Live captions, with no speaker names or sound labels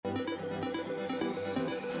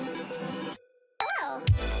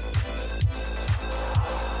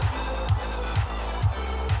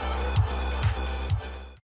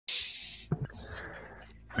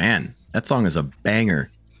Man, that song is a banger.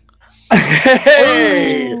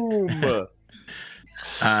 Hey!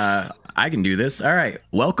 I can do this. All right.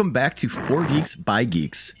 Welcome back to 4 Geeks by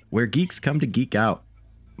Geeks, where geeks come to geek out.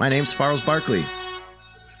 My name's Farles Barkley.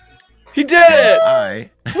 He did it! I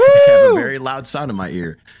have a very loud sound in my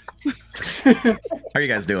ear. How are you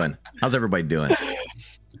guys doing? How's everybody doing?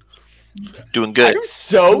 Doing good. I'm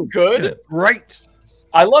so good. Right.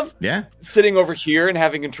 I love Yeah. sitting over here and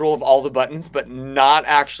having control of all the buttons, but not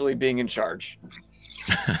actually being in charge.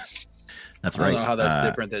 That's I right. don't know how that's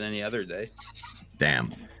different than any other day. Damn.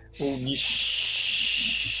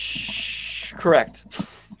 Correct.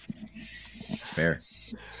 That's fair.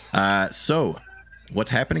 So,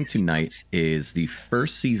 what's happening tonight is the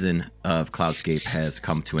first season of CLOUDSCAPE has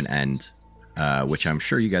come to an end, which I'm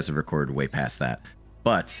sure you guys have recorded way past that.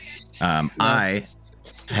 But I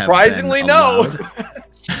have surprisingly no.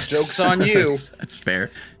 Joke's on you. That's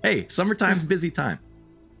fair. Hey, summertime's busy time.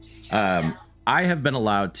 I have been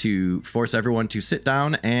allowed to force everyone to sit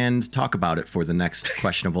down and talk about it for the next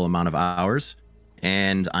questionable amount of hours,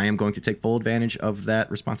 and I am going to take full advantage of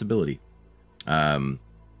that responsibility. I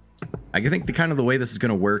think the way this is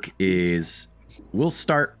going to work is we'll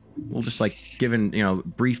just like give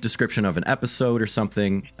brief description of an episode or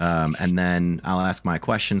something, and then I'll ask my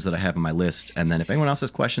questions that I have on my list, and then if anyone else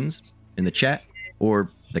has questions in the chat or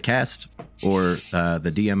the cast or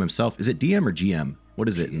the DM himself, is it DM or GM? What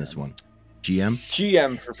is it in this one? GM?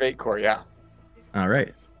 GM for Fate Core, yeah. All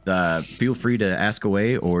right. Feel free to ask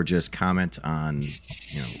away or just comment on,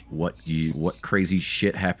 what crazy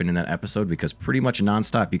shit happened in that episode, because pretty much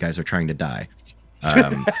nonstop you guys are trying to die.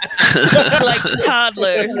 Like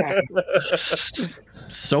toddlers.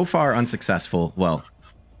 So far unsuccessful. Well,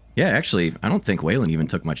 yeah, actually, I don't think Waylon even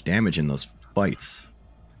took much damage in those fights.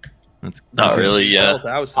 That's Not really, yeah.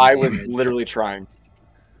 I was literally trying.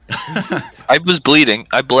 I was bleeding.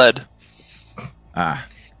 I bled.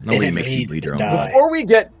 Nobody makes you bleed your own blood. Before we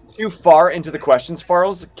get too far into the questions,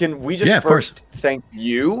 Farles, can we just first thank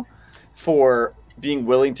you for being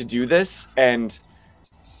willing to do this? And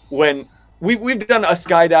when we've done a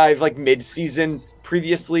skydive like mid-season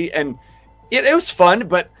previously, and it was fun,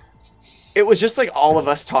 but it was just like all of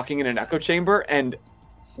us talking in an echo chamber, and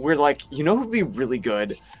we're like, who'd be really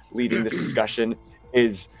good leading this discussion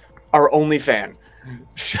is our only fan.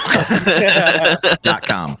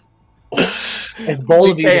 .com. It's bold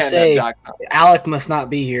of you to say Alec must not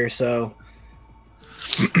be here, so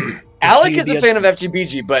Alec is a fan of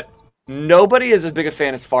FGBG, but nobody is as big a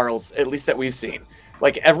fan as Farles, at least that we've seen.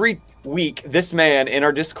 Like every week, this man in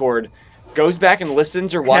our Discord goes back and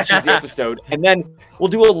listens or watches the episode, and then we'll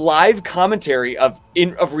do a live commentary of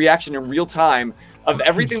reaction in real time of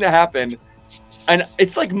everything that happened. And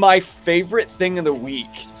it's like my favorite thing of the week.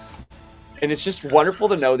 And it's just wonderful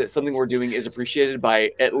to know that something we're doing is appreciated by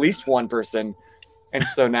at least one person. And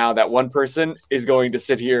so now that one person is going to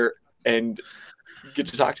sit here and get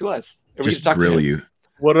to talk to us. And just grill you.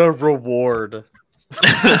 What a reward.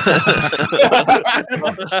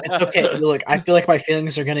 it's okay. Look, I feel like my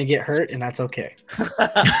feelings are going to get hurt, and that's okay.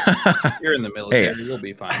 You're in the military. You'll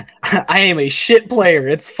be fine. I am a shit player.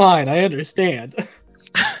 It's fine. I understand.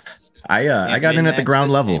 I got in at the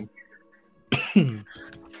ground level.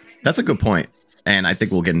 That's a good point, and I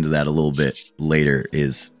think we'll get into that a little bit later.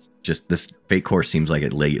 Is just this Fate Core seems like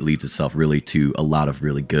it leads itself really to a lot of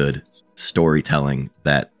really good storytelling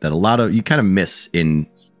that a lot of you kind of miss in,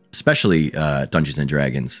 especially Dungeons and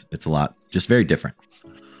Dragons. It's a lot, just very different.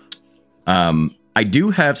 I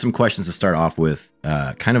do have some questions to start off with,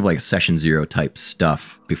 kind of like session 0 type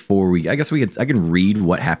stuff. Before I can read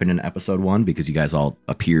what happened in episode 1 because you guys all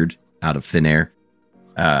appeared out of thin air.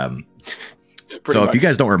 So if you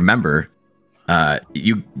guys don't remember,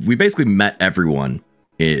 we basically met everyone,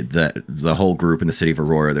 the whole group in the city of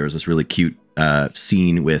Aurora. There was this really cute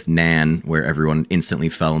scene with Nan where everyone instantly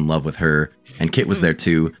fell in love with her, and Kit was there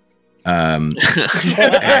too. And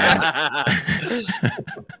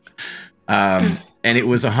it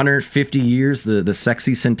was 150 years, the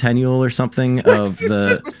sexy centennial or something of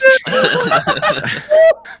the.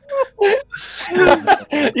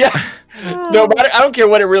 Yeah. No, but I don't care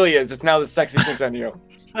what it really is. It's now the sexy centennial.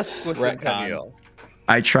 Retcon.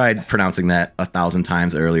 I tried pronouncing that 1,000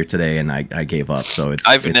 times earlier today, and I gave up. So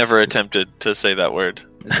I've never attempted to say that word.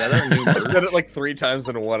 Is that our new I said it like 3 times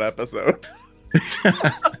in one episode.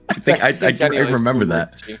 I think I remember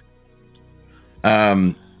that.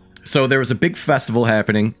 So there was a big festival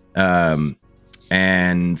happening.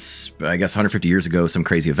 And I guess 150 years ago, some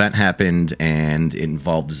crazy event happened and it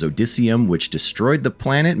involved Zodicium, which destroyed the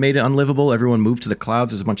planet, made it unlivable. Everyone moved to the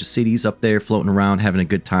clouds. There's a bunch of cities up there floating around, having a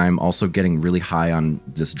good time, also getting really high on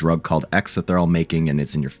this drug called X that they're all making, and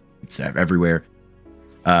it's everywhere.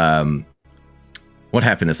 What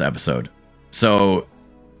happened this episode? So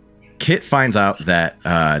Kit finds out that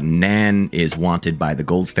Nan is wanted by the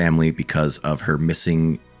Gold family because of her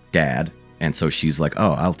missing dad. And so she's like,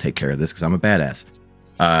 oh, I'll take care of this because I'm a badass.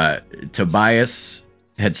 Tobias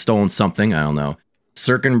had stolen something. I don't know.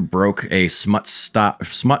 Sirkin broke a smut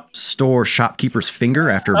store shopkeeper's finger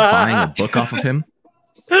after buying a book off of him.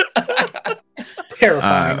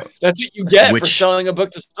 Terrifying. That's what you get for selling a book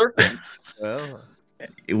to Sirkin. Well,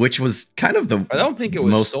 which was kind of the I don't think it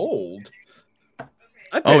was sold.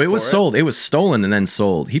 Oh, it was sold. It was stolen and then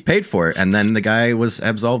sold. He paid for it, and then the guy was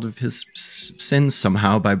absolved of his sins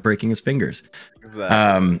somehow by breaking his fingers.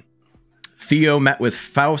 Exactly. Theo met with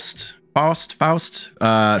Faust.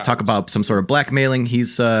 Talk about some sort of blackmailing.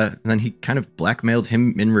 Then he kind of blackmailed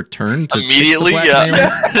him in return. Immediately,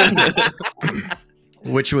 yeah.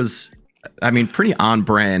 Which was, I mean, pretty on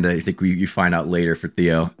brand. I think you find out later for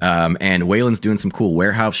Theo. And Waylon's doing some cool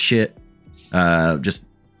warehouse shit. Just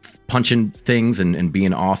punching things and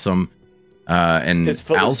being awesome. And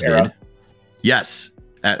Alsvid. Yes,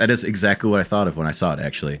 that is exactly what I thought of when I saw it,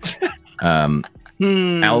 actually.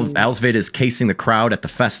 Alsvid is casing the crowd at the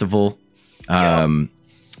festival.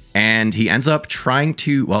 And he ends up trying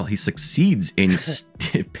to, he succeeds in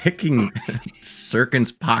picking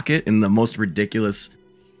Sirkin's pocket in the most ridiculous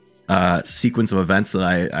sequence of events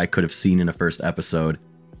that I could have seen in a first episode.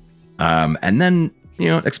 And then,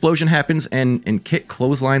 explosion happens and Kit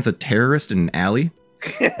clotheslines a terrorist in an alley.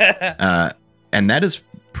 And that is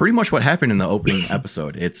pretty much what happened in the opening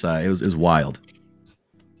episode. It was wild.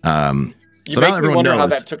 You so make now me everyone wonder knows. how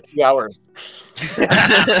that took 2 hours.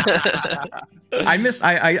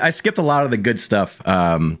 I skipped a lot of the good stuff.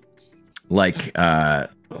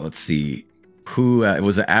 Let's see. Who it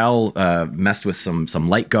was Al messed with some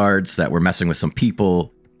light guards that were messing with some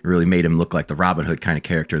people. Really made him look like the Robin Hood kind of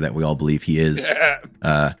character that we all believe he is.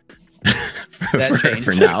 That changed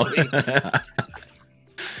for now.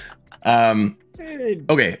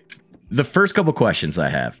 Okay, the first couple questions I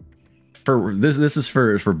have for this is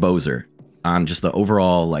for Bozer on just the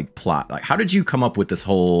overall plot. Like, how did you come up with this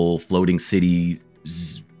whole floating city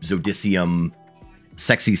Zodicium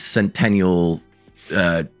sexy centennial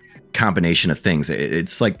combination of things?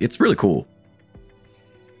 It's really cool.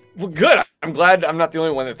 Well, good. I'm glad I'm not the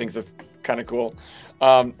only one that thinks it's kind of cool.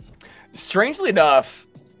 Strangely enough,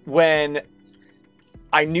 when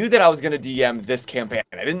I knew that I was going to DM this campaign,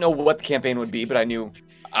 I didn't know what the campaign would be, but I knew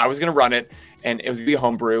I was going to run it, and it was going to be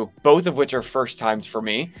homebrew, both of which are first times for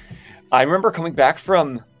me. I remember coming back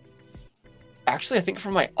from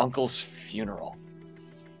my uncle's funeral.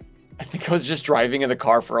 I think I was just driving in the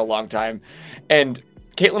car for a long time, and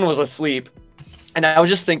Caitlin was asleep. And I was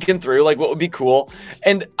just thinking through what would be cool.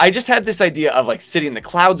 And I just had this idea of City in the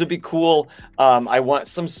Clouds would be cool. I want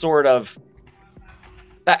some sort of,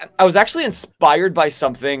 I was actually inspired by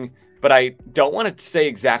something, but I don't want to say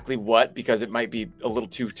exactly what, because it might be a little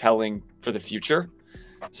too telling for the future.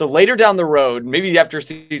 So later down the road, maybe after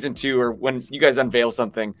season 2, or when you guys unveil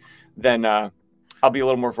something, then I'll be a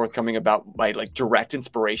little more forthcoming about my direct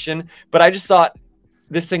inspiration. But I just thought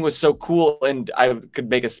this thing was so cool and I could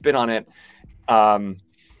make a spin on it. And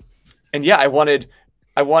yeah, I wanted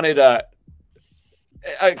a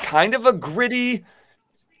kind of a gritty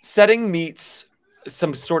setting meets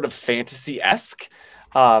some sort of fantasy-esque.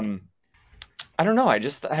 I don't know. I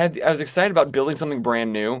was excited about building something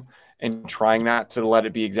brand new and trying not to let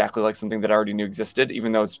it be exactly like something that I already knew existed,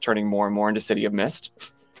 even though it's turning more and more into City of Mist,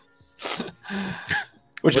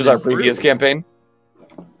 which was our previous campaign.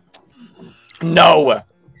 No,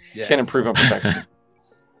 yes. Can't improve on perfection.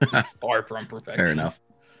 Far from perfection. Fair enough.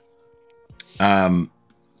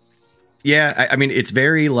 Yeah, I mean, it's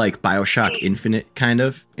very BioShock Infinite kind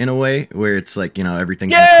of in a way, where it's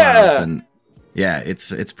everything's in the clouds, and yeah,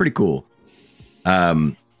 it's pretty cool.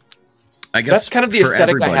 I guess that's kind of the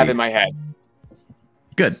aesthetic I have in my head.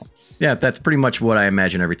 Good. Yeah, that's pretty much what I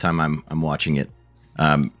imagine every time I'm watching it.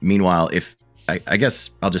 Meanwhile, if I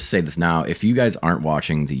guess I'll just say this now, if you guys aren't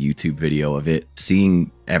watching the YouTube video of it, seeing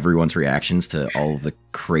everyone's reactions to all of the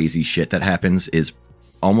crazy shit that happens is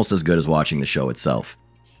almost as good as watching the show itself.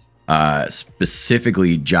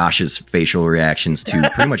 Specifically Josh's facial reactions to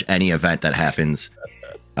pretty much any event that happens.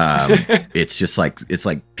 It's just it's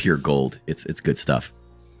pure gold. It's good stuff.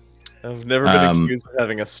 I've never been accused of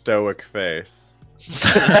having a stoic face.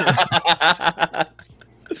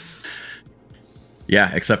 Yeah,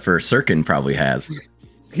 except for Sirkin probably has.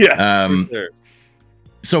 Yes, Um, for sure.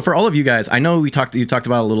 So for all of you guys, I know you talked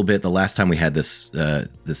about a little bit the last time we had this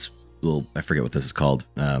this little, I forget what this is called,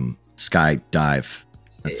 SKYDIVE.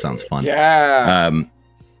 That sounds fun. Yeah.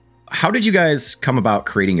 How did you guys come about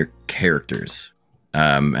creating your characters?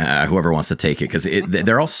 Whoever wants to take it, because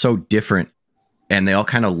they're all so different, and they all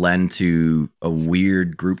kind of lend to a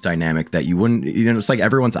weird group dynamic that you wouldn't. It's like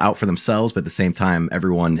everyone's out for themselves, but at the same time,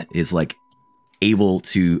 everyone is like able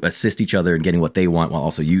to assist each other in getting what they want while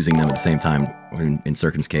also using them at the same time, in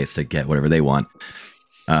Sirkin's case, to get whatever they want.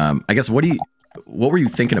 I guess what were you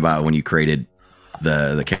thinking about when you created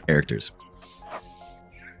the characters?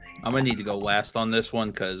 I'm gonna need to go last on this one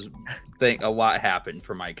because a lot happened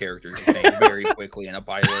for my character to change very quickly in a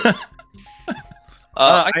pilot.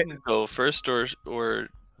 I can go first, or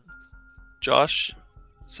Josh.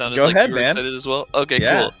 Sounded Go like ahead, you were man. excited as well. Okay,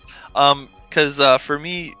 Yeah. cool. Because for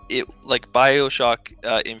me, it like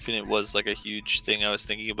BioShock Infinite was like a huge thing I was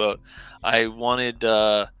thinking about. I wanted.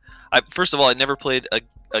 First of all, I never played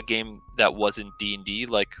a game that wasn't D&D,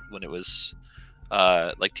 like when it was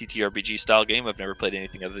like TTRPG style game. I've never played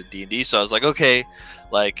anything other than D&D, so I was like, okay,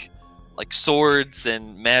 like swords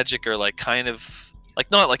and magic are like kind of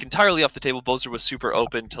like not like entirely off the table. Bozer was super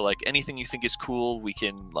open to like anything you think is cool, we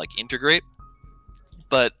can like integrate.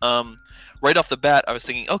 But right off the bat, I was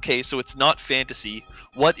thinking, okay, so it's not fantasy.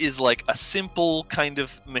 What is like a simple kind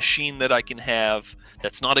of machine that I can have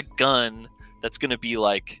that's not a gun, that's gonna be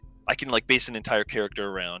like I can like base an entire character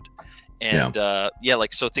around. And yeah,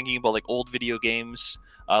 like so thinking about like old video games,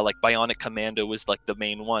 like Bionic Commando was like the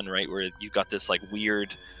main one, right? Where you got this like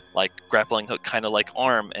weird like grappling hook kind of like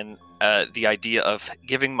arm, and the idea of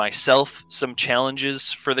giving myself some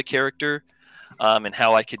challenges for the character. And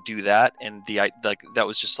how I could do that, and that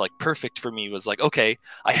was just like perfect for me. Was like, okay,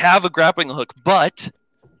 I have a grappling hook, but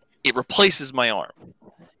it replaces my arm.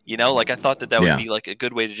 You know, like I thought that would be like a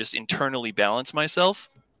good way to just internally balance myself,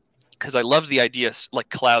 because I love the idea, like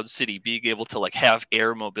Cloud City, being able to like have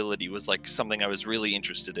air mobility was like something I was really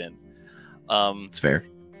interested in. It's fair.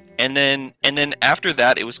 And then after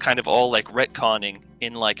that, it was kind of all like retconning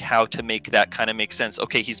in like how to make that kind of make sense.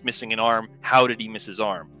 Okay, he's missing an arm. How did he miss his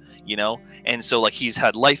arm? You know, and so like he's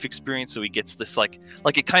had life experience, so he gets this like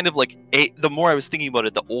it kind of like the more I was thinking about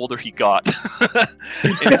it, the older he got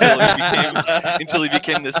until he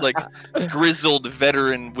became this like grizzled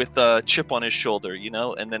veteran with a chip on his shoulder, you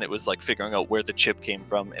know. And then it was like figuring out where the chip came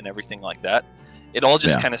from and everything like that. It all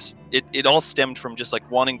just kind of it all stemmed from just like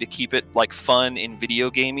wanting to keep it like fun in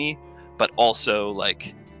video gamey, but also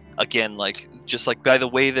like again like just like by the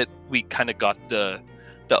way that we kind of got the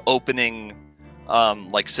opening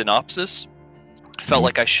like synopsis, felt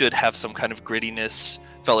like I should have some kind of grittiness,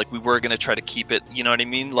 felt like we were going to try to keep it, you know what I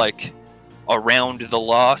mean, like around the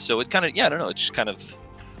law. So it kind of, I don't know, it's just kind of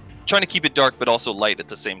trying to keep it dark but also light at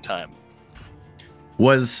the same time.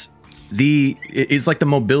 Is like the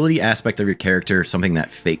mobility aspect of your character something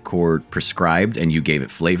that Fate Core prescribed and you gave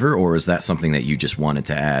it flavor, or is that something that you just wanted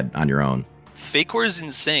to add on your own? Fate Core is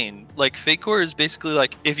insane. Like Fate Core is basically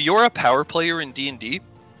like if you're a power player in D&D,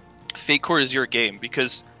 Fate Core is your game,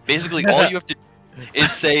 because basically all you have to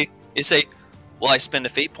is say, well, I spend a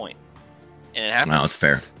fate point, and it happens. No, it's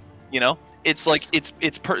fair. You know, it's like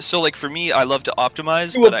so like for me, I love to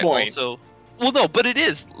optimize, To but a I point. also no, but it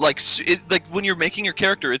is like like when you're making your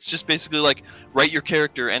character, it's just basically like write your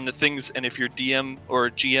character and the things, and if your DM or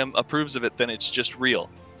GM approves of it, then it's just real.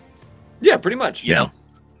 Yeah, pretty much. You know,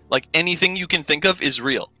 like anything you can think of is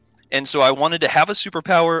real. And so I wanted to have a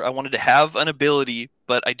superpower, I wanted to have an ability,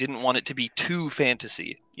 but I didn't want it to be too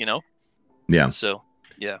fantasy, you know? Yeah. So,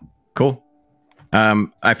 yeah. Cool.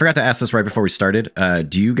 I forgot to ask this right before we started.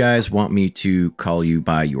 Do you guys want me to call you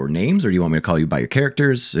by your names, or do you want me to call you by your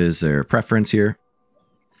characters? Is there a preference here?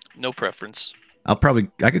 No preference. I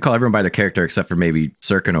could call everyone by their character except for maybe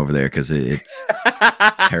Sirkin over there, because it's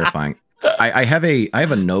terrifying. I have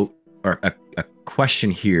a note or a question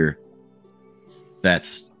here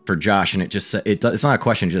that's for Josh, and it's not a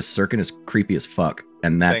question, just Sirkin is creepy as fuck,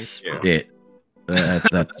 and that's it.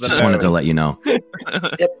 Just wanted to let you know.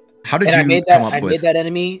 Yep. How did and you I made come up with made that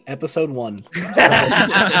enemy episode 1.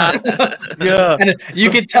 Yeah. And you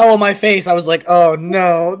could tell on my face, I was like, oh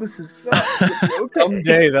no, this is not okay.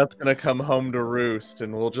 Someday that's gonna come home to roost,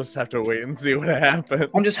 and we'll just have to wait and see what happens.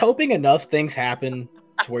 I'm just hoping enough things happen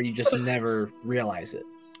to where you just never realize it.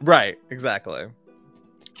 Right, exactly.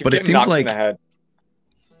 But it seems like Yeah.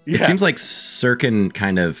 it seems like Sirkin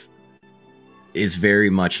kind of is very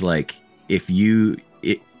much like, if you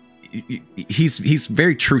he's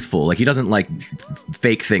very truthful. Like, he doesn't like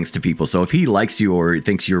fake things to people. So if he likes you or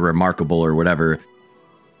thinks you're remarkable or whatever,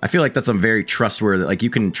 I feel like that's a very trustworthy. Like you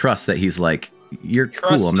can trust that he's like, you're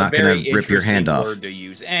cool. I'm not gonna rip your hand off. Word to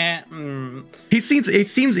use. It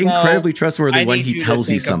seems incredibly trustworthy when he tells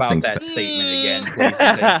you something. About that statement again, please.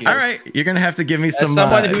 Thank you. All right, you're gonna have to give me As some.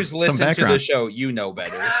 Someone who's listened to background. the show, you know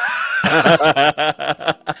better.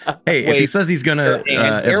 Hey, if he says he's gonna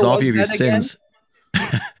absolve you of your sins,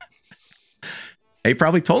 he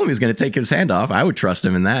probably told him he's gonna take his hand off. I would trust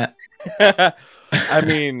him in that. I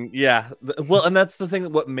mean, yeah. Well, and that's the thing.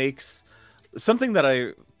 What makes something that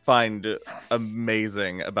I find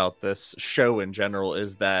amazing about this show in general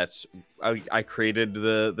is that I created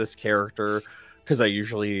this character because I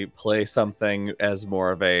usually play something as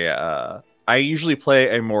more of a I usually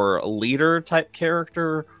play a more leader type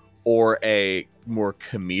character or a more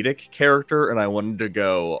comedic character, and I wanted to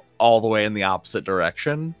go all the way in the opposite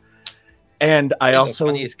direction. And I also the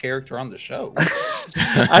funniest character on the show.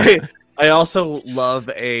 I also love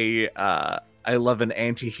I love an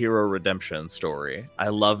anti-hero redemption story. I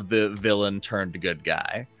love the villain turned good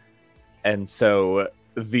guy. And so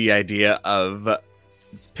the idea of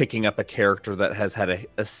picking up a character that has had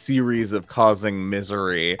a series of causing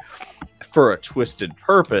misery for a twisted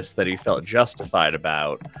purpose that he felt justified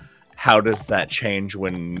about, how does that change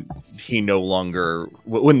when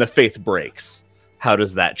when the faith breaks? How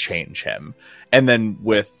does that change him? And then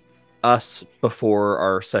with us before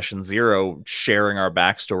our session 0 sharing our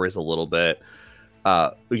backstories a little bit,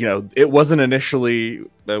 it wasn't initially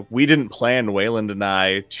we didn't plan, Wayland and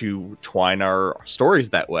I, to twine our stories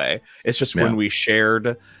that way. It's just when we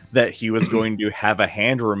shared that he was going to have a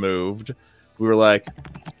hand removed, we were like,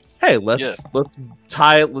 hey, let's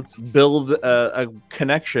build a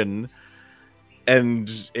connection.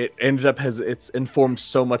 And it ended up it's informed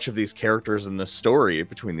so much of these characters in this story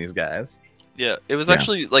between these guys. Yeah, it was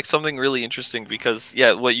actually like something really interesting because,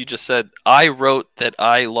 what you just said, I wrote that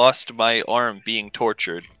I lost my arm being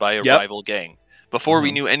tortured by a rival gang. Before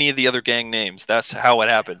we knew any of the other gang names, that's how it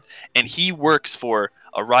happened. And he works for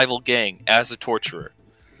a rival gang as a torturer.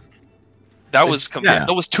 That was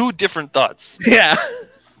that was two different thoughts. Yeah.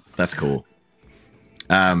 That's cool.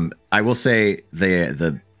 I will say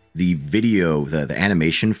the video, the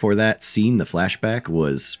animation for that scene, the flashback,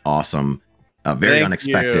 was awesome. Very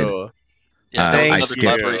unexpected. Yeah, that was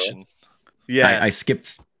another collaboration. Yeah, I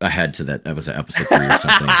skipped ahead to that. That was at episode 3 or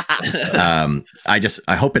something.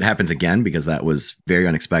 I hope it happens again because that was very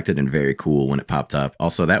unexpected and very cool when it popped up.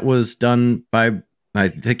 Also, that was done by, I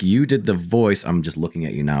think you did the voice. I'm just looking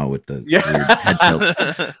at you now with the weird head tilts.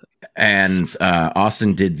 And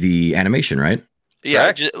Austin did the animation, right?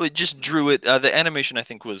 Yeah, just drew it. The animation, I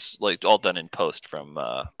think, was like all done in post from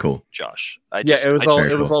cool Josh.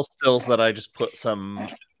 It was all stills that I just put some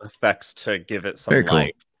effects to give it some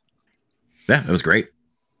light. Yeah, it was great.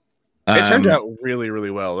 It turned out really, really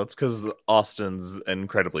well. That's because Austin's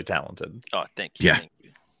incredibly talented. Oh, thank you. Yeah. Thank you.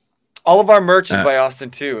 All of our merch is by Austin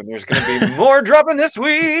too, and there's going to be more dropping this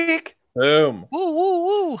week. Boom! Woo woo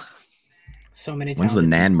woo! So many. When's the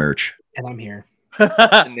Nan merch? And I'm here.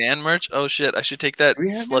 Nan merch? Oh shit! I should take that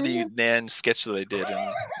slutty Nan sketch that I did,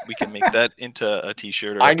 and we can make that into a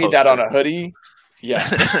T-shirt. Or I need that on a hoodie. Yeah.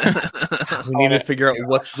 We need to figure out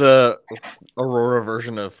what's the Aurora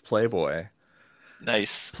version of Playboy.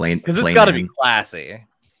 Nice. Because it's got to be classy.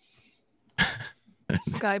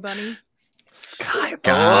 Sky Bunny. Sky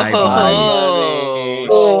Bunny.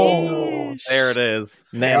 Oh, there it is.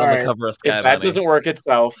 Nan on the cover of Sky Bunny. If that doesn't work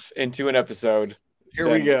itself into an episode,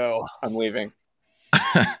 here we go. I'm leaving.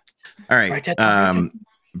 All right.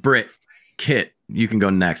 Britt, Kit, you can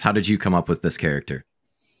go next. How did you come up with this character?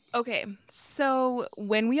 Okay, so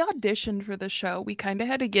when we auditioned for the show, we kind of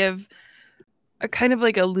had to give a kind of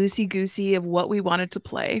like a loosey-goosey of what we wanted to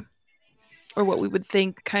play or what we would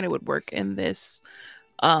think kind of would work in this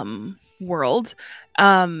world.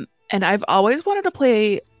 And I've always wanted to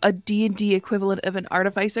play a D&D equivalent of an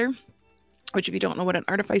artificer, which if you don't know what an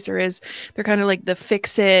artificer is, they're kind of like the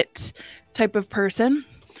fix-it type of person.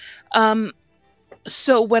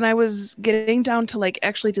 So when I was getting down to like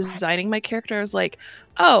actually designing my character, I was like,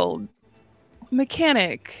 oh,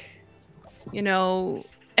 mechanic,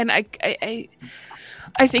 and I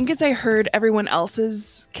think as I heard everyone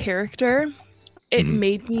else's character, it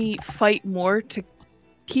made me fight more to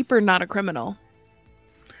keep her not a criminal.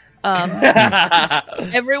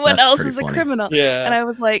 Everyone else is a criminal. Yeah. And I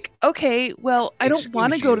was like, okay, well, I don't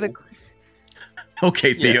want to go to the...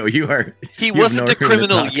 Okay, Theo, He wasn't a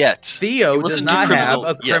criminal yet. Theo does not have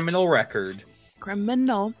a criminal record.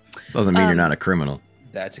 Criminal. Doesn't mean you're not a criminal.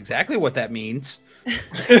 That's exactly what that means.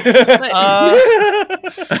 So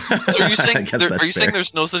are you saying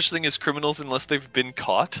there's no such thing as criminals unless they've been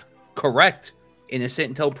caught? Correct. Innocent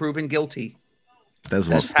until proven guilty. That's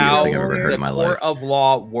the most That's stupid how thing I've ever heard the in my court life. of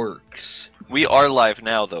law works. We are live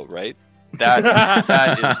now, though, right?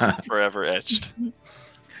 That is forever etched.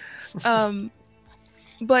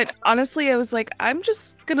 But honestly, I was like, I'm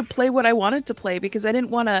just gonna play what I wanted to play because I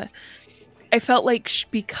didn't want to. I felt like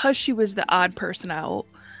because she was the odd person out,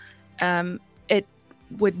 it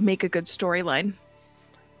would make a good storyline.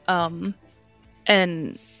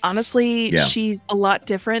 And honestly, she's a lot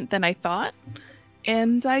different than I thought,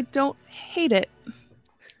 and I don't hate it.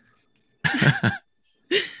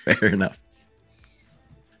 Fair enough.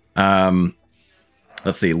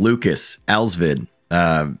 Let's see. Lucas Alsvid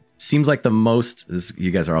seems like the most.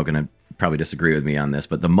 You guys are all gonna probably disagree with me on this,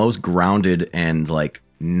 but the most grounded and like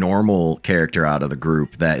normal character out of the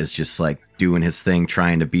group that is just like doing his thing,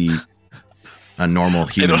 trying to be a normal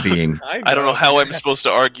human being. I don't know how I'm supposed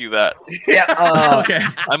to argue that. Yeah. Okay.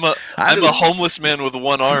 I'm a homeless man with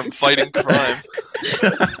one arm fighting crime.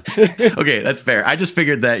 Okay, that's fair. I just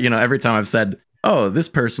figured that, every time I've said, "Oh, this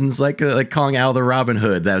person's like calling Al the Robin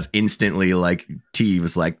Hood," that was instantly like T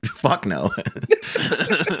was like, "Fuck no."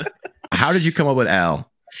 How did you come up with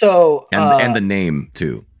Al? So and the name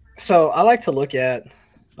too. So I like to look at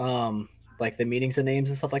like the meanings of names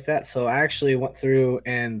and stuff like that. So I actually went through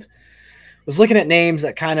and was looking at names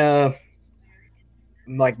that kind of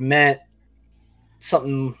like meant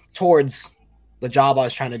something towards the job I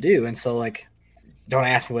was trying to do. And so like, don't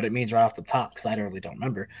ask me what it means right off the top because I really don't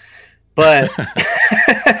remember. But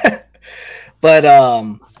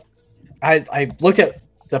I looked at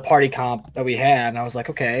the party comp that we had and I was like,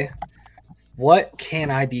 okay, what can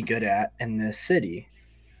I be good at in this city?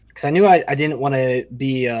 Because I knew I didn't want to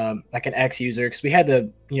be like an X user because we had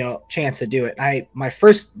the chance to do it. My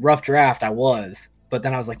first rough draft I was, but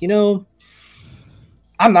then I was like,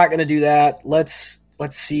 I'm not gonna do that. Let's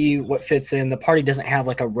see what fits in. The party doesn't have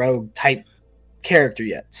like a rogue type character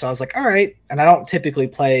yet, so I was like, all right. And I don't typically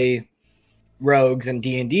play rogues in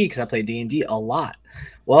D&D because I play D&D a lot.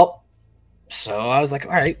 Well, so I was like,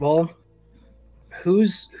 all right, well,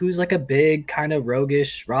 who's like a big kind of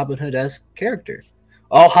roguish Robin Hood-esque character?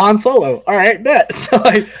 Oh, Han Solo. All right, bet. So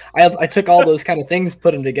I took all those kind of things,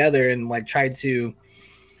 put them together, and like tried to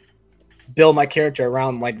build my character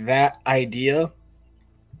around like that idea.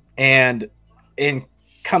 And in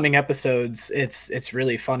coming episodes, it's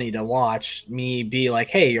really funny to watch me be like,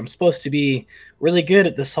 hey, I'm supposed to be really good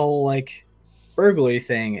at this whole like burglary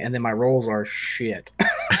thing, and then my rolls are shit.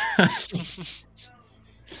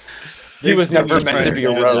 He was never meant to be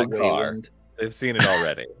a rogue. They've seen it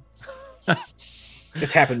already.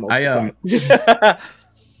 It's happened multiple times.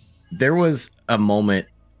 There was a moment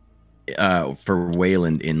for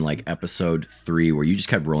Wayland in like episode 3 where you just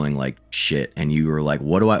kept rolling like shit, and you were like,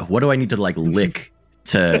 "What do I need to like lick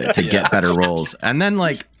to get better rolls?" And then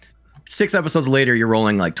like 6 episodes later, you're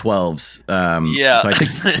rolling like 12s. Yeah. So I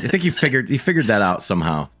think you figured that out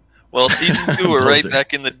somehow. Well, season 2, we're right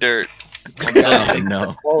back in the dirt. Oh,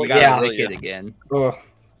 no. You gotta lick it again.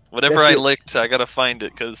 Whatever I licked, I gotta find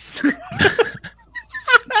it because.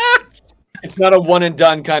 It's not a one and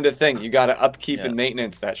done kind of thing. You got to upkeep and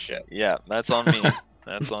maintenance that shit. Yeah, that's on me.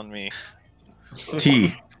 That's on me.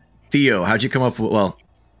 Theo, how'd you come up with? Well,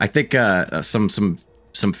 I think some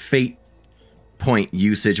fate point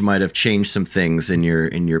usage might have changed some things in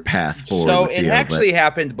your path forward. So it actually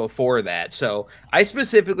happened before that. So I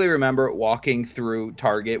specifically remember walking through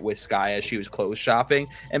Target with Sky as she was clothes shopping,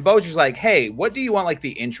 and Bo's like, "Hey, what do you want like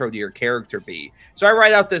the intro to your character be?" So I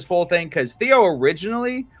write out this whole thing because Theo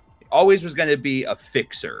originally always was going to be a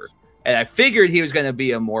fixer. And I figured he was going to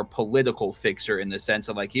be a more political fixer in the sense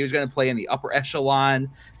of like he was going to play in the upper echelon,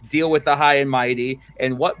 deal with the high and mighty.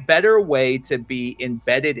 And what better way to be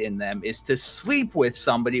embedded in them is to sleep with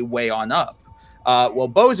somebody way on up. Well,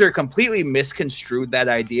 Bozer completely misconstrued that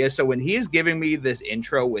idea. So when he is giving me this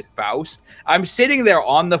intro with Faust, I'm sitting there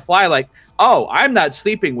on the fly like, oh, I'm not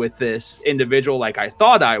sleeping with this individual like I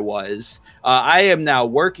thought I was. I am now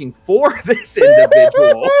working for this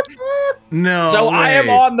individual. No. So way. I am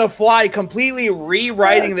on the fly completely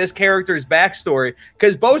rewriting this character's backstory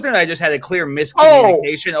because Bozer and I just had a clear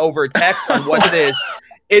miscommunication over text on what this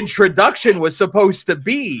introduction was supposed to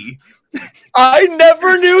be. I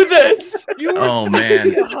never knew this. You were Oh, supposed to man.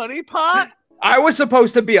 be a honeypot? I was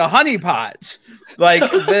supposed to be a honeypot. Like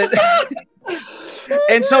that.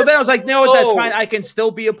 And so then I was like, no, that's Oh. fine. I can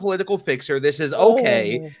still be a political fixer. This is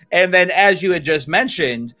okay. And then, as you had just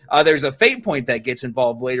mentioned, there's a fate point that gets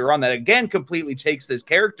involved later on that again completely takes this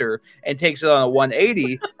character and takes it on a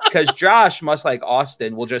 180 because Josh, much like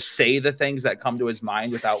Austin, will just say the things that come to his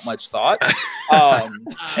mind without much thought.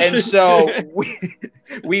 And so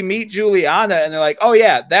we meet Juliana and they're like, oh,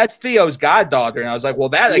 yeah, that's Theo's goddaughter. And I was like, well,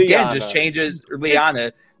 that again Liana. just changes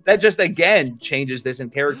Liana. That just again changes this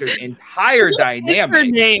character's entire dynamic. Her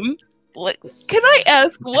name. Can I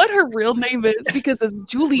ask what her real name is? Because it's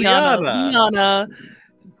Juliana, Liana.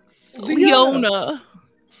 Leona.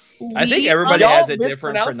 I think everybody Y'all has a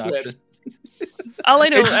different mispronounced pronunciation. All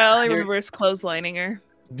I remember is clotheslining her.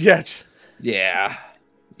 Yeah. Yeah.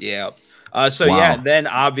 Wow. Yeah, then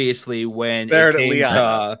obviously when There it to came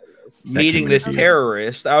Liana. to meeting this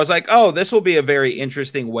terrorist, I was like, oh, this will be a very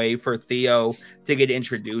interesting way for Theo to get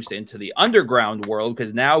introduced into the underground world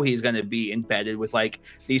because now he's going to be embedded with like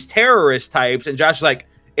these terrorist types. And Josh is like,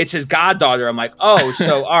 it's his goddaughter. I'm like, oh,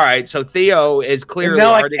 so all right. So Theo is clearly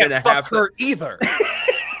now I already can't going to fuck have her either.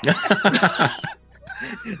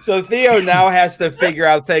 So Theo now has to figure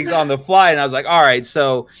out things on the fly. And I was like, all right.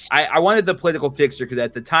 So I wanted the political fixer because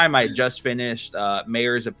at the time I had just finished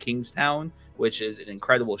Mayors of Kingstown, which is an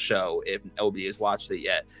incredible show if nobody has watched it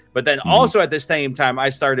yet. But then also at the same time, I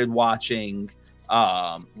started watching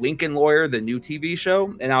Lincoln Lawyer, the new TV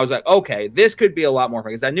show. And I was like, okay, this could be a lot more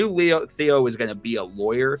fun because I knew Theo was going to be a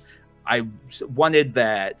lawyer. I wanted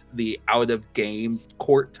the out of game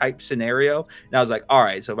court type scenario. And I was like, all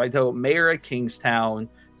right, so if I told Mayor of Kingstown,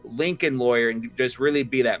 Lincoln Lawyer, and just really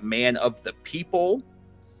be that man of the people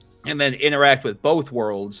and then interact with both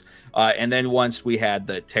worlds. And then once we had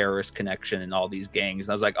the terrorist connection and all these gangs,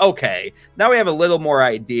 I was like, okay, now we have a little more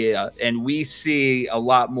idea and we see a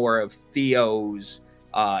lot more of Theo's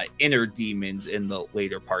inner demons in the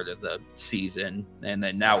later part of the season. And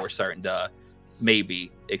then now we're starting to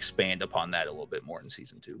maybe expand upon that a little bit more in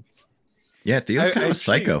season 2. Yeah, Theo's kind of a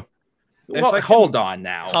psycho. Well, hold on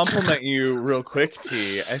now. Compliment you real quick,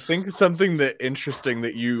 T. I think something that interesting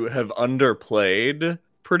that you have underplayed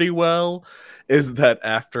pretty well is that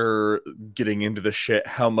after getting into the shit,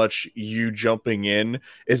 how much you jumping in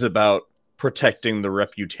is about protecting the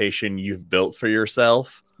reputation you've built for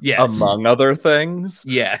yourself. Yes. Among other things.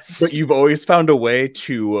 Yes. But you've always found a way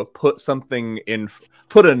to put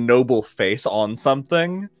a noble face on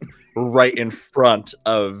something right in front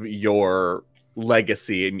of your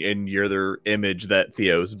legacy and your image that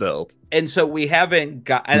Theo's built. And so we haven't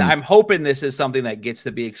got, and I'm hoping this is something that gets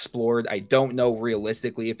to be explored. I don't know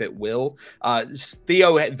realistically if it will.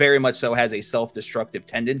 Theo very much so has a self-destructive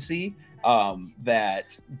tendency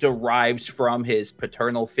that derives from his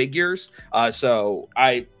paternal figures. So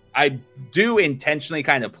I do intentionally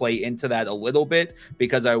kind of play into that a little bit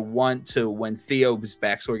because I want to, when Theo's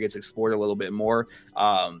backstory gets explored a little bit more,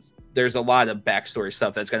 there's a lot of backstory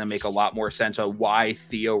stuff that's going to make a lot more sense on why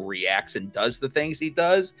Theo reacts and does the things he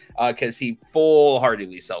does, because he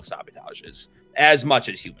full-heartedly self-sabotages as much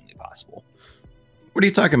as humanly possible. What are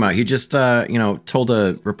you talking about? He just, told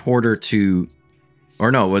a reporter to, or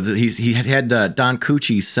no, he had Don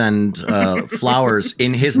Cucci send flowers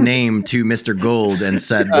in his name to Mr. Gold and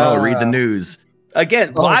said, "Well, read the news."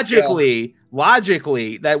 Again, logically,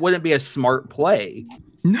 that wouldn't be a smart play.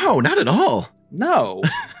 No, not at all. No.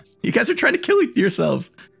 You guys are trying to kill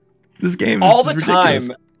yourselves. This game all is the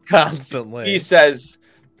time. Constantly. He says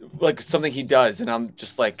like something he does, and I'm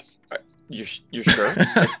just like, "You're sure?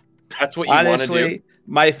 Like, that's what you want to do?"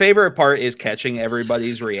 My favorite part is catching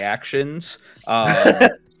everybody's reactions.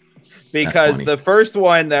 Because the first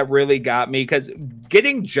one that really got me, because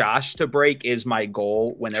getting Josh to break is my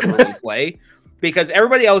goal whenever we play. Because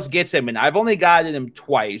everybody else gets him, and I've only gotten him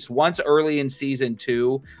twice. Once early in season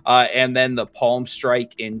 2, and then the palm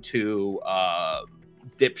strike into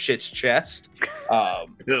Dipshit's chest.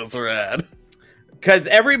 Feels rad. Because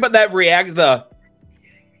everybody that reacts,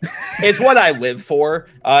 it's what I live for.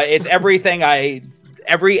 It's everything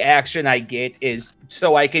every action I get is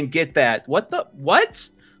so I can get that. What?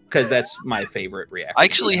 Because that's my favorite reaction. I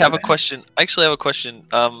actually have a question.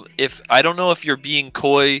 If I don't know if you're being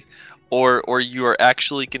coy or you are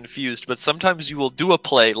actually confused, but sometimes you will do a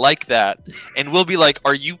play like that, and we'll be like,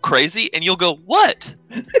 "Are you crazy?" And you'll go, "What?"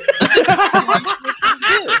 That's exactly what I'm supposed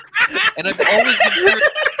to do. And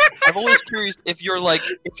I'm always curious if you're like,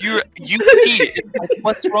 if you're like,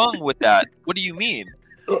 what's wrong with that? What do you mean?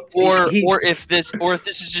 Or if this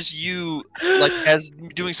is just you like as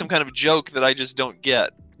doing some kind of joke that I just don't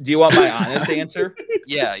get. Do you want my honest answer?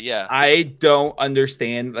 Yeah. I don't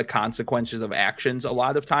understand the consequences of actions a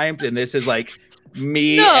lot of times, and this is like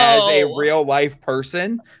me No. as a real life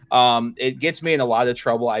person. It gets me in a lot of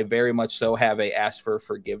trouble. I very much so have a ask for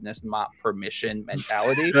forgiveness, not permission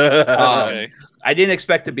mentality. Okay. I didn't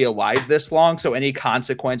expect to be alive this long, so any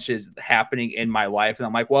consequences happening in my life, and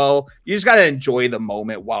I'm like, well, you just got to enjoy the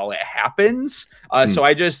moment while it happens. So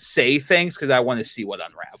I just say things because I want to see what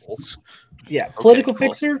unravels. Yeah, political cool.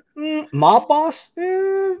 fixer, mob boss, more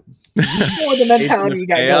the mentality you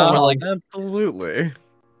got going on. Absolutely.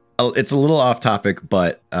 It's a little off topic,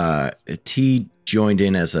 but T joined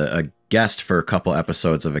in as a guest for a couple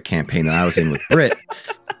episodes of a campaign that I was in with Britt.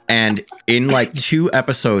 And in like 2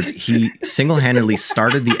 episodes, he single-handedly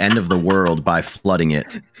started the end of the world by flooding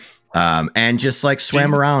it, and just like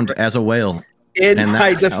swam around as a whale. In And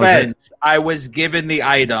my that was defense, I was given the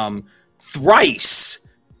item thrice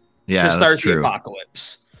Yeah, to that's start the true.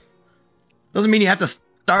 apocalypse. Doesn't mean you have to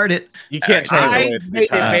start it. You can't change I it. made it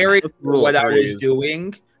very Let's clear rule what I was threes.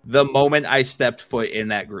 doing the moment I stepped foot in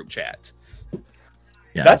that group chat.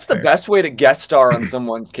 Yeah, That's the fair. best way to guest star on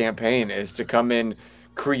someone's campaign is to come in,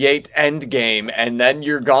 create end game, and then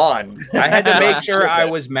you're gone. I had to make sure I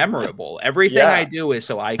was memorable. Everything Yeah. I do is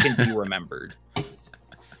so I can be remembered.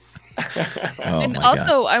 Oh And my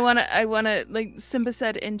also, I wanna like Simba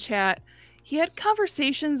said in chat, he had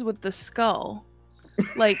conversations with the skull,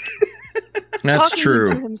 like That's talking to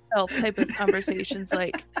true. himself type of conversations.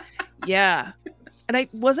 Like, yeah, and I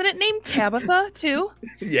wasn't it named Tabitha too?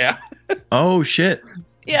 Yeah. Oh shit!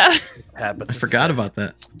 Yeah, I forgot about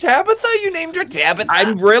that. Tabitha, you named her Tabitha.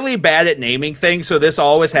 I'm really bad at naming things, so this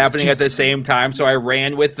all was happening at the same time. So I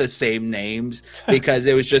ran with the same names because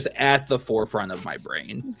it was just at the forefront of my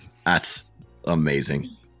brain. That's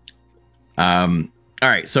amazing. All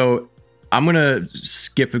right, so I'm gonna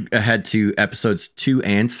skip ahead to episodes 2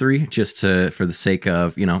 and 3 just for the sake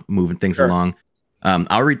of moving things Sure. along.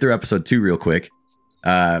 I'll read through episode 2 real quick.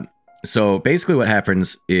 So basically, what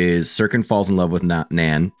happens is Sirkin falls in love with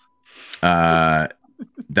Nan.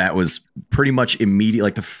 That was pretty much immediate,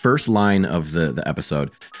 like the first line of the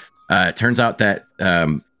episode. It turns out that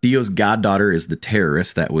Theo's goddaughter is the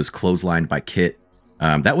terrorist that was clotheslined by Kit.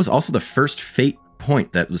 That was also the first fate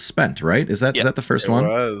point that was spent, right? Is that the first one?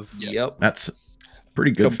 Was. Yep. That's pretty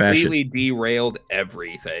good Completely fashion. derailed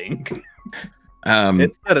everything.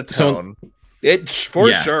 It set a so- tone. It's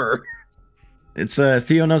Yeah. sure. It's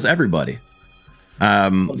Theo knows everybody.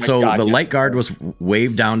 So God, the yes, light it guard does. was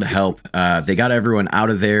waved down to help. They got everyone out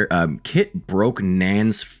of there. Kit broke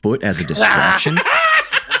Nan's foot as a distraction,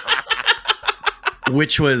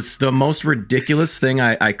 which was the most ridiculous thing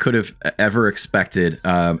I could have ever expected.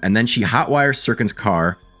 And then she hotwires Sirkin's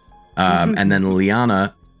car, and then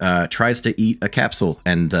Liana tries to eat a capsule,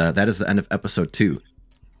 and that is the end of episode 2.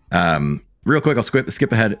 Real quick, I'll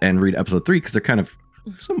skip ahead and read episode 3 because they're kind of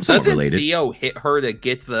somewhat Doesn't related. Theo hit her to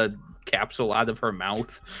get the capsule out of her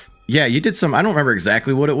mouth? Yeah, you did some. I don't remember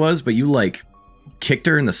exactly what it was, but you like kicked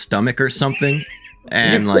her in the stomach or something,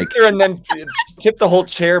 and You like kicked her and then tip the whole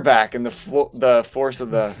chair back in the force of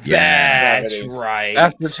the. That's gravity. right.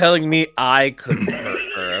 After telling me I couldn't hurt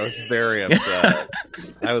her, I was very upset.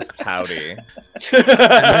 I was pouty.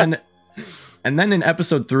 and then in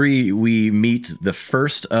episode 3 we meet the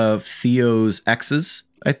first of Theo's exes.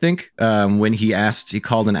 I think when he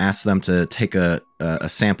called and asked them to take a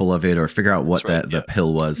sample of it or figure out what That's right, the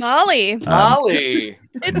pill was. Molly. Molly.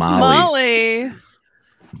 It's Molly. Molly.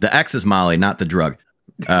 The X is Molly, not the drug.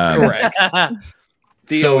 Correct.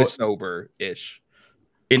 Theo So- is sober-ish.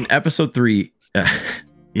 In episode 3,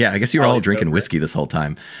 yeah, I guess you were all Molly's drinking sober. whiskey this whole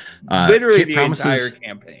time. Literally Kit the entire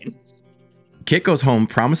campaign. Kit goes home,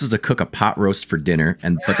 promises to cook a pot roast for dinner,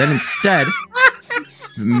 but then instead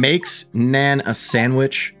makes Nan a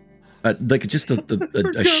sandwich, like just a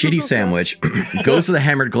shitty sandwich. Goes to the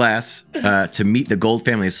Hammered Glass to meet the Gold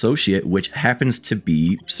family associate, which happens to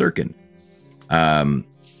be Sirkin.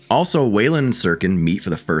 Also, Waylon and Sirkin meet for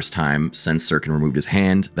the first time since Sirkin removed his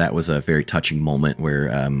hand. That was a very touching moment where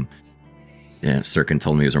Sirkin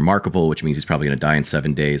told me he was remarkable, which means he's probably going to die in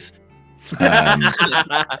 7 days.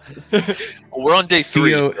 We're on day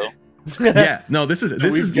 3. Theo- So. Yeah, no, this is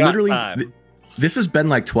we've got literally time. this has been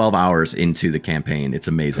like 12 hours into the campaign. It's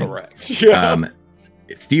amazing. Correct. Yeah.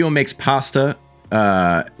 Theo makes pasta,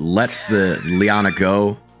 lets the Liana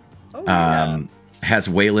go, has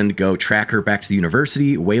Wayland go track her back to the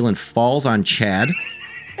university. Wayland falls on Chad.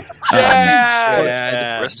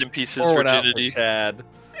 Chad. Rest in peace, his Pouring out for virginity. Chad.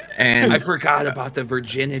 And I forgot about the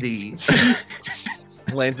virginity.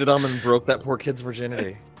 Landed on him and broke that poor kid's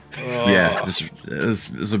virginity. yeah, this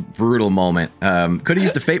was a brutal moment. Could have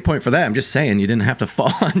used a fate point for that. I'm just saying, you didn't have to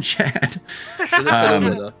fall on Chad.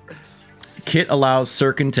 Kit allows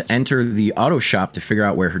Sirkin to enter the auto shop to figure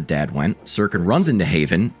out where her dad went. Sirkin runs into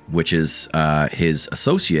Haven, which is his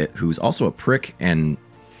associate, who's also a prick and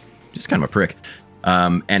just kind of a prick,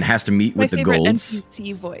 and has to meet with the My favorite Golds.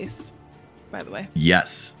 NPC voice, by the way.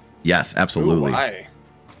 Yes, absolutely. Ooh, why?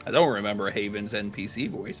 I don't remember Haven's NPC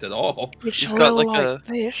voice at all. It's She's got like a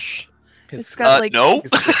fish. It's His- got like no.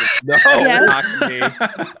 no, Yes. Cockney.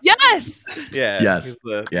 yes, Yeah, Yes. He's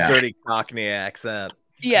the Yeah. dirty Cockney accent.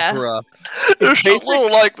 yeah. Bruh. It's a little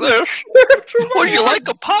like this. Would you like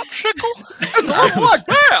a popsicle? It's a little like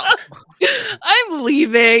that. I'm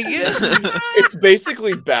leaving. It's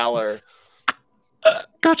basically Balor.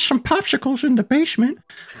 Got some popsicles in the basement.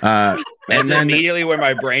 And That's then immediately where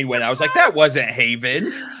my brain went. I was like, that wasn't Haven.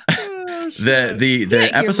 the Can't hear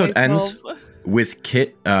episode ends myself. with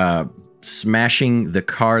Kit smashing the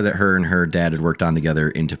car that her and her dad had worked on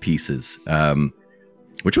together into pieces,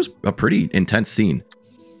 which was a pretty intense scene.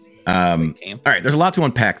 All right, there's a lot to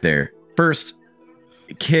unpack there. First,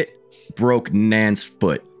 Kit broke Nan's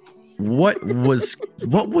foot. What was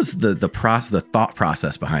the thought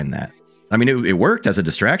process behind that? I mean, it worked as a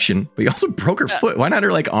distraction, but you also broke her foot. Why not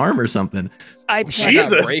her like arm or something? I Jesus.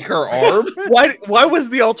 panicked. Break her arm? Why was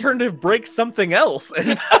the alternative break something else?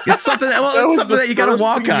 It's something. Well, it's something that you got to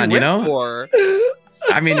walk on. You know. For.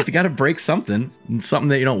 I mean, if you got to break something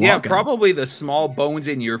that you don't walk Yeah, on. probably the small bones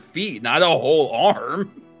in your feet, not a whole arm.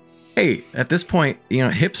 Hey, at this point,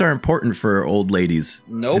 hips are important for old ladies.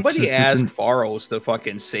 Nobody It's asked Farles to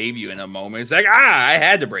fucking save you in a moment. It's like, I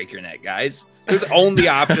had to break your neck, guys. It was the only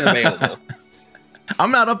option available.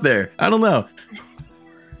 I'm not up there. I don't know.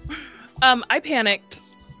 I panicked.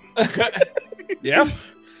 Yeah.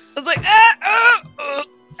 I was like,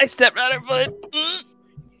 I stepped on her foot.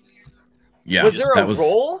 Yeah. Was there a that was,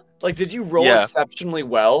 roll? Like, did you roll Yeah. exceptionally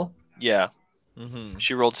well? Yeah, Mm-hmm.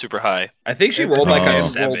 she rolled super high. I think she rolled like Oh. a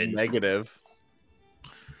 7. Negative.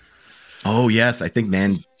 Oh yes, I think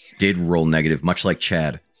Nan did roll negative, much like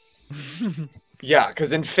Chad. Yeah,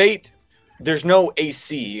 because in Fate, there's no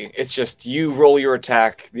AC. It's just you roll your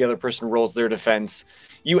attack, the other person rolls their defense.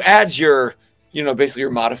 You add your, basically your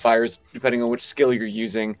modifiers depending on which skill you're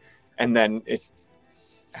using, and then it.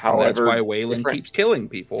 That's However, why Waylon different. keeps killing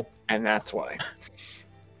people. And that's why.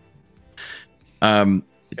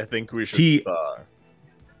 I think we should T- spar.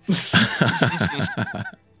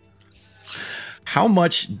 How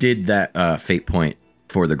much did that fate point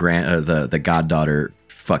for the the goddaughter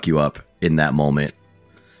fuck you up in that moment?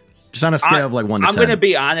 Just on a scale of like 1 to 10. I'm going to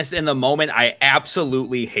be honest. In the moment, I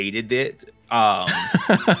absolutely hated it.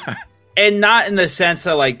 And not in the sense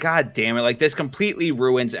that, like, God damn it, like, this completely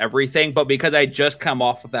ruins everything, but because I just come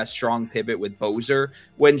off of that strong pivot with Bozer.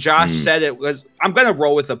 When Josh said it was, I'm going to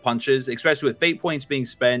roll with the punches, especially with fate points being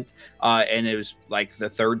spent, and it was, like, the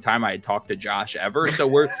third time I had talked to Josh ever, so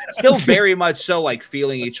we're still very much so, like,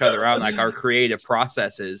 feeling each other out, like, our creative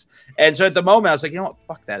processes. And so at the moment, I was like, you know what,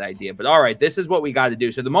 fuck that idea, but all right, this is what we got to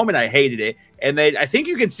do. So the moment I hated it, and then I think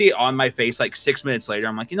you can see it on my face, like, 6 minutes later,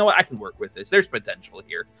 I'm like, you know what, I can work with this. There's potential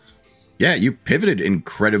here. Yeah, you pivoted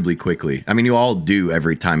incredibly quickly. I mean, you all do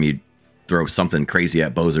every time you throw something crazy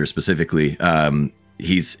at Bozer specifically. I'm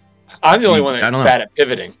the only one I that's don't know. bad at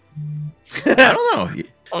pivoting. I don't know.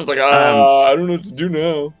 I was like, I don't know what to do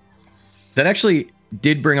now. That actually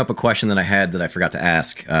did bring up a question that I had that I forgot to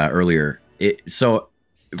ask earlier. So,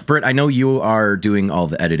 Britt, I know you are doing all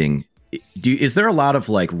the editing. Is there a lot of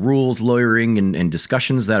like rules, lawyering, and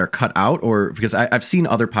discussions that are cut out? Or because I've seen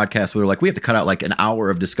other podcasts where they're like, we have to cut out like an hour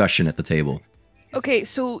of discussion at the table. Okay,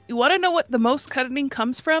 so you want to know what the most cutting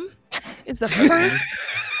comes from? Is the first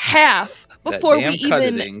half before we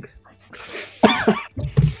even.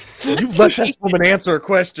 You let this woman answer a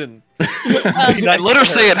question. I let her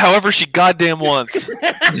say it however she goddamn wants.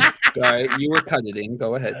 All right, you were cutting.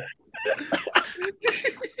 Go ahead.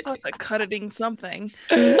 Oh, the cutting something.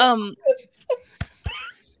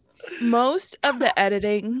 Most of the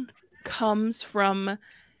editing comes from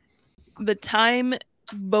the time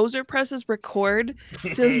Bozer presses record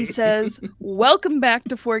till he says, "Welcome back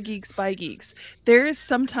to 4 Geeks by Geeks." There is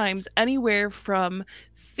sometimes anywhere from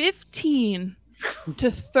 15 to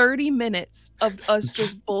 30 minutes of us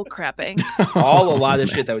just bullcrapping. A lot of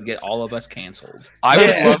shit that would get all of us canceled.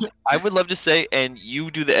 I would love to say, and you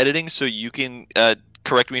do the editing so you can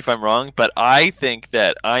correct me if I'm wrong, but I think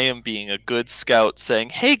that I am being a good scout saying,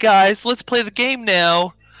 hey guys, let's play the game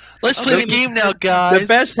now. Let's play the game now, guys. The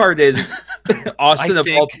best part is Austin I of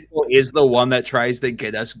all think- people is the one that tries to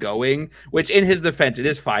get us going, which in his defense, it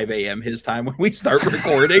is 5 a.m. his time when we start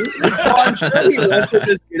recording. So I'm sure he wants to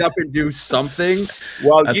just get up and do something.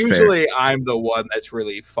 Well, That's usually I'm the one that's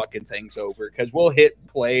really fucking things over because we'll hit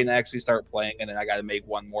play and actually start playing, and then I got to make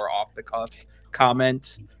one more off the cuff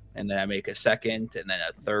comment. And then I make a second, and then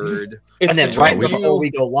a third. It's and then between right you- before we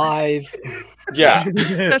go live, Yeah.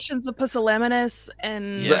 Discussions of Pusillanimous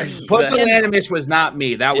and Yeah. Pusillanimous was not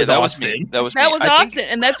me. That was that Austin. was me. That was that me. was I think- Austin,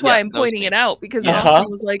 and that's why yeah, I'm that was pointing me. it out because Uh-huh.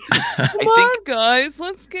 Austin was like, "Come think- on, guys,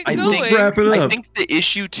 let's get I going." think- Wrap it up. I think the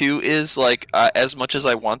issue too is like as much as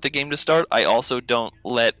I want the game to start, I also don't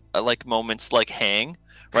let like moments like hang.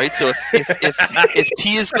 Right, so if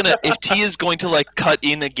T is going to like cut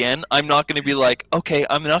in again, I'm not going to be like, okay,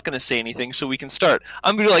 I'm not going to say anything, so we can start.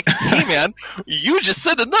 I'm going to be like, hey man, you just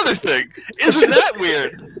said another thing. Isn't that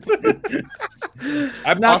weird?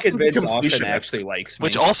 I'm not Austin's a convinced Austin completionist. actually likes me.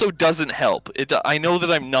 Which also doesn't help. I know that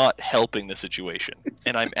I'm not helping the situation,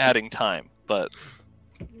 and I'm adding time, but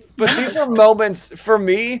But these are moments for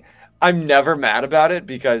me. I'm never mad about it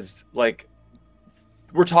because like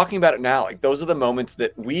we're talking about it now. Like those are the moments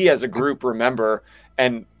that we as a group remember,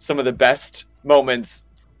 and some of the best moments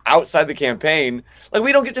outside the campaign. Like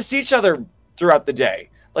we don't get to see each other throughout the day.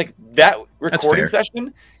 Like that recording fair.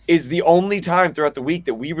 session is the only time throughout the week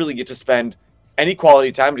that we really get to spend any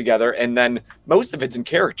quality time together, and then most of it's in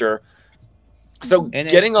character. So and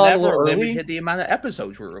getting it's on a never little early. limited the amount of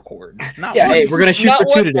episodes we record. Not yeah, hey, once. we're gonna shoot Not for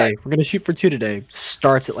 2 one today. We're gonna shoot for 2 today.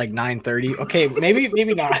 Starts at like 9:30. Okay,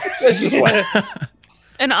 maybe not. That's just what.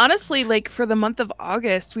 And honestly, like for the month of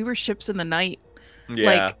August, we were ships in the night.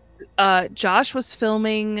 Yeah. Like, Josh was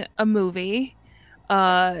filming a movie.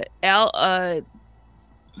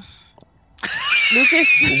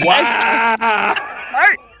 Lucas. Wow.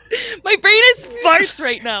 Fart. My brain is farts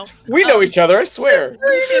right now. We know each other, I swear.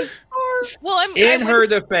 Well, I'm In her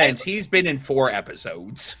defense, he's been in 4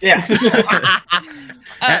 episodes. Yeah.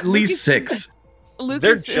 At least 6.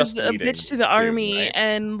 Lucas just is a meeting bitch to the soon, army, right?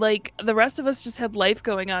 and like the rest of us just had life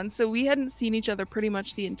going on, so we hadn't seen each other pretty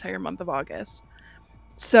much the entire month of August.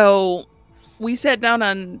 So we sat down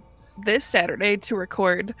on this Saturday to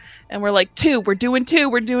record, and we're like, we're doing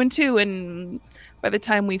two, and by the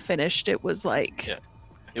time we finished, it was like Yeah.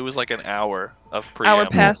 It was like an hour of preamble. hour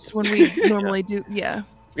past when we normally do. Yeah,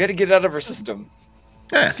 We had to get it out of our system.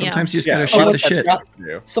 Yeah, sometimes you just Yeah, gotta I shoot like the that shit. stuff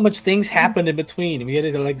too. So much things happened in between. We had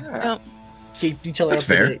to like Yeah. keep each other That's up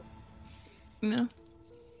to fair. date. no.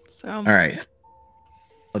 So All right.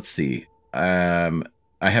 Let's see. I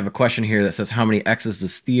have a question here that says, how many X's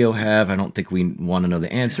does Theo have? I don't think we want to know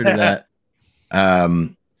the answer to that.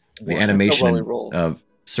 The animation Well, he rolls. of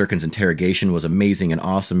Sirkin's interrogation was amazing and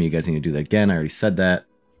awesome. You guys need to do that again. I already said that.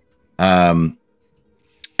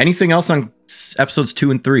 Anything else on episodes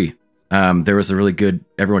 2 and 3? There was a really good,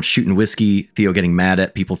 everyone shooting whiskey, Theo getting mad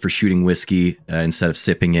at people for shooting whiskey instead of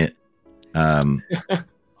sipping it. A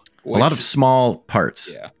lot of small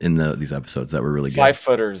parts Yeah. in these episodes that were really good.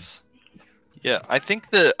 5-footers. Yeah, I think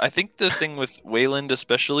the thing with Wayland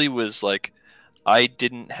especially was like I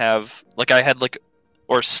didn't have like I had like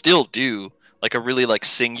or still do like a really like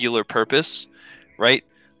singular purpose, right?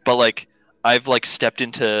 But like I've like stepped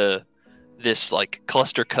into this like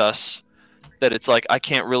cluster cuss that it's like I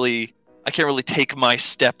can't really take my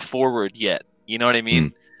step forward yet. You know what I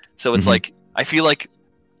mean? So it's Mhm. like I feel like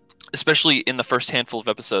especially in the first handful of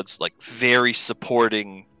episodes, like very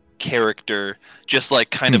supporting character, just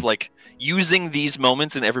like kind of like using these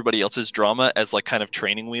moments in everybody else's drama as like kind of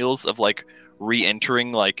training wheels of like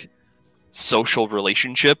re-entering like social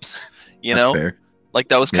relationships, you That's know? fair. Like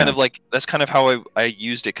that was kind Yeah. of like that's kind of how I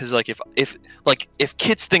used it because like if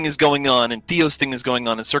Kit's thing is going on and Theo's thing is going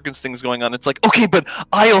on and Sirkin's thing is going on, it's like okay, but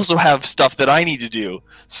I also have stuff that I need to do.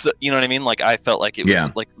 So you know what I mean? Like I felt like it was Yeah.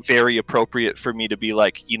 like very appropriate for me to be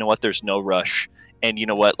like, you know what, there's no rush, and you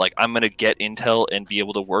know what, like I'm gonna get intel and be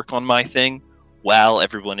able to work on my thing while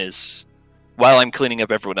I'm cleaning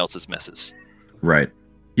up everyone else's messes. Right.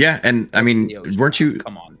 Yeah, and I mean, Theo's weren't you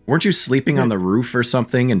Come on. sleeping on the roof or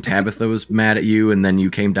something? And Tabitha was mad at you, and then you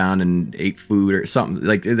came down and ate food or something.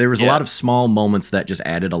 Like there was a Yeah. lot of small moments that just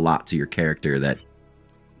added a lot to your character.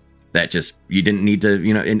 That just you didn't need to,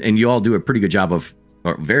 you know. And you all do a pretty good job of,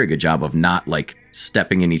 or very good job of not like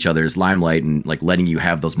stepping in each other's limelight and like letting you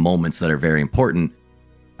have those moments that are very important.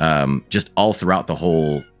 Just all throughout the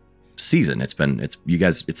whole season, it's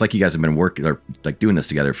like you guys have been working or like doing this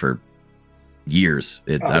together for years.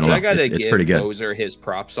 I don't know. I gotta It's give pretty good. Bowser his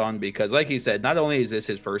props on, because, like he said, not only is this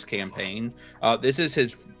his first campaign, this is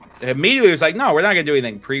his. Immediately, he was like, "No, we're not gonna do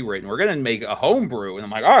anything pre-written. We're gonna make a homebrew." And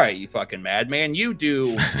I'm like, "All right, you fucking madman, you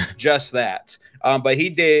do just that." But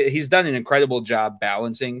he's done an incredible job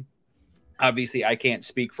balancing. Obviously, I can't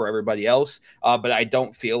speak for everybody else, but I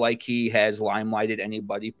don't feel like he has limelighted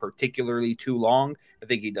anybody particularly too long. I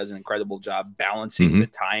think he does an incredible job balancing the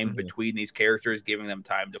time between these characters, giving them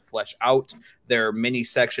time to flesh out their mini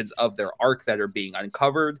sections of their arc that are being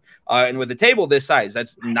uncovered. And with a table this size,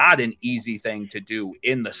 that's not an easy thing to do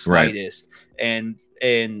in the slightest. Right.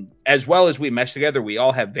 And as well as we mesh together, we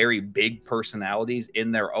all have very big personalities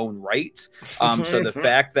in their own right. So the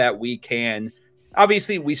fact that we can...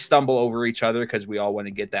 Obviously, we stumble over each other because we all want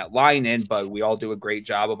to get that line in, but we all do a great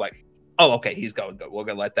job of like, oh, okay, he's going good. We're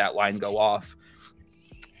going to let that line go off.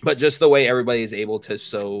 But just the way everybody is able to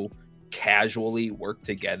so casually work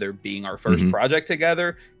together, being our first project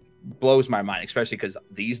together, blows my mind, especially because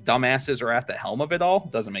these dumbasses are at the helm of it all.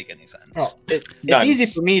 Doesn't make any sense. Oh, it's easy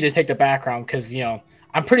for me to take the background because, you know,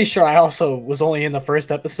 I'm pretty sure I also was only in the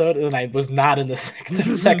first episode and I was not in the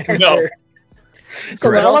second or third.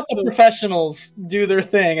 So I'll let the professionals do their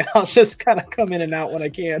thing, and I'll just kind of come in and out when I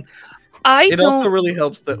can. It also really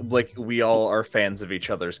helps that like we all are fans of each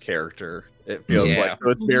other's character. It feels like so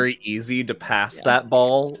it's very easy to pass that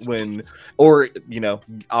ball when, or you know,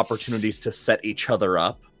 opportunities to set each other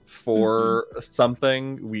up for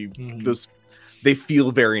something. They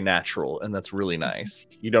feel very natural, and that's really nice.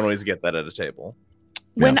 You don't always get that at a table.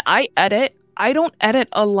 When I edit, I don't edit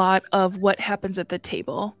a lot of what happens at the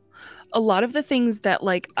table. A lot of the things that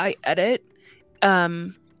like I edit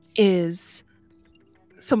is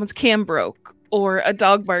someone's cam broke or a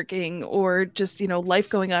dog barking or just, you know, life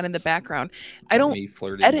going on in the background. I don't me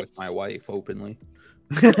flirting with my wife openly.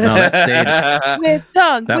 No, that stayed. With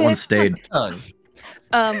tongue. That one stayed. Tongue.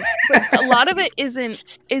 But a lot of it isn't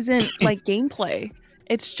like gameplay.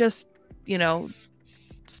 It's just, you know,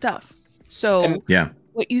 stuff. So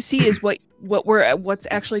what you see is what's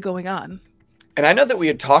actually going on. And I know that we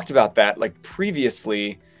had talked about that like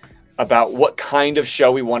previously about what kind of show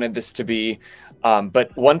we wanted this to be.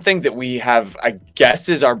 But one thing that we have, I guess,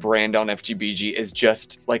 is our brand on FGBG is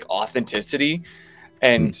just like authenticity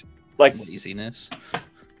and like laziness.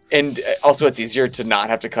 And also it's easier to not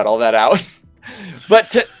have to cut all that out.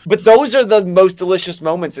 but those are the most delicious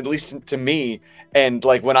moments, at least to me. And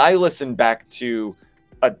like when I listen back to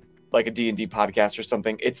a D&D podcast or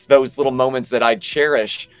something, it's those little moments that I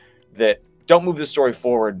cherish that don't move the story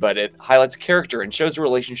forward, but it highlights character and shows the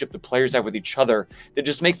relationship the players have with each other. That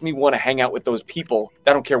just makes me want to hang out with those people.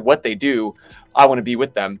 I don't care what they do. I want to be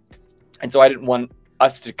with them. And so I didn't want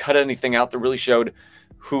us to cut anything out that really showed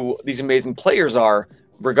who these amazing players are,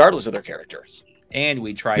 regardless of their characters. And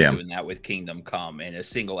we tried doing that with Kingdom Come in a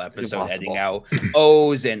single episode, heading out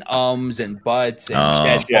O's and ums and buts and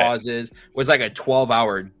dead pauses. It was like a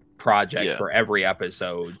 12-hour project for every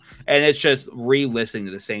episode, and it's just re-listening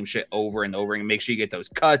to the same shit over and over and make sure you get those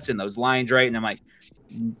cuts and those lines right. And I'm like,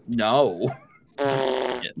 no,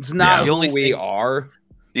 it's not who we are.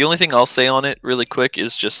 The only thing I'll say on it really quick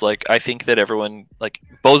is just like I think that everyone, like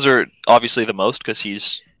Bowser obviously the most because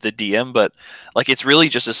he's the DM, but like it's really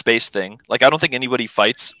just a space thing. Like I don't think anybody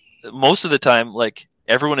fights most of the time. Like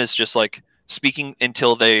everyone is just like speaking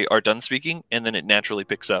until they are done speaking, and then it naturally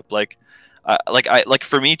picks up. Like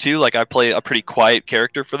for me too, like I play a pretty quiet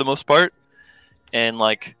character for the most part, and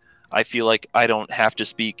like I feel like I don't have to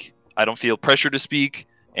speak. I don't feel pressure to speak,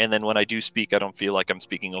 and then when I do speak, I don't feel like I'm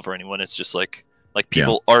speaking over anyone. It's just like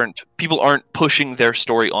people aren't pushing their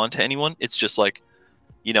story onto anyone. It's just like,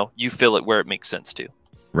 you know, you fill it where it makes sense to.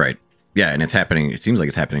 Right. Yeah, and it's happening. It seems like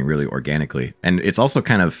it's happening really organically, and it's also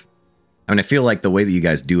kind of. I mean, I feel like the way that you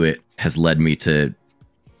guys do it has led me to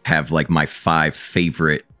have like my 5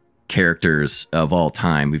 favorite characters of all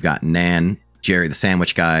time. We've got Nan, Jerry the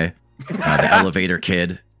sandwich guy, the elevator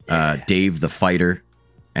kid, Dave the fighter,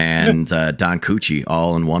 and Don Cucci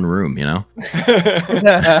all in one room, you know?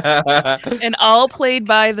 And all played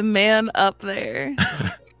by the man up there.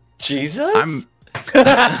 Jesus?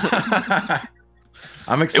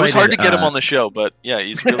 I'm excited. It was hard to get him on the show, but yeah,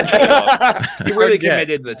 he's really he really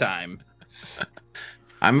committed the time.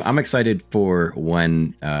 I'm excited for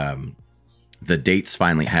when the dates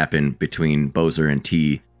finally happen between Bowser and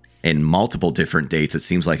T in multiple different dates. It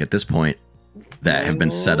seems like at this point that have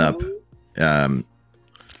been set up.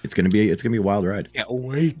 It's gonna be a wild ride. Can't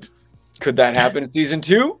wait. Could that happen in season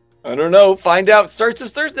 2? I don't know. Find out. Starts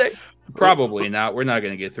this Thursday. Probably not. We're not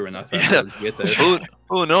going to get through enough episodes to get there.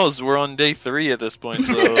 Who knows? We're on day 3 at this point,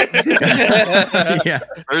 so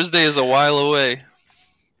Thursday is a while away.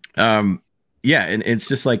 Yeah, and it's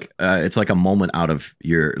just like it's like a moment out of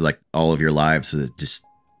your like all of your lives. So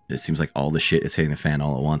it seems like all the shit is hitting the fan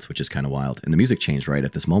all at once, which is kind of wild. And the music changed right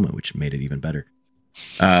at this moment, which made it even better.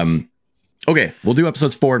 Okay, we'll do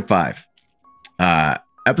episodes 4 and 5.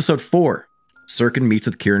 Episode 4, Sirkin meets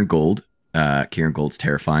with Kieran Gold. Kieran Gold's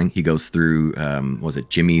terrifying. He goes through was it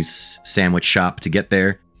Jimmy's sandwich shop to get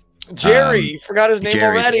there. Jerry, forgot his name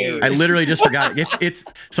Jerry's- already. I literally just forgot. It's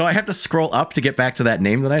so I have to scroll up to get back to that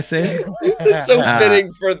name that I said. It's so fitting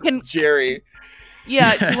for Can- Jerry.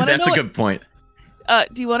 Yeah. Do you want to That's know? a good point.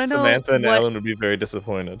 Do you want to know? Samantha and what, Alan would be very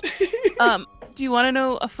disappointed. Do you want to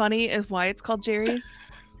know a funny is why it's called Jerry's?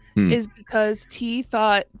 Hmm. Is because T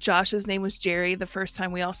thought Josh's name was Jerry the first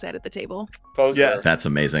time we all sat at the table. Poser. Yes. That's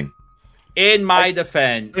amazing. In my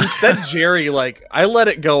defense, Instead, Jerry, like, I let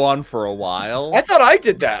it go on for a while. I thought I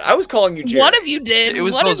did that. I was calling you Jerry. One of you did. It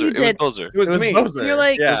was One of Bozer. you It was did. Bozer. It was, It was me. Bozer. You're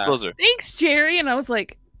like, It yeah. was Bozer. Thanks, Jerry. And I was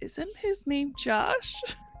like, isn't his name Josh?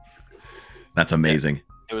 That's amazing.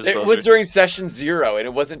 It was It Bozer. was during session 0, and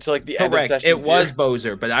it wasn't until like the end of correct. session It 0. was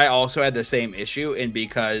Bozer, but I also had the same issue, and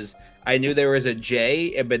because I knew there was a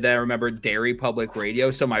J, but then I remembered Dairy Public Radio,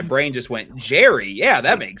 so my brain just went Jerry. Yeah,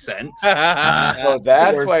 that makes sense. Oh,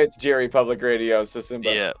 that's why it's Jerry Public Radio. So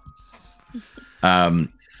Simba. Yeah.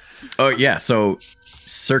 Oh yeah, so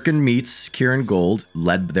Sirkin meets Kieran Gold,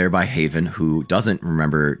 led there by Haven, who doesn't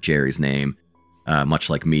remember Jerry's name, much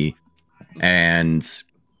like me. And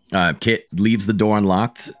Kit leaves the door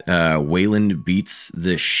unlocked. Wayland beats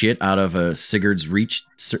the shit out of a Sigurd's Reach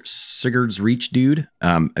dude.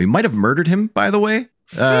 He might have murdered him, by the way.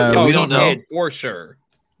 Oh, we he don't know. did, for sure.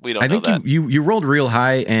 We don't I know think that. you rolled real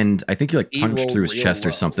high, and I think you like He punched rolled through his real chest or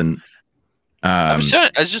low. something. I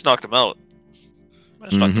just knocked him out. I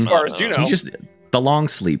just knocked Mhm. him As far out. as you know. He just the long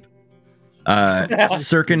sleep.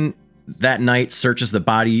 Sirkin that night searches the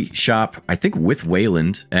body shop, I think with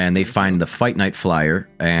Wayland, and they find the Fight Night flyer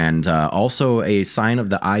and also a sign of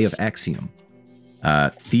the Eye of Axiom.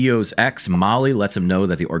 Theo's ex, Molly, lets him know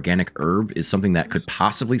that the organic herb is something that could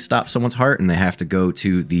possibly stop someone's heart, and they have to go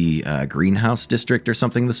to the greenhouse district or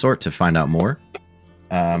something of the sort to find out more.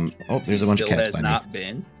 Oh, there's a bunch of Still cats has by not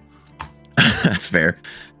been. me. That's fair.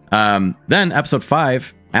 Then episode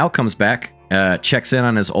 5, Al comes back, checks in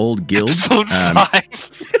on his old guild. Episode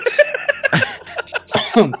 5.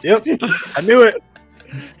 Yep. I knew it.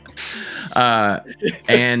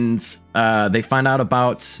 And they find out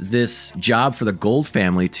about this job for the Gold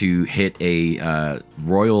family to hit a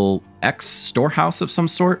Royal X storehouse of some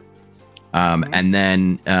sort. And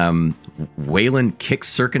then Wayland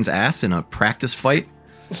kicks Sirkin's ass in a practice fight,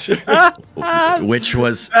 which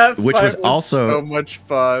was That which fight was also so much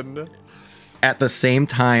fun. at the same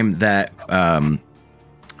time that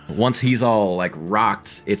once he's all like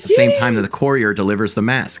rocked, it's the same time that the courier delivers the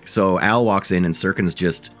mask. So Al walks in and Sirkin's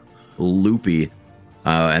just loopy,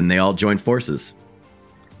 and they all join forces.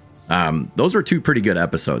 Those were 2 pretty good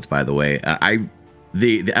episodes, by the way.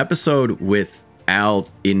 The episode with Al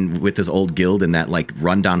with his old guild in that like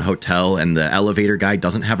rundown hotel, and the elevator guy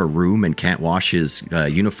doesn't have a room and can't wash his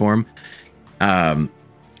uniform. I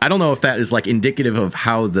don't know if that is like indicative of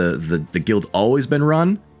how the guild's always been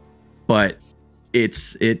run, but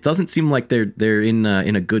it doesn't seem like they're in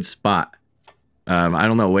a good spot. I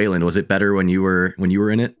don't know, Wayland, was it better when you were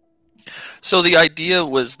in it? So the idea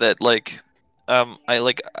was that like I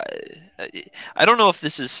don't know if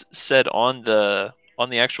this is said on the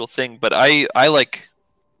actual thing, but I like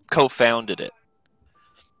co-founded it.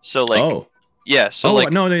 So like yeah, so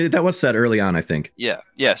like no, that was said early on, I think.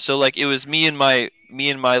 yeah. So like it was me and my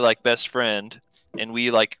like best friend, and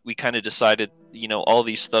we kind of decided, all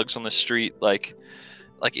these thugs on the street, like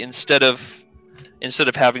instead of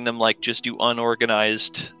having them like just do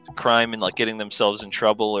unorganized crime and like getting themselves in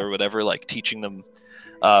trouble or whatever, like teaching them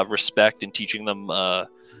respect and teaching them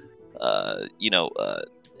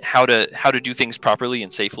how to do things properly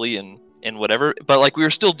and safely and whatever, but like we were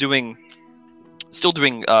still doing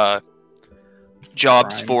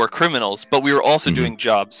jobs Crime. for criminals, but we were also Mhm. doing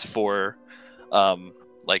jobs for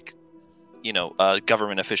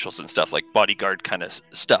government officials and stuff, like bodyguard kind of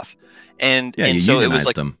stuff. And Yeah, you so it was unionized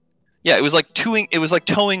like them. yeah, it was like towing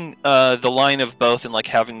the line of both, and like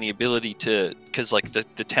having the ability to, because like the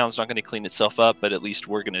town's not going to clean itself up, but at least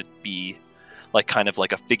we're going to be like kind of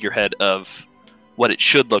like a figurehead of what it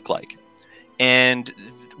should look like. And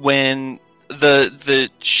when the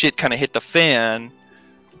shit kind of hit the fan,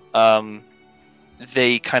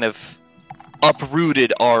 they kind of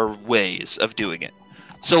uprooted our ways of doing it.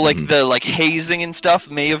 So like Mhm. the like hazing and stuff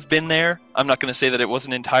may have been there. I'm not going to say that it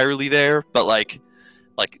wasn't entirely there, but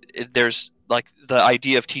there's like the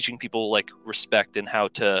idea of teaching people like respect and how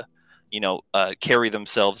to carry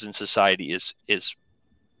themselves in society is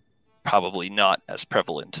probably not as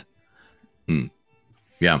prevalent.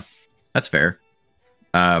 Yeah, that's fair.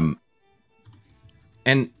 And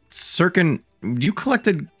Sirkin, you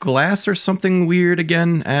collected glass or something weird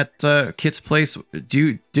again at Kit's place.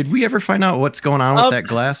 Did we ever find out what's going on with that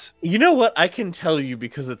glass? You know what? I can tell you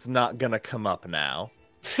because it's not gonna come up now.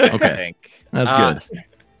 Okay, that's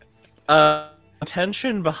good.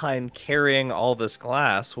 Intention behind carrying all this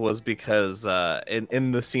glass was because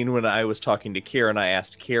in the scene when I was talking to Kieran, I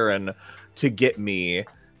asked Kieran to get me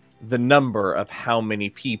the number of how many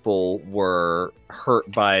people were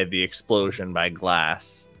hurt by the explosion by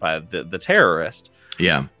glass by the terrorist.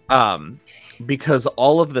 Yeah. Because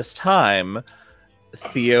all of this time,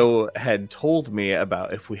 Theo had told me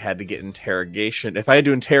about if we had to get interrogation. If I had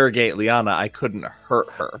to interrogate Liana, I couldn't hurt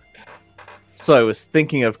her. So I was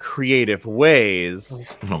thinking of creative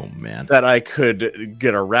ways that I could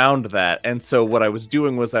get around that. And so what I was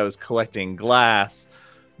doing was I was collecting glass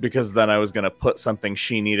because then I was going to put something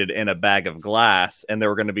she needed in a bag of glass, and there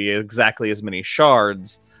were going to be exactly as many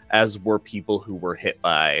shards as were people who were hit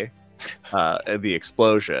by the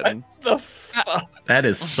explosion. What the fuck? That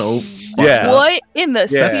is so What in the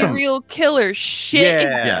Yeah. serial killer shit is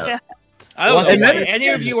Yeah. that? I don't And think then- any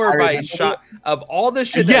of you are by shot of all the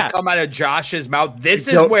shit that's Yeah. come out of Josh's mouth. This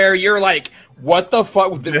is Don't- where you're like, what the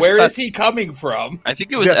fuck? This Where time- is he coming from? I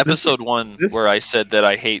think it was Yeah, this episode is- 1 this- where I said that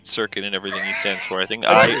I hate Sirkin and everything he stands for. I think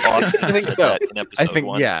I Austin think said so. that in episode I think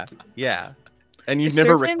 1. yeah. And you've If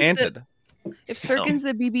never Sirkin's the- recanted. If Sirkin's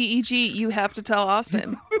the BBEG, you have to tell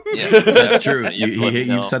Austin. Yeah, That's true. You have to let me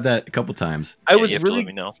know. You've said that a couple times. I Yeah, was you have to let really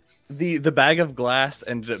me know. the bag of glass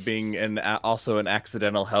ended up being also an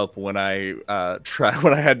accidental help when I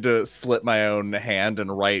when I had to slit my own hand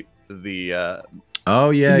and write the Oh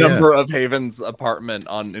yeah, number of Haven's apartment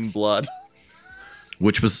in blood.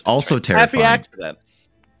 which was also Happy terrifying. accident.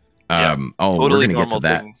 Oh, Totally we're gonna get normal to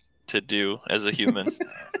that. thing to do as a human.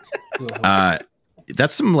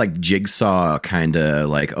 That's some like Jigsaw kind of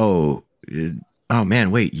like, oh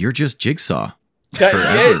man, wait, you're just Jigsaw.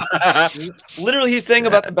 That is. Literally, he's saying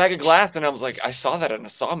about the bag of glass, and I was like, I saw that in a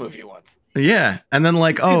Saw movie once. Yeah, and then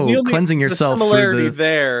like, The oh, only- cleansing yourself The similarity through the.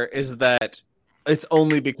 there is that it's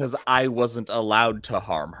only because I wasn't allowed to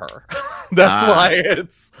harm her. That's Ah. why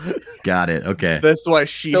it's. Got it. Okay. That's why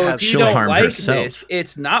she So has. if you she'll don't harm like herself. this,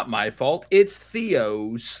 it's not my fault. It's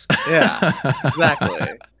Theo's. Yeah, exactly.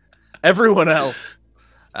 Everyone else,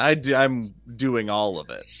 I'm doing all of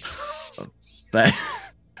it. that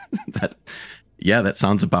yeah, that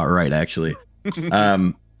sounds about right actually.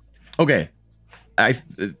 Okay.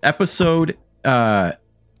 Episode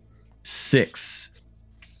 6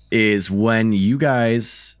 is when you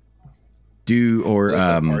guys do or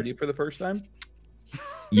Party for the first time.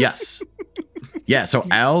 yes. Yeah, so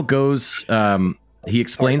Al goes he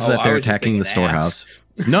explains Oh, that I they're was just attacking the thinking ass.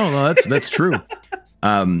 storehouse. No, that's true.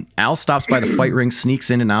 Al stops by the fight ring, sneaks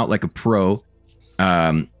in and out like a pro.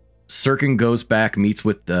 Sirkin goes back, meets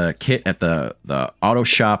with Kit at the auto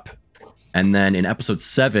shop, and then in episode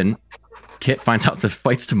 7, Kit finds out the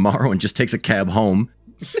fight's tomorrow and just takes a cab home.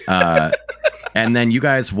 And then you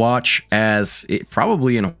guys watch as it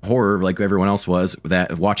probably in horror, like everyone else was,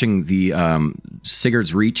 that watching the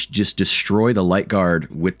Sigurd's Reach just destroy the light guard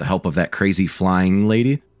with the help of that crazy flying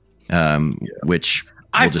lady, which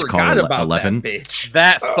I we'll just call forgot her about 11. that bitch.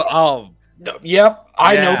 That oh No, yep,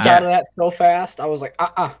 I Yeah. noped out of that so fast. I was like,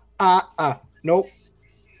 nope.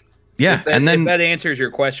 Yeah, If that, and then if that answers your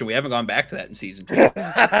question, we haven't gone back to that in season 2.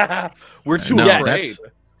 we're too No, afraid.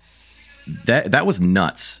 that was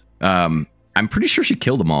nuts. I'm pretty sure she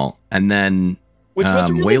killed them all, and then Which was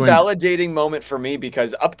a really Wayland- validating moment for me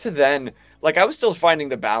because up to then, like I was still finding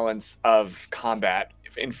the balance of combat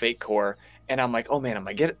in Fate Core, and I'm like, oh man,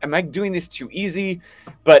 am I doing this too easy?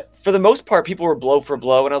 But for the most part, people were blow for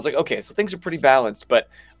blow, and I was like, okay, so things are pretty balanced. But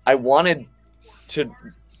I didn't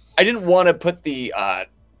want to put the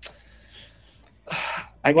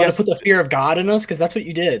I want to put the fear of God in us because that's what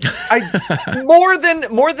you did. more than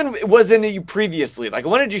was in you previously. Like I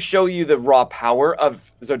wanted to show you the raw power of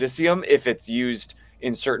Zodicium if it's used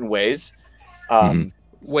in certain ways.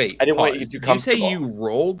 Wait, I didn't want pause. you too Did you say comfortable. you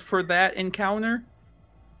rolled for that encounter?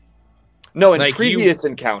 No, in Like, previous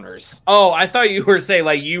encounters. Oh, I thought you were saying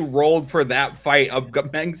like you rolled for that fight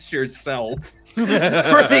amongst yourself for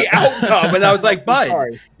the outcome, and I was like, "Bud,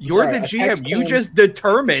 Sorry. you're Sorry, the a GM. text You came- just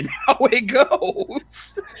determine how it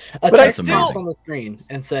goes." A But I text still- popped on the screen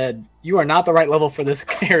and said, "You are not the right level for this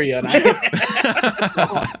area." And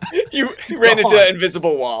You ran into that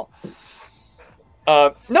invisible wall.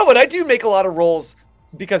 No, but I do make a lot of rolls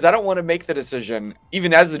because I don't want to make the decision,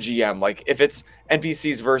 even as the GM. Like, if it's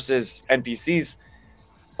NPCs versus NPCs,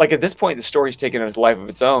 like at this point, the story's taken a life of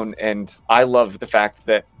its own, and I love the fact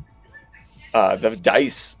that the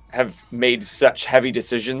dice have made such heavy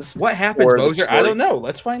decisions. What happens, for the Bozer? I story. don't know.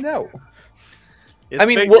 Let's find out. I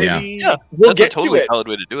mean, fake we'll- titty. Yeah, We'll that's a get totally to it. valid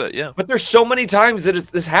way to do it. Yeah. But there's so many times that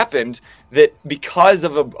this happened that because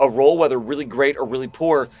of a roll, whether really great or really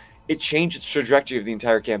poor, it changed the trajectory of the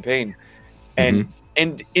entire campaign, and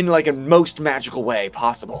in like a most magical way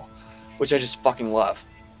possible, which I just fucking love.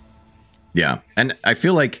 Yeah, and I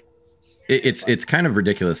feel like it's kind of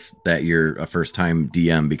ridiculous that you're a first time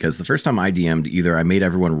DM, because the first time I DM'd, either I made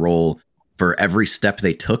everyone roll for every step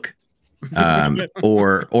they took,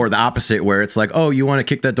 or the opposite, where it's like, oh, you want to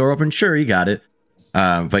kick that door open? Sure, you got it.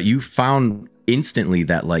 But you found instantly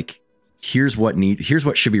that like, here's what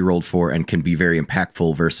should be rolled for and can be very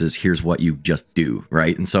impactful versus here's what you just do,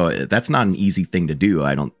 right? And so that's not an easy thing to do,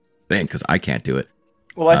 I don't think, because I can't do it.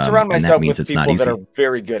 Well, I surround and that myself means with it's not people that easy. are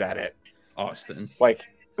very good at it, Austin. like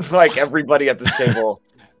everybody at this table,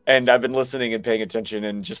 and I've been listening and paying attention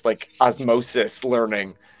and just like osmosis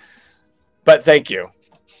learning. But thank you.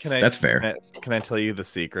 That's fair. Can I tell you the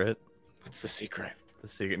secret? What's the secret? The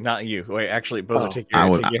secret, not you. Wait, actually, Bozo, Oh. take I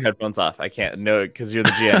your would- take your headphones off. I can't. No, because you're the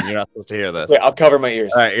GM. You're not supposed to hear this. Wait, I'll cover my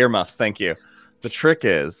ears. All right, earmuffs. Thank you. The trick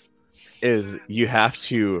is you have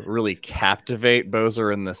to really captivate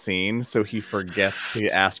Bozer in the scene so he forgets to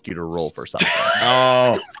ask you to roll for something.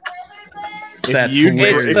 Oh, that's you,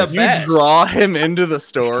 hilarious. It's the if you best. draw him into the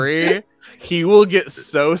story, he will get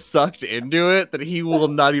so sucked into it that he will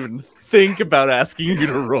not even think about asking you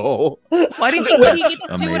to roll. Why do you think he gets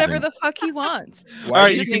to do whatever Amazing. the fuck he wants? All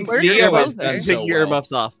right, you Just can where's take your your Bozer? earmuffs, take your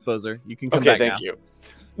earmuffs off, Bozer. You can come Okay, back thank now. you.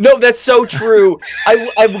 No, that's so true.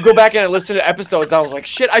 I would go back and I listen to episodes. And I was like,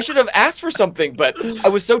 shit, I should have asked for something, but I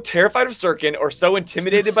was so terrified of Sirkin or so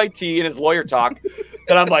intimidated by T and his lawyer talk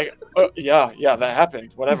that I'm like, yeah, that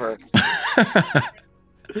happened. Whatever.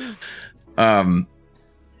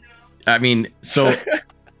 I mean, so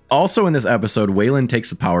also in this episode, Waylon takes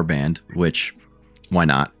the power band, which why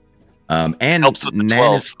not? And Helps with the Nan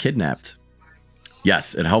 12. is kidnapped.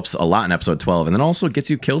 Yes, it helps a lot in episode 12, and then also gets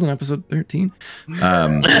you killed in episode 13.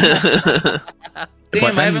 Damn, But I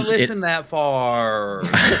then haven't it- listened that far.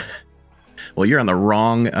 Well, you're on the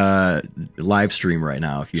wrong live stream right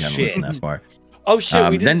now if you haven't Shit. listened that far. Oh shit,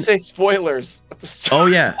 we didn't Then- say spoilers at the start. Oh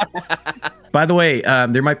yeah. By the way,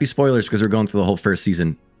 there might be spoilers because we're going through the whole first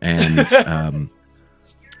season, and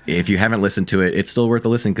if you haven't listened to it, it's still worth a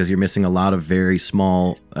listen because you're missing a lot of very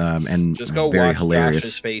small and Just go very watch Josh's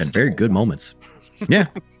hilarious face and very the good whole moments. Yeah,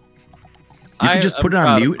 you can just put it I'm on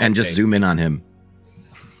proud of mute my and just face. zoom in on him.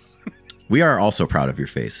 We are also proud of your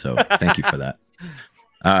face, so thank you for that.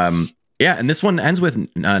 Yeah, and this one ends with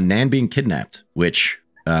Nan being kidnapped, which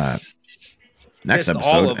next Pissed episode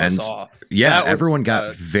all of us ends. off. Yeah, That was, everyone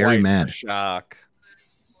got very quite mad. a shock.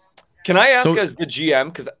 Can I ask So- as the GM,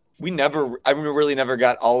 because I really never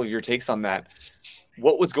got all of your takes on that.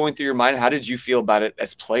 What was going through your mind? How did you feel about it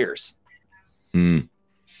as players? Mm.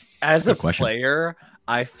 As a Good question. player,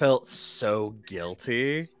 I felt so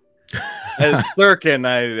guilty. As Sirkin,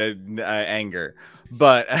 I anger,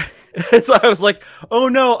 but so I was like, "Oh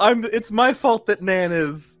no, it's my fault that Nan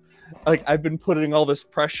is like I've been putting all this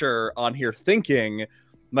pressure on here, thinking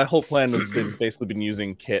my whole plan was basically been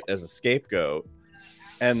using Kit as a scapegoat,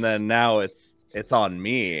 and then now it's on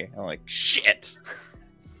me. I'm like, shit."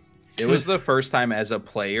 It was the first time as a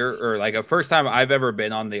player, or like a first time I've ever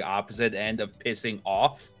been on the opposite end of pissing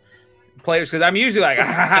off players, because I'm usually like,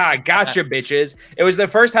 ha, gotcha, bitches. It was the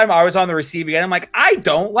first time I was on the receiving end. I'm like, I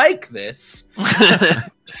don't like this.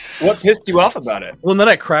 What pissed you off about it? Well, and then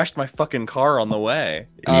I crashed my fucking car on the way.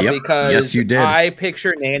 Yep. Because Yes, you did. I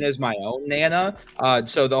picture Nana as my own Nana.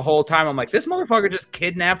 So the whole time I'm like, this motherfucker just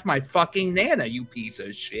kidnapped my fucking Nana, you piece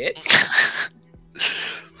of shit.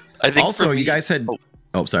 I think Also, for me, you guys had.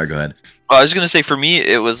 Oh, sorry. Go ahead. I was gonna say for me,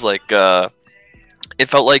 it was like it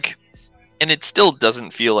felt like, and it still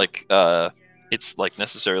doesn't feel like it's like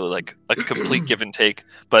necessarily like a complete give and take,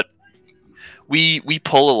 but we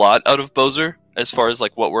pull a lot out of Bozer as far as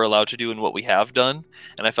like what we're allowed to do and what we have done,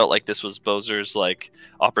 and I felt like this was Bozer's like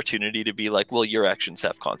opportunity to be like, well, your actions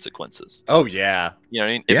have consequences. Oh yeah, You know what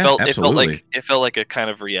I mean? Yeah, absolutely. It felt like a kind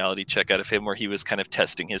of reality check out of him where he was kind of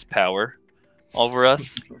testing his power over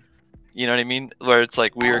us. You know what I mean? Where it's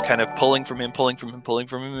like we were kind of pulling from him,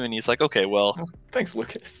 and he's like, okay, well, Thanks,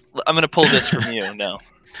 Lucas. I'm gonna pull this from you now.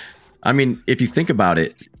 I mean, if you think about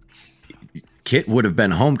it, Kit would have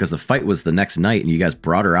been home because the fight was the next night, and you guys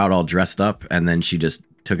brought her out all dressed up, and then she just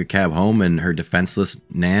took a cab home, and her defenseless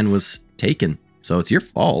Nan was taken. So it's your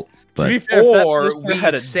fault. To be But fair, if that Or poster we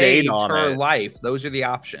had a date saved on her it, life. Those are the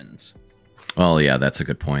options. well, yeah, that's a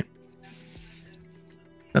good point.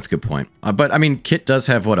 That's a good point. But I mean, Kit does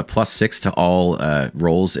have what, a +6 to all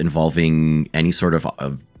roles involving any sort of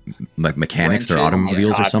mechanics or Wrenches,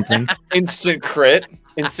 automobiles yeah. or something. Instant crit,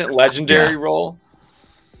 instant legendary roll.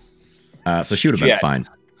 So she would have been Shit. fine.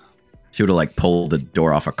 She would have like pulled the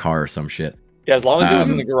door off a car or some shit. Yeah, as long as it was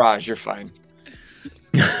in Um, the garage, you're fine.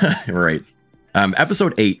 Right.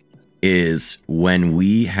 Episode 8 is when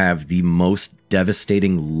we have the most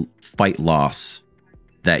devastating fight loss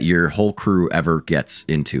that your whole crew ever gets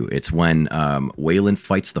into. It's when Waylon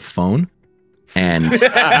fights the phone, and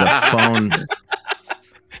the phone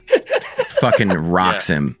fucking rocks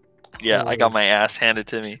him. Yeah, I got my ass handed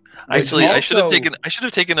to me. But Actually, I should have also-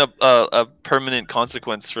 taken a permanent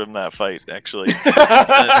consequence from that fight. Actually,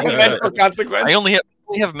 Mental consequence. I only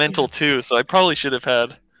have mental too, so I probably should have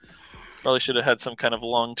had some kind of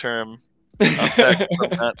long term effect from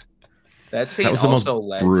that. That scene was the most also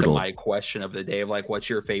led brutal. to my question of the day of like, what's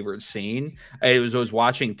your favorite scene? I was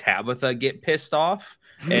watching Tabitha get pissed off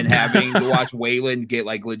and having to watch Waylon get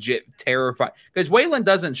like legit terrified because Waylon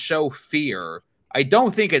doesn't show fear. I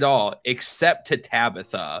don't think at all, except to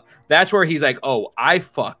Tabitha. That's where he's like, "Oh, I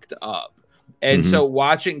fucked up." And so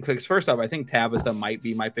watching, because first off, I think Tabitha might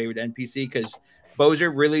be my favorite NPC because Bowser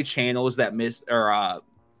really channels that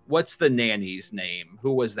what's the nanny's name?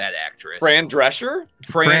 Who was that actress? Fran Drescher?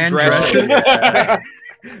 Fran Drescher. Drescher.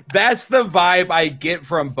 That's the vibe I get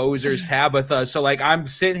from Bowser's Tabitha. So like I'm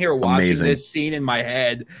sitting here watching Amazing. this scene in my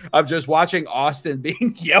head of just watching Austin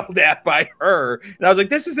being yelled at by her. And I was like,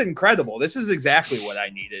 this is incredible. This is exactly what I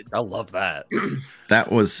needed. I love that.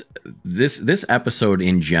 That was this episode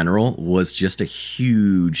in general was just a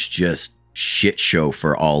huge just shit show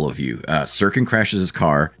for all of you. Sirkin crashes his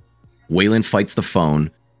car. Waylon fights the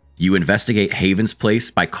phone. You investigate Haven's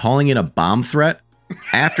place by calling in a bomb threat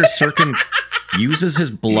after Sirkin uses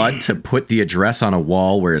his blood to put the address on a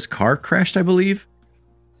wall where his car crashed, I believe.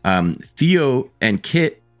 Theo and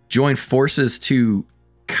Kit join forces to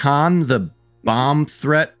con the bomb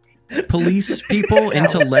threat police people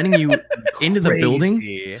into letting you into the building.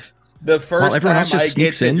 The first While everyone time else just I get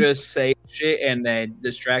sneaks to in? just say shit and then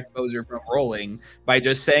distract Bowser from rolling by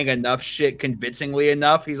just saying enough shit convincingly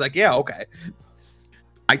enough, he's like, yeah, okay.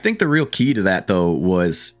 I think the real key to that though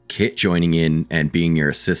was Kit joining in and being your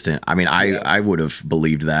assistant. I mean, I would have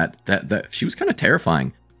believed that she was kind of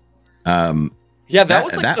terrifying. Yeah, that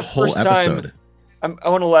was like that the whole first episode. time. I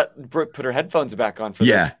want to let Brooke put her headphones back on for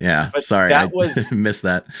this. Yeah. But Sorry, I that was- missed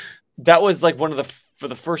that. That was like one of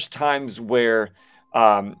the first times where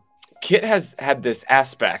Kit has had this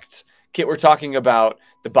aspect. Kit, we're talking about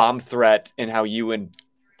the bomb threat and how you and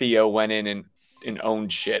Theo went in and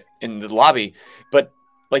owned shit in the lobby. But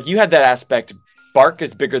like you had that aspect, bark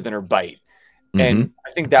is bigger than her bite. And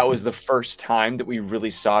I think that was the first time that we really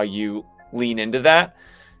saw you lean into that.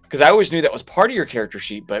 Because I always knew that was part of your character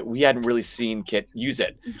sheet, but we hadn't really seen Kit use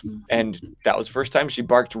it. And that was the first time she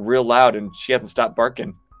barked real loud and she hasn't stopped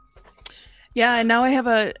barking. Yeah, and now I have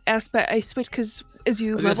a aspect. I switch because as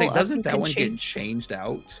you I was gonna level say, up, doesn't you that can one get change. changed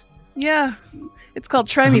out? Yeah, it's called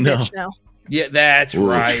Try Me no. Bitch now. Yeah, that's Ooh.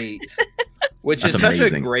 right. Which That's is such a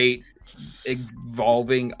amazing. great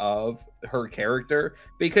evolving of her character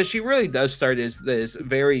because she really does start as this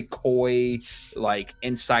very coy, like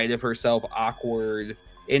inside of herself, awkward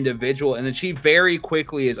individual, and then she very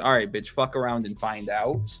quickly is all right, bitch, fuck around and find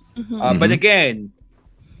out. Mhm. But again,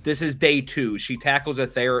 this is day 2. She tackles a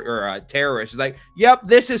terrorist. She's like, "Yep,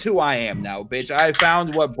 this is who I am now, bitch. I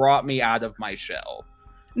found what brought me out of my shell."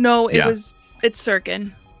 No, Yeah. it's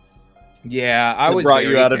Sirkin. Yeah, I It was brought you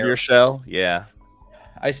very out of your shell. Yeah.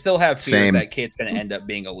 I still have fears Same. that Kit's going to end up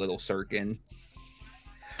being a little Sirkin.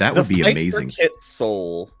 That would be fight amazing. For Kit's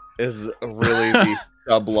soul is really the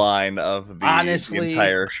subline of the Honestly,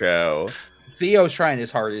 entire show. Theo's trying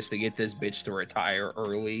his hardest to get this bitch to retire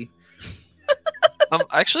early. I'm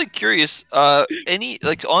actually curious. Any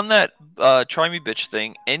like on that "Try Me Bitch"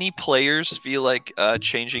 thing? Any players feel like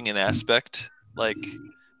changing an aspect like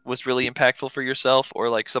was really impactful for yourself, or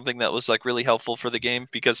like something that was like really helpful for the game?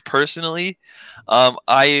 Because personally,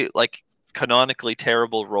 I like canonically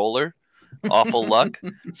terrible roller, awful luck.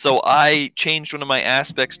 So I changed one of my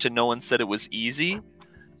aspects to no one said it was easy,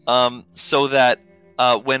 so that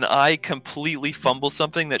when I completely fumble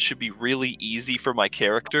something that should be really easy for my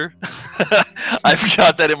character, I've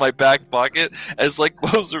got that in my back pocket as like,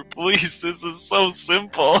 Bowser, please, this is so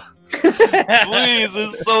simple.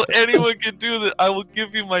 Please, so anyone can do that. I will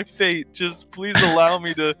give you my fate. Just please allow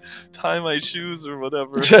me to tie my shoes or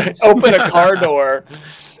whatever. Open a car door.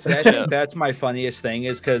 That's my funniest thing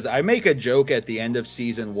is because I make a joke at the end of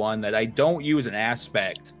season 1 that I don't use an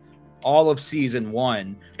aspect all of season 1.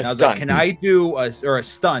 And I was like, can I do a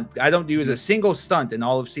stunt? I don't use a single stunt in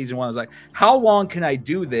all of season 1. I was like, how long can I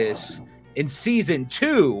do this in season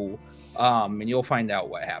 2? And you'll find out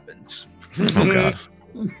what happens. Oh god.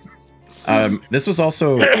 This was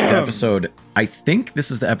also the episode. I think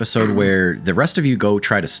this is the episode where the rest of you go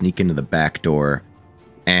try to sneak into the back door,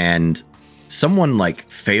 and someone like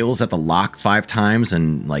fails at the lock 5 times,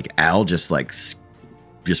 and like Al just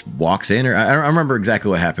walks in. Or I don't remember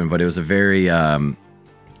exactly what happened, but it was a very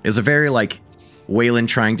like Waylon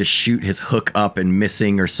trying to shoot his hook up and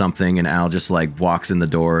missing or something, and Al just like walks in the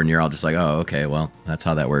door, and you're all just like, oh, okay, well, that's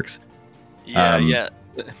how that works. Yeah.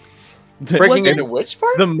 Breaking into which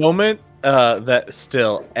part? The moment that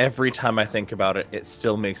still, every time I think about it, it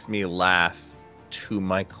still makes me laugh to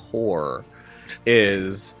my core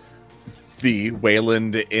is the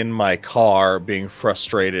Wayland in my car being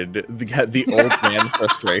frustrated, the old man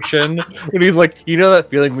frustration. When he's like, you know that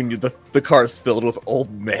feeling when the car is filled with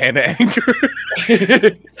old man anger?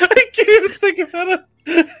 I can't even think about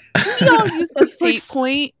it. We all use the fate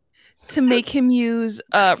point to make him use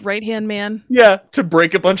right-hand man. Yeah, to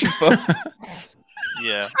break a bunch of phones.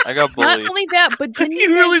 Yeah, I got Not bullied. only that, but didn't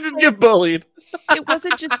You really didn't get bullied. It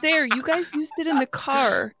wasn't just there. You guys used it in the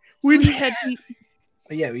car. So We we did. had to,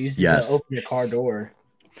 Yeah, we used it Yes. to open the car door.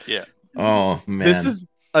 Yeah. Oh man. This is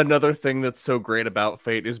another thing that's so great about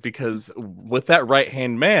Fate is because with that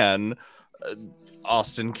right-hand man,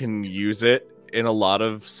 Austin can use it in a lot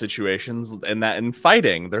of situations, and that in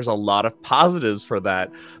fighting, there's a lot of positives for that.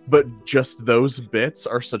 But just those bits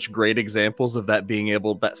are such great examples of that being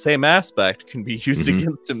able, that same aspect can be used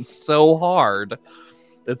against him so hard.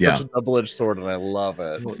 It's such a double-edged sword, and I love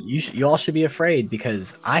it. Well, you all should be afraid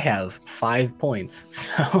because I have 5 points,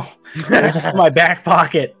 so they're just in my back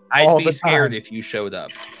pocket. all I'd be the scared time. if you showed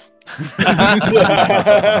up.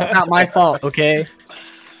 Not my fault, okay?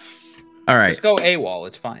 All right. Just go AWOL.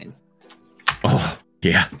 It's fine. Oh,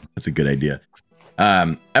 yeah, that's a good idea.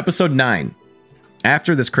 Episode 9.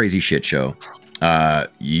 After this crazy shit show,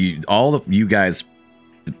 all of you guys,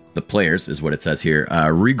 the players is what it says here,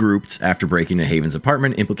 regrouped after breaking into Haven's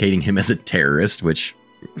apartment, implicating him as a terrorist, which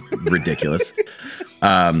ridiculous.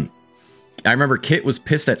 I remember Kit was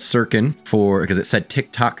pissed at Sirkin because it said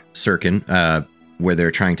TikTok Sirkin, where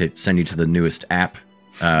they're trying to send you to the newest app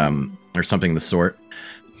or something of the sort.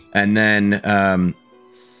 And then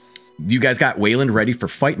you guys got Wayland ready for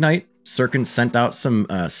fight night. Sirkin sent out some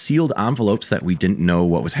sealed envelopes that we didn't know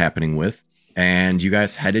what was happening with, and you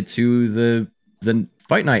guys headed to the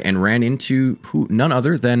fight night and ran into none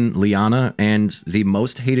other than Liana and the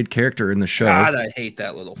most hated character in the show. God, I hate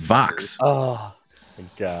that little Vox. Oh, my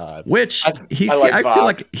God. Which I I like feel Vox.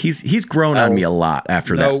 like he's grown on me a lot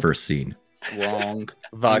after that first scene. Wrong.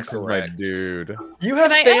 Vox is my Incorrect. dude. You have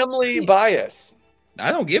Can I family ask- bias.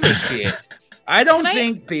 I don't give a shit. I don't Can I-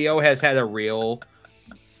 think Theo has had a real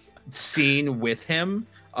scene with him.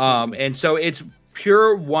 And so it's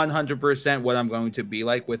pure 100% what I'm going to be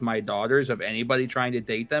like with my daughters of anybody trying to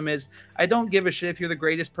date them is I don't give a shit if you're the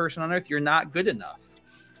greatest person on earth. You're not good enough.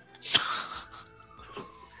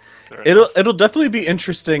 It'll definitely be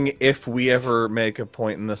interesting if we ever make a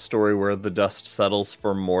point in the story where the dust settles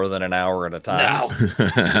for more than an hour at a time.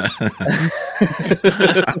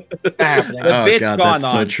 Happening. The Oh, bit's God, gone that's so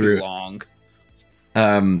on true. too long.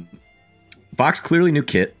 Vox clearly knew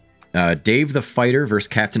Kit. Dave the Fighter versus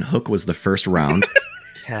Captain Hook was the first round.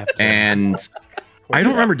 And I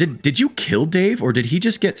don't remember, did you kill Dave or did he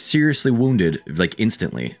just get seriously wounded like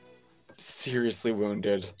instantly? Seriously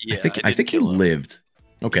wounded. Yeah, I think he kill him. lived.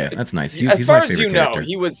 Okay, that's nice. As He's far my as you favorite know, character.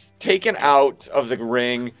 he was taken out of the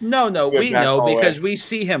ring. No, Good we back know hallway. because we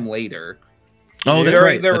see him later. Oh, that's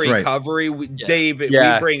During right. the That's right. recovery, Yeah. Dave,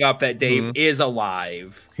 Yeah. we bring up that Dave is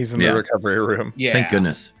alive. He's in Yeah. the recovery room. Yeah. Thank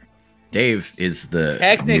goodness. Dave is the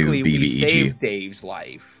Technically, new we BBEG. saved Dave's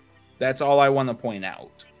life. That's all I want to point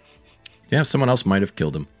out. Yeah, someone else might have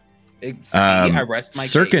killed him. See, I rest my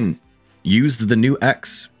case. Sirkin used the new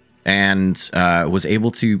X and was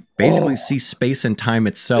able to basically see space and time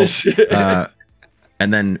itself,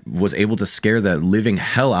 and then was able to scare the living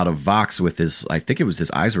hell out of Vox with his, I think it was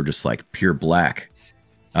his eyes were just like pure black.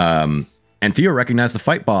 And Theo recognized the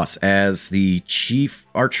fight boss as the chief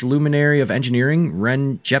archluminary of engineering,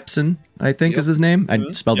 Ren Jepsen, I think is his name. I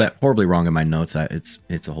spelled that horribly wrong in my notes. It's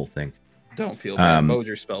a whole thing. Don't feel bad.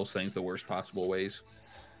 Bozer spells things the worst possible ways.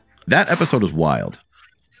 That episode was wild.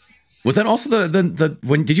 Was that also the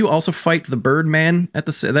when did you also fight the Birdman at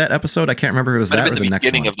that episode? I can't remember if it was Might that have or been the the next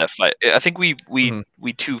beginning one. of that fight. I think we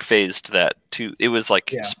two phased that too. It was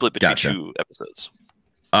like Yeah. split between Gotcha. 2 episodes.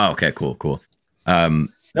 Oh, okay, cool. No,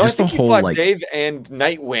 Just I the think you whole fought like Dave and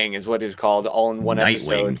Nightwing is what it was called, all in one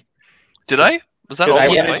episode. Nightwing. Did I? Was that Because all I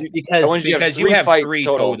one yeah, wanted fight? you- because I wanted you to have Because you have fights 3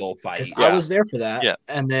 total. total fights. because I was there for that. Yeah.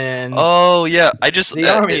 And then Oh yeah, I just the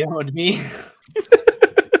army owned me.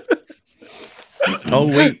 Oh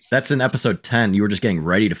wait, that's in episode 10. You were just getting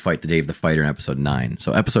ready to fight the Dave the Fighter in episode 9.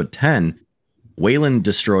 So episode 10, Waylon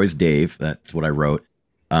destroys Dave. That's what I wrote.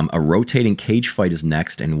 A rotating cage fight is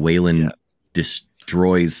next, and Waylon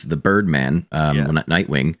destroys the Birdman,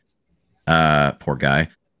 Nightwing. Poor guy.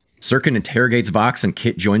 Sirkin interrogates Vox, and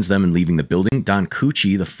Kit joins them in leaving the building. Don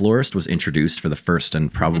Cucci, the florist, was introduced for the first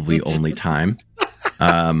and probably only time.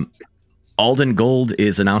 Alden Gold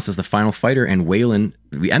is announced as the final fighter, and Waylon.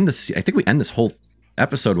 I think we end this whole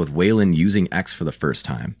episode with Waylon using X for the first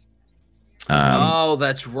time. Oh,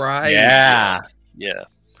 that's right. Yeah. Yeah.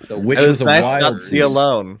 Which It was was a nice wild not to be scene.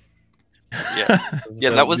 alone. Yeah,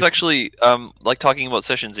 that was actually like talking about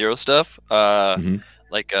session 0 stuff. Mhm.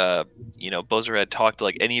 Like Bozer had talked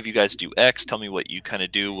like, any of you guys do X, tell me what you kind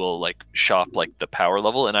of do. We'll like shop like the power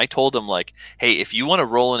level. And I told him like, hey, if you want to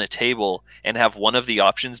roll in a table and have one of the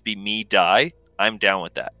options be me die, I'm down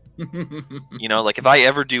with that. Like if I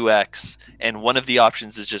ever do X and one of the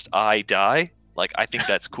options is just I die, like I think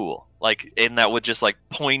that's cool. Like, and that would just like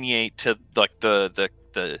poignate to like the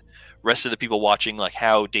rest of the people watching like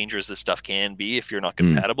how dangerous this stuff can be if you're not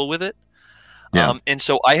compatible with it. Yeah. And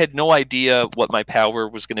so I had no idea what my power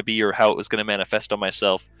was going to be or how it was going to manifest on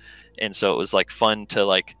myself. And so it was like fun to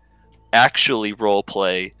like actually role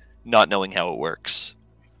play, not knowing how it works.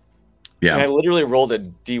 Yeah. And I literally rolled a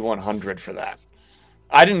D100 for that.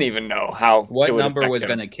 I didn't even know how. What number was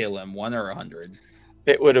going to kill him? 1 or 100?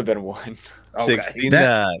 It would have been 1. Okay.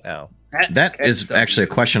 69. No. That is actually a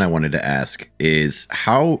question I wanted to ask: is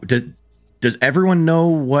how does everyone know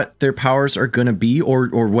what their powers are going to be, or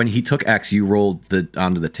when he took X, you rolled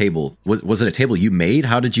onto the table? Was it a table you made?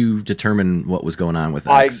 How did you determine what was going on with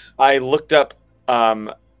X? I looked up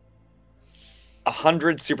 100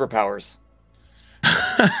 superpowers,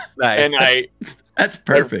 Nice. and That's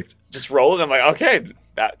perfect. just rolled. And I'm like, okay,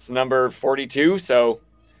 that's number 42, so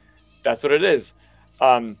that's what it is.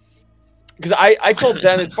 Because I told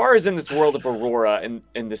them, as far as in this world of Aurora and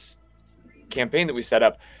in this campaign that we set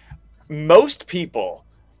up, most people,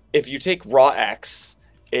 if you take raw X,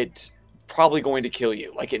 it's probably going to kill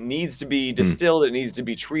you. Like, it needs to be distilled, it needs to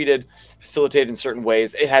be treated, facilitated in certain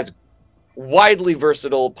ways. It has widely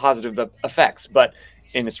versatile positive effects, but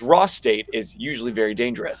in its raw state is usually very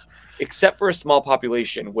dangerous, except for a small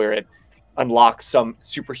population where it unlocks some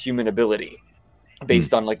superhuman ability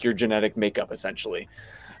based on like your genetic makeup, essentially.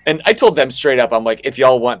 And I told them straight up, I'm like, if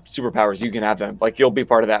y'all want superpowers, you can have them. Like, you'll be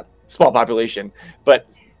part of that small population.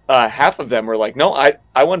 But half of them were like, no,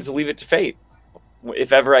 I wanted to leave it to fate.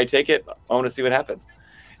 If ever I take it, I want to see what happens.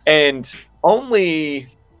 And only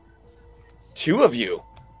 2 of you.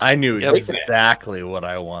 I knew Yep. exactly what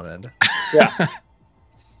I wanted. Yeah.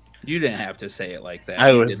 You didn't have to say it like that.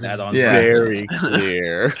 I You was did that on very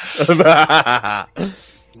clear.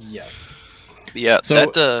 Yes. Yeah, So-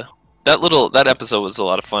 that episode was a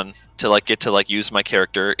lot of fun to like get to like use my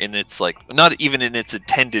character in its like not even in its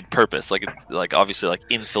intended purpose. Like obviously like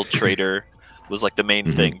infiltrator was like the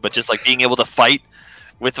main thing, but just like being able to fight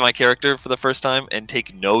with my character for the first time and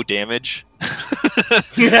take no damage.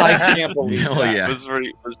 I can't believe Oh, that. yeah. was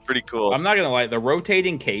pretty cool. I'm not gonna lie, the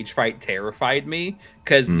rotating cage fight terrified me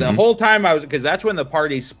because the Mhm. whole time because that's when the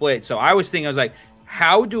party split. So I was thinking, I was like,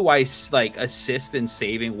 how do I like assist in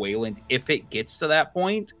saving Wayland if it gets to that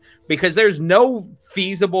point? Because there's no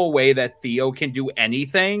feasible way that Theo can do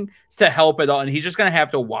anything to help at all, and he's just gonna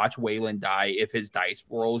have to watch Wayland die if his dice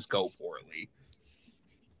rolls go poorly.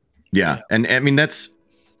 Yeah, and I mean that's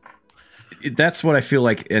what I feel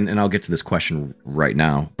like, and I'll get to this question right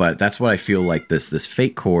now, but that's what I feel like this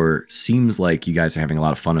Fate Core seems like you guys are having a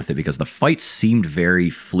lot of fun with it because the fights seemed very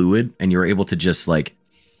fluid and you're able to just like,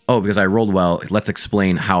 oh, because I rolled well, let's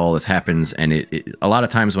explain how all this happens. And it a lot of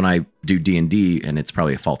times when I do D&D, and it's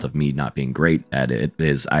probably a fault of me not being great at it,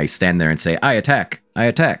 is I stand there and say, I attack,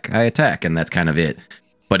 and that's kind of it.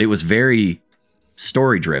 But it was very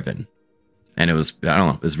story driven. And it was, I don't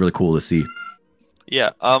know, it was really cool to see. Yeah.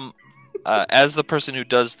 As the person who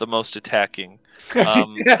does the most attacking,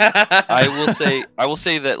 I will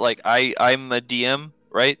say that like I'm a DM,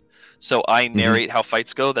 right? So I narrate how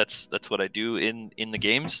fights go. That's what I do in the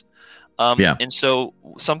games. Yeah. And so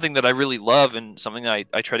something that I really love and something I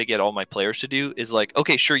try to get all my players to do is like,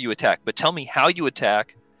 okay, sure, you attack, but tell me how you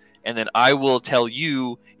attack and then I will tell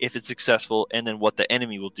you if it's successful, and then what the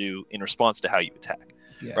enemy will do in response to how you attack.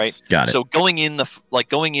 Yes. Right? Got it. So going in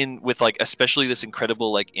with like especially this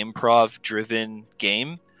incredible like improv driven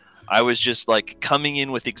game, I was just like coming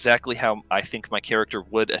in with exactly how I think my character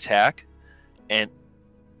would attack, and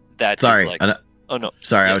that's Sorry. like oh no.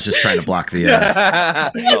 Sorry, Yeah. I was just trying to block the.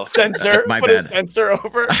 Oh. Censor. My Put bad. a censor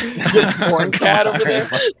over. Just porn cat over there.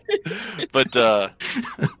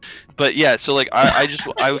 But yeah, so like I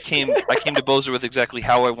came to Bowser with exactly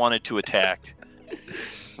how I wanted to attack,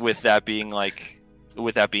 with that being like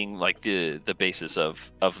the basis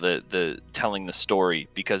of the telling the story,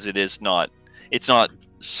 because it's not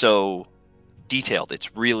so detailed,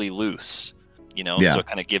 it's really loose, Yeah. so it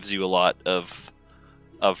kind of gives you a lot of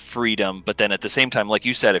freedom, but then at the same time, like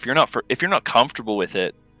you said, if you're not comfortable with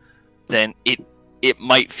it, then it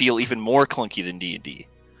might feel even more clunky than D&D,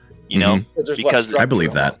 Mhm. because I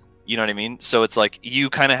believe that. you know what I mean? So it's like you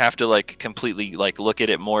kind of have to like completely like look at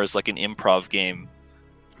it more as like an improv game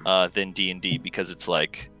than D&D, because it's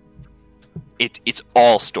like it's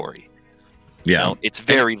all story. Yeah. It's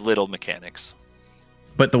very little mechanics.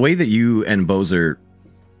 But the way that you and Bowser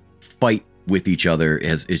fight with each other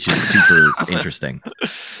is just super interesting.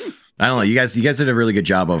 I don't know. You guys did a really good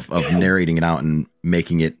job of narrating it out and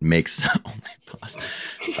making it make only pause.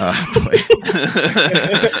 Boy.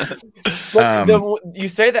 But you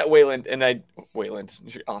say that,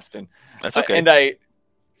 Austin. That's okay. And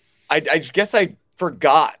I guess I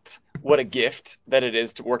forgot what a gift that it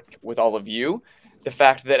is to work with all of you. The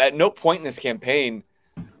fact that at no point in this campaign,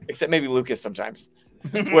 except maybe Lucas sometimes,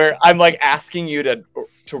 where I'm like asking you to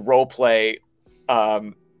role play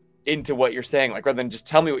into what you're saying, like rather than just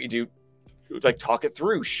tell me what you do, like talk it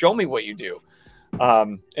through, show me what you do,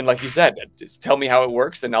 and like you said, just tell me how it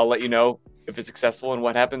works, and I'll let you know if it's successful and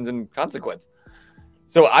what happens in consequence.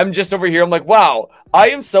 So I'm just over here. I'm like, wow, I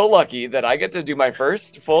am so lucky that I get to do my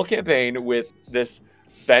first full campaign with this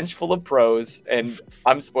bench full of pros, and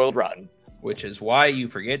I'm spoiled rotten. Which is why you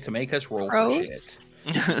forget to make us roll for shit.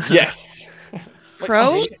 Pros? Yes.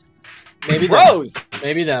 Pros? Maybe Pros. them.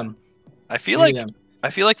 Maybe them. I feel Maybe like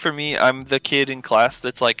them. for me, I'm the kid in class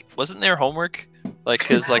that's like, wasn't there homework? Like,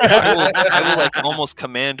 because like I will like almost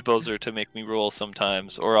command Bowser to make me roll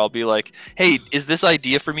sometimes, or I'll be like, hey, is this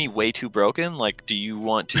idea for me way too broken? Like, do you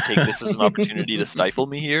want to take this as an opportunity to stifle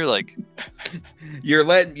me here? Like, You're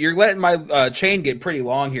letting my chain get pretty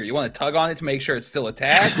long here. You want to tug on it to make sure it's still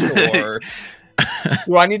attached, or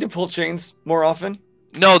Do I need to pull chains more often?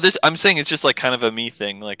 no, I'm saying it's just like kind of a me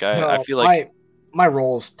thing. Like I Well, feel like my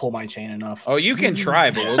rolls pull my chain enough. oh, you can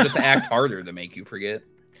try, but we'll just act harder to make you forget.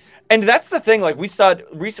 And that's the thing, like we saw it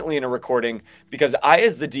recently in a recording, because I,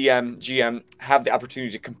 as the GM, have the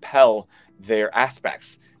opportunity to compel their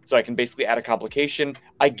aspects. So I can basically add a complication.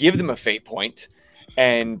 I give them a fate point,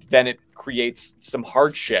 and then it creates some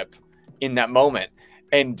hardship in that moment.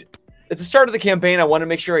 And at the start of the campaign, I want to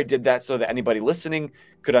make sure I did that so that anybody listening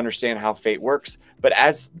could understand how fate works. But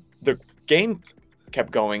as the game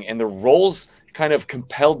kept going and the roles kind of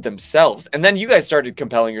compelled themselves, and then you guys started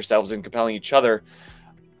compelling yourselves and compelling each other,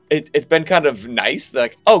 it's been kind of nice.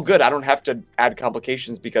 Like, oh, good, I don't have to add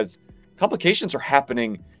complications, because complications are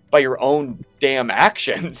happening by your own damn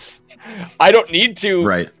actions. I don't need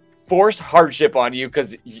to force hardship on you,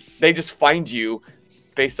 because they just find you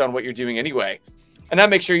based on what you're doing anyway. And I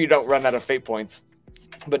make sure you don't run out of fate points.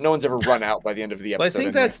 But no one's ever run out by the end of the episode. Well, I think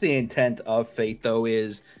anyway. that's the intent of Fate, though,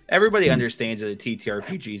 is everybody understands that a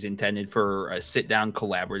TTRPG is intended for a sit-down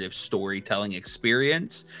collaborative storytelling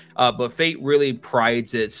experience. But Fate really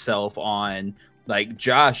prides itself on, like,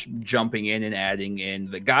 Josh jumping in and adding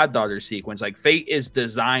in the goddaughter sequence. Like, Fate is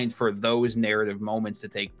designed for those narrative moments to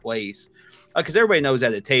take place. Because everybody knows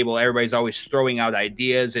at a table, everybody's always throwing out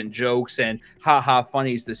ideas and jokes and ha-ha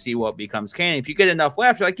funnies to see what becomes canon. If you get enough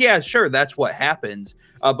laughs, you're like, yeah, sure, that's what happens.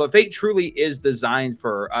 But Fate truly is designed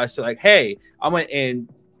for us to, like, hey, I'm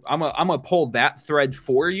gonna pull that thread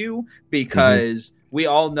for you, because we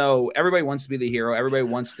all know everybody wants to be the hero, everybody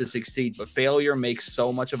wants to succeed, but failure makes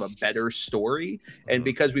so much of a better story. And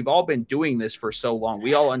because we've all been doing this for so long,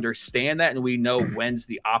 we all understand that, and we know when's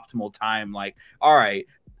the optimal time. Like, all right,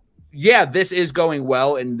 yeah, this is going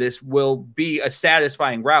well and this will be a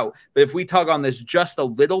satisfying route. But if we tug on this just a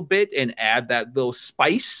little bit and add that little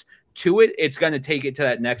spice to it, it's going to take it to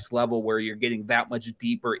that next level where you're getting that much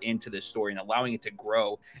deeper into the story and allowing it to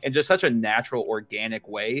grow in just such a natural, organic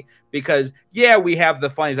way. Because, yeah, we have the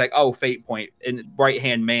fun. It's like, oh, fate point and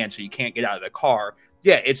right-hand man, so you can't get out of the car.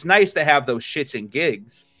 Yeah, it's nice to have those shits and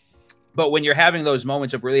gigs. But when you're having those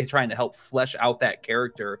moments of really trying to help flesh out that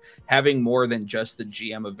character, having more than just the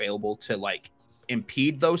GM available to, like,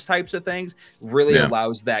 impede those types of things really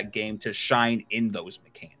allows that game to shine in those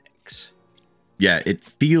mechanics. Yeah, it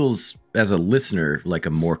feels as a listener like a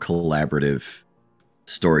more collaborative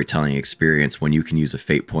storytelling experience when you can use a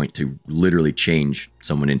fate point to literally change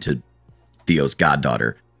someone into Theo's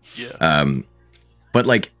goddaughter. Yeah. But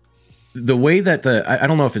like the way that I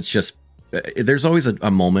don't know if it's just there's always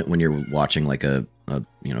a moment when you're watching like a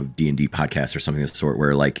D&D podcast or something of the sort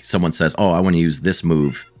where like someone says, "Oh, I want to use this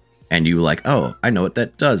move," and you like, "Oh, I know what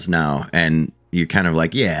that does now," and you kind of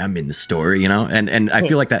like, "Yeah, I'm in the story," and I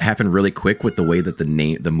feel like that happened really quick with the way that the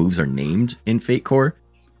moves are named in Fate Core,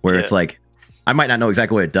 where it's like I might not know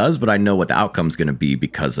exactly what it does, but I know what the outcome's going to be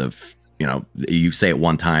because of you say it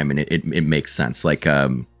one time and it makes sense. Like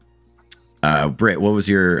Britt, what was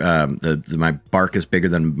your my bark is bigger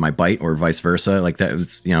than my bite, or vice versa? Like that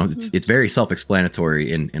was it's very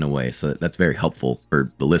self-explanatory in a way, so that's very helpful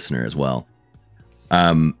for the listener as well.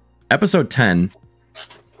 Episode 10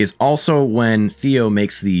 is also when Theo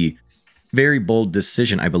makes the very bold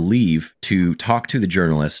decision, I believe, to talk to the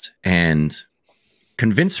journalist and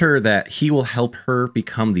convince her that he will help her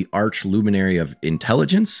become the arch luminary of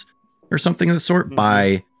intelligence or something of the sort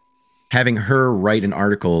by having her write an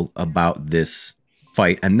article about this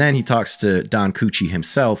fight. And then he talks to Don Cucci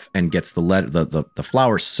himself and gets the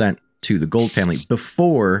flowers sent to the Gold family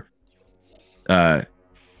before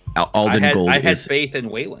Alden Gold I had faith in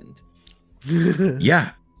Wayland.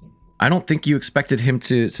 Yeah. I don't think you expected him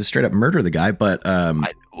to straight up murder the guy, but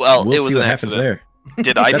we'll it was see what an happens accident. there.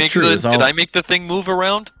 Did I make the thing move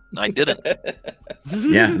around? I didn't.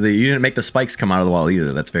 Yeah, you didn't make the spikes come out of the wall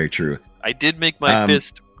either. That's very true. I did make my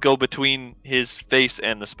fist go between his face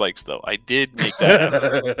and the spikes, though. I did make that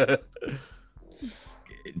happen.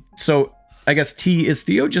 So I guess is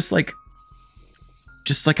Theo just like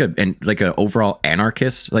a overall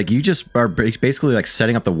anarchist? Like you just are basically like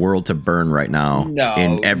setting up the world to burn right now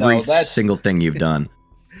in every single thing you've done.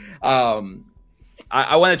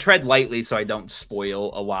 I want to tread lightly so I don't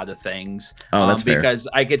spoil a lot of things. Oh, that's fair. Because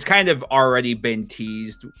it's kind of already been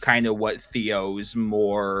teased kind of what Theo's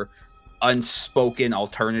more unspoken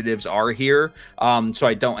alternatives are here. So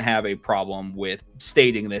I don't have a problem with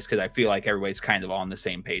stating this because I feel like everybody's kind of on the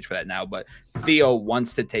same page for that now. But Theo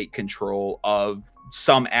wants to take control of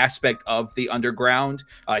some aspect of the underground.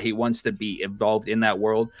 He wants to be involved in that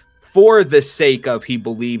world for the sake of he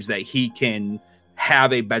believes that he can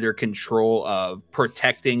have a better control of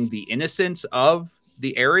protecting the innocence of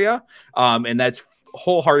the area. And that's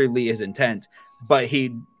wholeheartedly his intent. But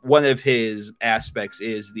one of his aspects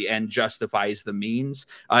is the end justifies the means.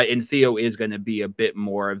 And Theo is going to be a bit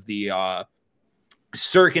more of the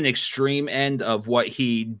certain extreme end of what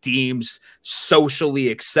he deems socially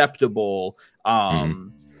acceptable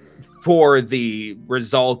for the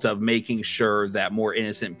result of making sure that more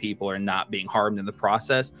innocent people are not being harmed in the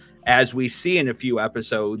process. As we see in a few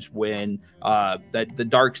episodes when the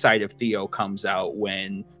dark side of Theo comes out,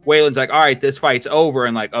 when Wayland's like, all right, this fight's over.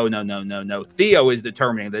 And like, oh, no. Theo is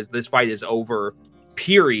determining this fight is over,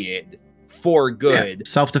 period, for good. Yeah,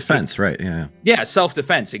 self-defense, right. Yeah. Yeah,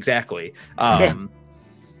 self-defense, exactly.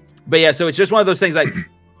 But yeah, so it's just one of those things like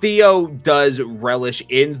Theo does relish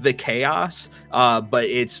in the chaos, but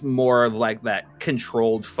it's more of like that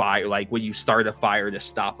controlled fire, like when you start a fire to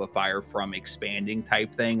stop a fire from expanding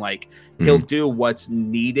type thing. Like he'll do what's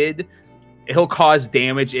needed. He'll cause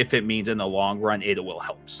damage if it means in the long run it will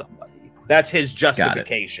help somebody. That's his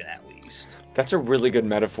justification, at least. That's a really good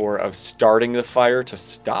metaphor of starting the fire to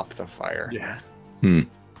stop the fire. Yeah.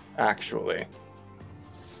 Actually.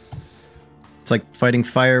 It's like fighting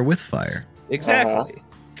fire with fire. Exactly.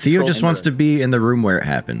 Theo just wants to be in the room where it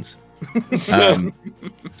happens.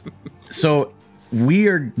 So we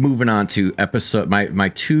are moving on to my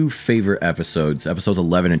two favorite episodes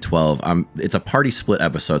 11 and 12. It's a party split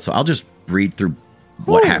episode, so I'll just read through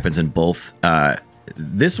what happens in both.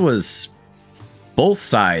 Both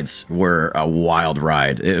sides were a wild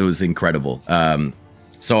ride. It was incredible.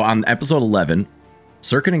 So on episode 11,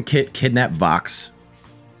 Sirkin and Kit kidnap Vox.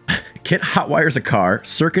 Kit hotwires a car.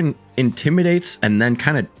 Sirkin intimidates and then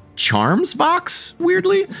kind of charms Vox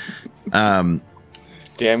weirdly. Damn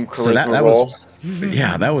charisma so that roll.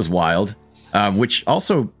 That was wild. Which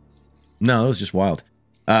also, no, it was just wild.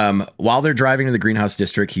 While they're driving to the greenhouse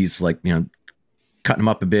district, he's like, cutting him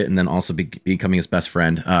up a bit and then also becoming his best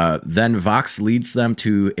friend. Then Vox leads them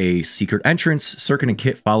to a secret entrance. Sirkin and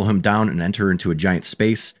Kit follow him down and enter into a giant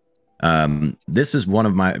space. This is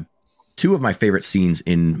two of my favorite scenes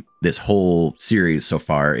in this whole series so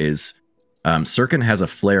far is Sirkin has a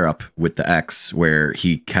flare up with the X where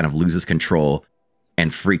he kind of loses control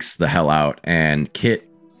and freaks the hell out. And Kit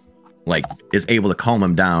like is able to calm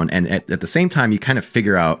him down, and at the same time you kind of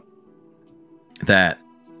figure out that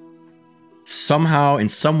somehow in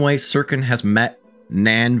some way Sirkin has met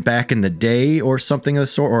Nan back in the day or something of the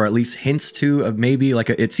sort, or at least hints to of maybe like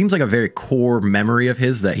it seems like a very core memory of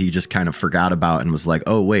his that he just kind of forgot about and was like,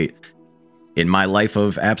 oh wait, in my life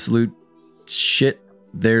of absolute shit,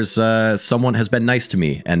 there's someone has been nice to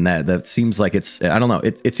me, and that seems like it's, I don't know,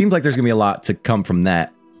 it seems like there's gonna be a lot to come from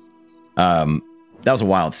that. That was a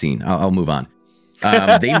wild scene. I'll move on.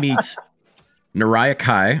 They meet Naraya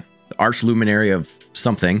Kai, the arch luminary of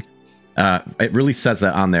something. It really says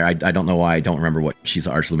that on there. I don't know why I don't remember what she's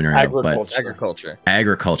the arch luminary of, but agriculture.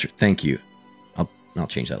 Thank you. I'll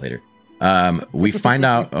change that later. We find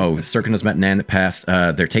out, Sirkin has met Nan in the past.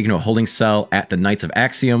 They're taken to a holding cell at the Knights of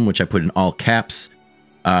Axiom, which I put in all caps.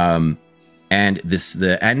 And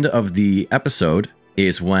the end of the episode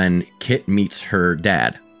is when Kit meets her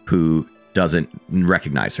dad, who doesn't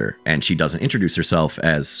recognize her, and she doesn't introduce herself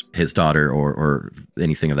as his daughter or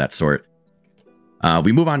anything of that sort.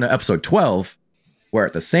 We move on to episode 12, where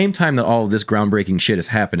at the same time that all of this groundbreaking shit is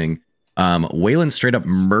happening, Waylon straight up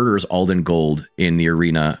murders Alden Gold in the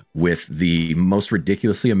arena with the most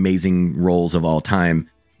ridiculously amazing rolls of all time.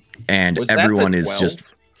 And everyone is just,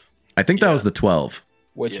 I think that was the 12.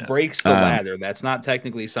 Which breaks the ladder. That's not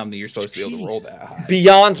technically something you're supposed to be able to roll that high.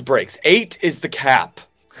 Beyond breaks. 8 is the cap.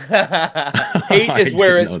 8 is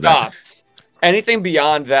where it stops. Anything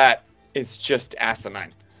beyond that is just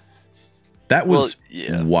asinine. That was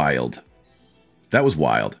wild. That was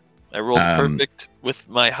wild. I rolled perfect with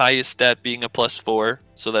my highest stat being a +4.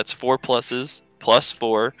 So that's 4 pluses,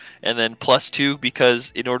 +4, and then +2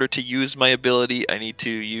 because in order to use my ability, I need to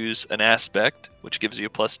use an aspect, which gives you a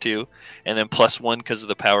 +2, and then +1 because of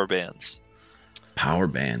the power bands. Power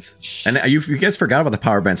bands. And you guys forgot about the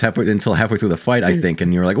power bands until halfway through the fight, I think,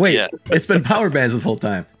 and you were like, wait, it's been power bands this whole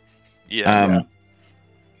time.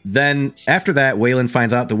 Then after that, Waylon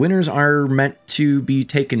finds out the winners are meant to be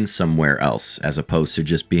taken somewhere else, as opposed to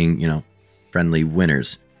just being, friendly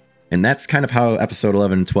winners. And that's kind of how episode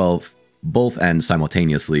 11 and 12 both end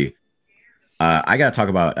simultaneously. I got to talk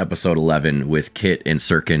about episode 11 with Kit and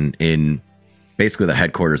Sirkin in basically the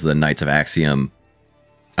headquarters of the Knights of Axiom.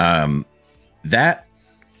 That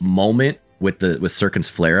moment with Sirkin's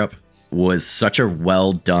flare-up was such a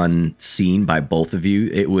well done scene by both of you.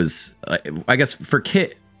 It was, I guess, for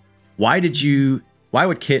Kit. Why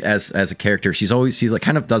would Kit as a character? She's like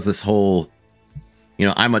kind of does this whole,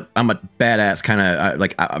 I'm a badass kind of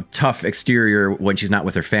like a tough exterior when she's not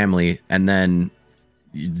with her family, and then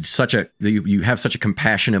you have such a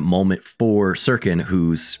compassionate moment for Sirkin,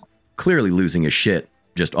 who's clearly losing his shit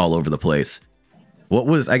just all over the place.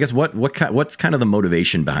 What's kind of the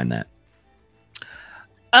motivation behind that?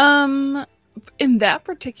 In that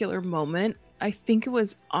particular moment, I think it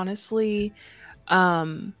was honestly,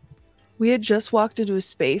 we had just walked into a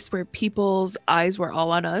space where people's eyes were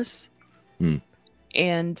all on us. And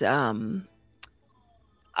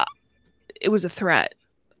it was a threat,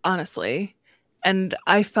 honestly. And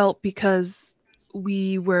I felt because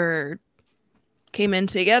we came in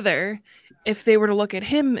together, if they were to look at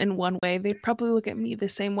him in one way, they'd probably look at me the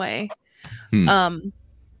same way.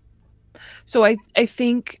 So I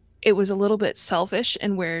think it was a little bit selfish,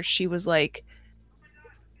 and where she was like,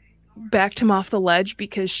 backed him off the ledge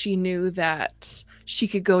because she knew that she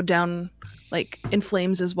could go down like in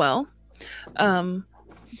flames as well.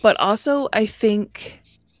 But also I think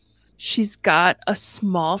she's got a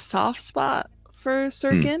small soft spot for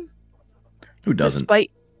Sirkin. Who doesn't?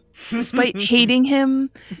 Despite hating him,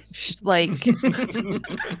 like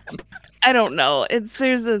I don't know. It's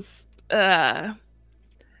a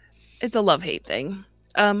love-hate thing.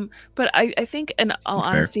 But I think in all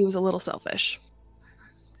honesty it was a little selfish.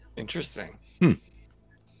 Interesting.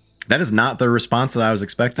 That is not the response that I was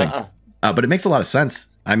expecting. But it makes a lot of sense.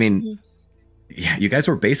 I mean, you guys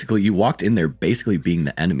were you walked in there basically being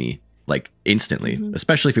the enemy, like instantly.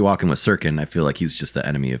 Especially if you walk in with Sirkin, I feel like he's just the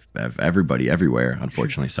enemy of everybody everywhere.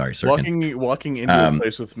 Unfortunately, sorry, Sirkin. Walking into a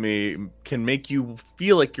place with me can make you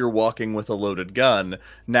feel like you're walking with a loaded gun.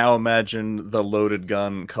 Now imagine the loaded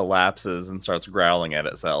gun collapses and starts growling at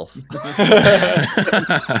itself.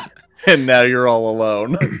 And now you're all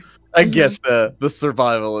alone. I get the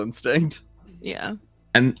survival instinct. Yeah.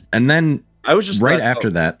 And then I was just right after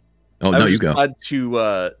that. Oh no, you go. Glad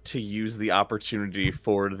to use the opportunity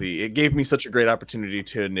for it gave me such a great opportunity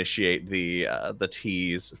to initiate the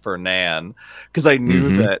tease for Nan, because I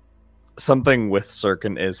knew that something with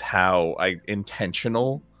Sirkin is how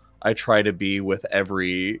intentional I try to be with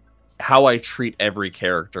how I treat every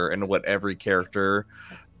character, and what every character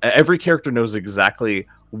knows exactly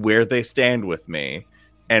where they stand with me,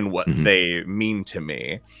 and what they mean to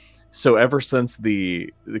me. So ever since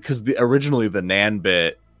originally the Nan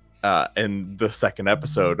bit in the second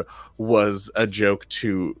episode was a joke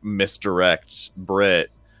to misdirect Brit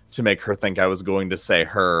to make her think I was going to say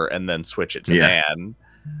her and then switch it to Nan.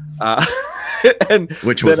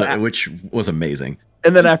 Which was amazing.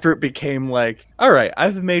 And then after it became like, all right,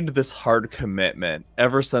 I've made this hard commitment.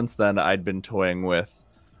 Ever since then, I'd been toying with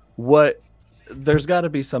there's got to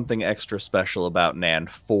be something extra special about Nan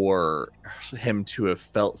for him to have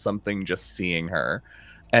felt something just seeing her.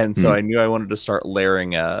 And so I knew I wanted to start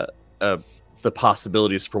layering the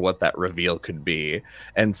possibilities for what that reveal could be.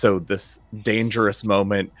 And so this dangerous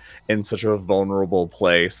moment in such a vulnerable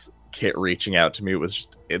place, Kit reaching out to me, was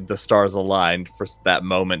just the stars aligned for that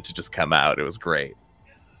moment to just come out. It was great.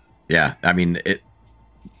 Yeah, I mean,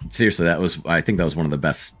 seriously, I think that was one of the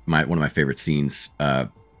best, one of my favorite scenes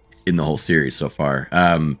in the whole series so far.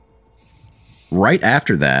 Right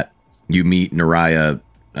after that, you meet Naraya.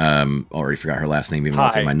 Already forgot her last name, even though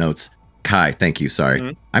it's in my notes. Kai, thank you.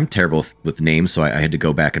 Sorry, I'm terrible with names, so I had to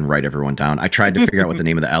go back and write everyone down. I tried to figure out what the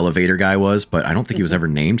name of the elevator guy was, but I don't think he was ever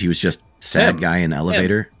named. He was just sad guy in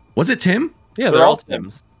elevator. Was it Tim? Yeah, they're all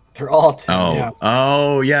Tims. They're all Tim.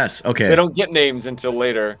 Oh, yes. Okay. They don't get names until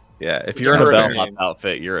later. Yeah, if you're in a bellhop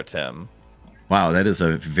outfit, you're a Tim. Wow, that is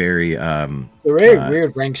a very it's a very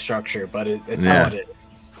weird rank structure, but it's how it is.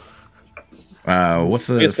 What's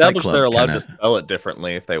the we established they're allowed to spell it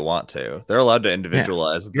differently if they want to. They're allowed to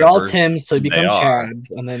individualize. You're all Tims, so you become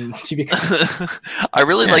Chads, and then once you become. I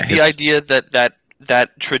really like the idea that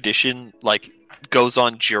tradition like goes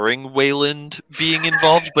on during Wayland being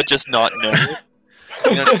involved, but just not known.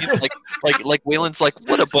 You know what I mean? Like Wayland's like,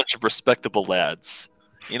 what a bunch of respectable lads.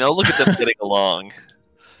 You know, look at them getting along.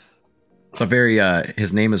 It's a very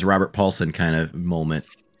his name is Robert Paulson kind of moment.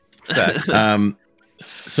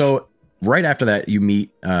 So right after that, you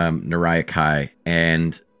meet Naraya Kai,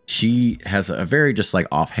 and she has a very just like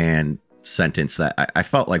offhand sentence that I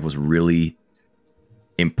felt like was really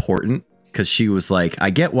important, because she was like,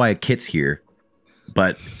 I get why Kit's here,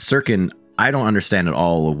 but Sirkin, I don't understand at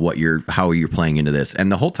all of how you're playing into this.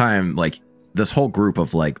 And the whole time, like this whole group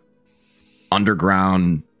of like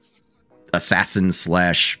underground assassins /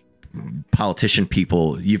 politician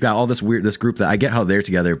people, you've got all this group that I get how they're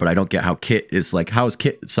together, but I don't get how Kit is like, how is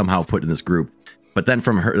Kit somehow put in this group? But then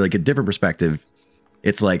from her, like a different perspective,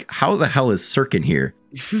 it's like, how the hell is Sirkin here?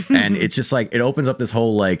 And it's just like, it opens up this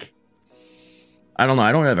whole like, I don't know,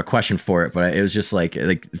 I don't have a question for it, but it was just like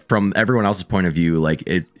from everyone else's point of view, like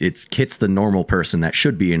it's Kit's the normal person that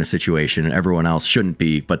should be in a situation and everyone else shouldn't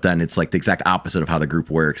be, but then it's like the exact opposite of how the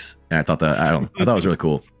group works. And I thought it was really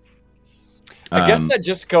cool. I guess that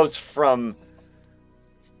just goes from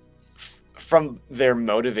their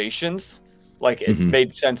motivations. Like it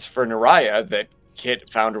made sense for Naraya that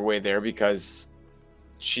Kit found her way there because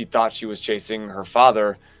she thought she was chasing her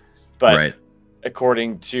father, but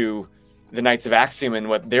according to the Knights of Axiom and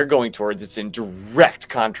what they're going towards, it's in direct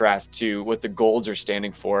contrast to what the Golds are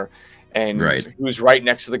standing for, and who's right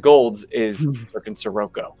next to the Golds is Sirkin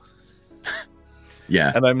Sirocco.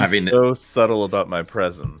 Yeah, and I'm so subtle about my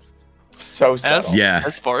presence. So subtle.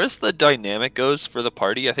 As far as the dynamic goes for the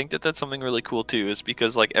party, I think that's something really cool too, is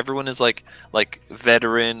because like everyone is like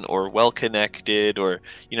veteran or well connected, or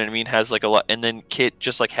you know what I mean, has like a lot, and then Kit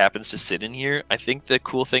just like happens to sit in here. I think the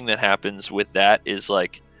cool thing that happens with that is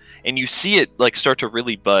like, and you see it like start to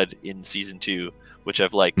really bud in season 2, which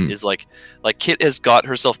I've liked, is like Kit has got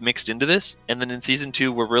herself mixed into this, and then in season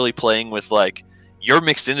 2 we're really playing with like, you're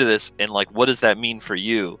mixed into this, and like what does that mean for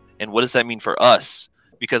you, and what does that mean for us?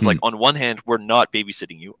 Because like on one hand, we're not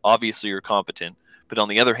babysitting you. Obviously, you're competent. But on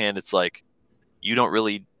the other hand, it's like you don't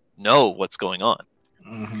really know what's going on.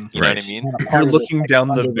 You know what I mean? You're looking down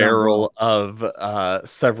the barrel of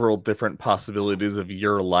several different possibilities of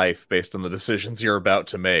your life based on the decisions you're about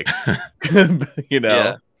to make. You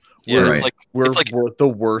know? Yeah. We're the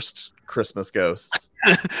worst Christmas ghosts.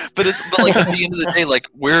 but like at the end of the day, like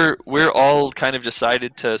we're all kind of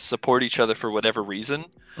decided to support each other for whatever reason.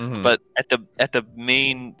 But at the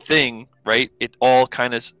main thing, right, it all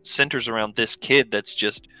kind of centers around this kid that's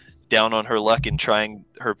just down on her luck and trying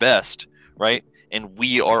her best, right? And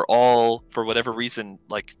we are all, for whatever reason,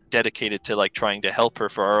 like dedicated to like trying to help her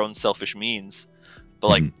for our own selfish means. But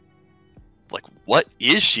like what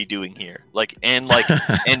is she doing here? And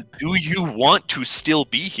do you want to still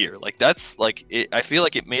be here? Like that's like I feel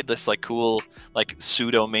like it made this like cool like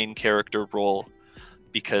pseudo main character role,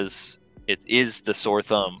 because it is the sore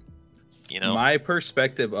thumb, you know. My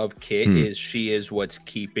perspective of Kit is she is what's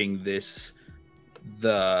keeping the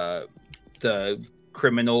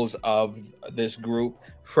criminals of this group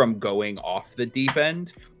from going off the deep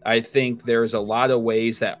end. I think there's a lot of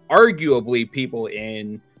ways that arguably people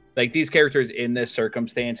in like these characters in this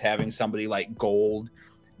circumstance, having somebody like Gold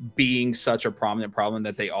being such a prominent problem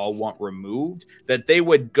that they all want removed, that they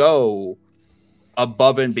would go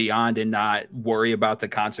above and beyond and not worry about the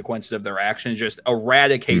consequences of their actions, just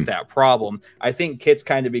eradicate that problem. I think Kit's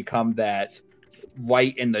kind of become that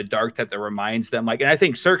light in the dark that reminds them, like, and I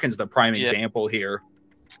think Sirkin's the prime example here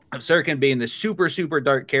of Sirkin being the super, super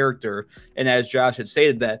dark character. And as Josh had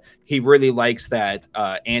stated, that he really likes that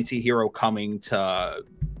anti-hero coming to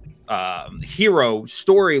hero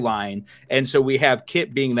storyline. And so we have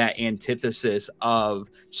Kit being that antithesis of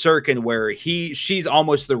Sirkin, where she's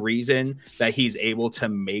almost the reason that he's able to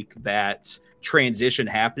make that transition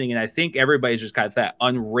happening. And I think everybody's just got that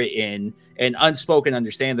unwritten and unspoken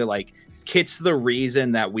understanding that like Kit's the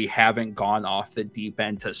reason that we haven't gone off the deep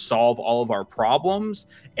end to solve all of our problems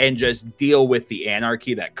and just deal with the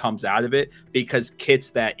anarchy that comes out of it, because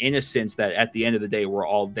Kit's that innocence that at the end of the day we're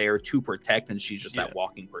all there to protect, and she's just that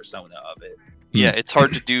walking persona of it. Yeah, it's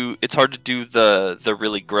hard to do the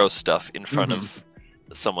really gross stuff in front of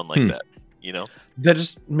someone like that, you know? That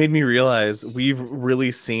just made me realize we've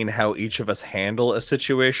really seen how each of us handle a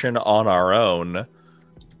situation on our own.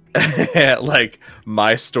 Like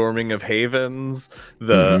my storming of Havens,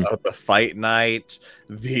 the fight night,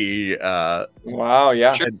 the wow,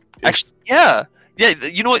 yeah. Sure. Actually, yeah.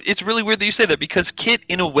 You know what? It's really weird that you say that, because Kit,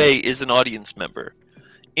 in a way, is an audience member.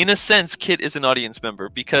 In a sense, Kit is an audience member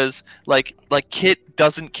because, like Kit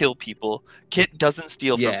doesn't kill people, Kit doesn't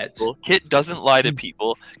steal from people, Kit doesn't lie to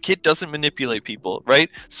people, Kit doesn't manipulate people, right?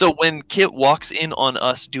 So when Kit walks in on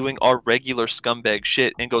us doing our regular scumbag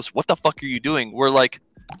shit and goes, "What the fuck are you doing?" We're like,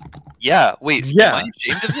 yeah, wait, am I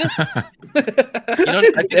ashamed of this? You know,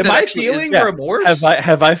 am I feeling remorse?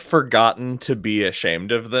 Have I forgotten to be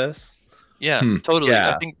ashamed of this? Yeah, totally.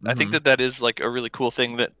 Yeah. I think that is like a really cool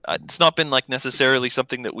thing that it's not been like necessarily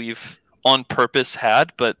something that we've on purpose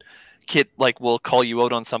had, but Kit like will call you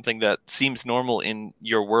out on something that seems normal in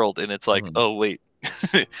your world, and it's like, oh wait.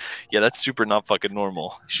 Yeah, that's super not fucking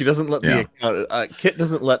normal. She doesn't let Kit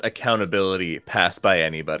doesn't let accountability pass by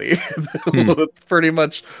anybody. That's pretty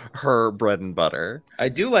much her bread and butter. I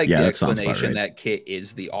do like the explanation that Kit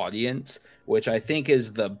is the audience, which I think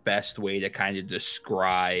is the best way to kind of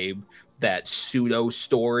describe that pseudo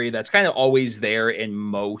story that's kind of always there in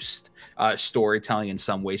most storytelling in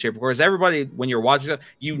some way, shape, or form. Because everybody, when you're watching,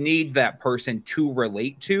 you need that person to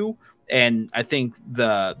relate to. And I think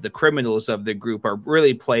the criminals of the group are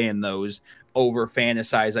really playing those over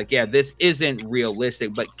fantasized, like, yeah, this isn't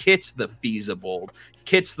realistic, but Kit's the feasible.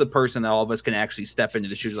 Kit's the person that all of us can actually step into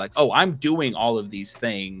the shoes, like, oh, I'm doing all of these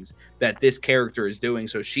things that this character is doing.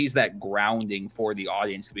 So she's that grounding for the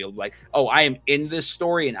audience to be able to like, oh, I am in this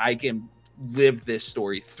story and I can live this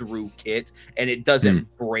story through Kit. And it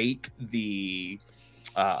doesn't break the,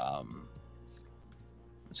 what's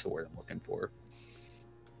the word I'm looking for?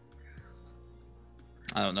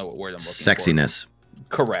 I don't know what word I'm looking Sexiness. for.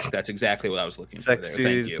 Correct. That's exactly what I was looking for.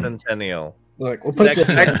 Sexy Centennial. Look, we'll put it this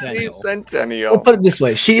Sexy Centennial. We'll put it this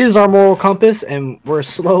way. She is our moral compass, and we're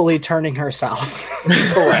slowly turning her south.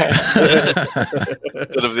 Correct.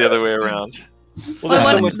 Instead of the other way around. Well, there's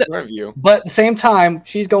so much more of you. But at the same time,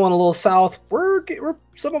 she's going a little south. We're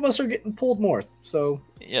some of us are getting pulled north. So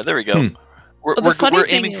yeah, there we go. We're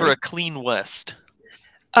aiming for a clean west.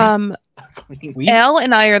 Al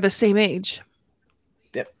and I are the same age.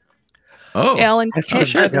 Oh, Al and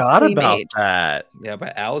Kit are the same age. That. Yeah,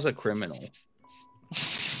 but Al's a criminal.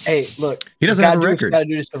 Hey, look, he doesn't have a record. What you gotta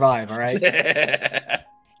do to survive, all right?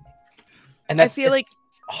 And that's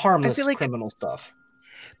harmless criminal stuff.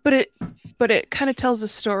 But it kind of tells the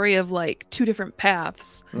story of like two different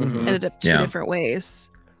paths ended up two different ways.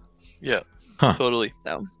 Yeah, totally.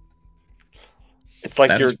 So it's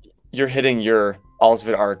like you're hitting your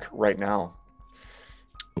Alsvid arc right now.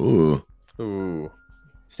 Ooh.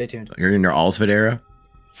 Stay tuned. You're in your Alsvid era?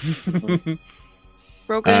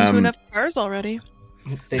 Broken into enough cars already.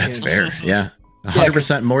 Stay That's tuned. fair. Yeah.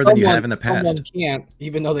 100% more than you have in the past. Someone can't,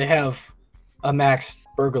 even though they have a max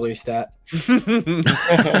burglary stat.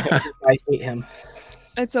 I hate him.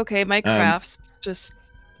 It's okay. My crafts just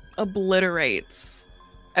obliterates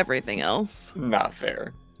everything else. Not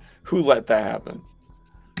fair. Who let that happen?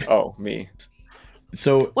 Oh, me.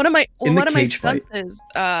 So one of my stunts is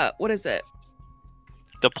what is it?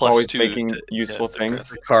 The plus always 2 making useful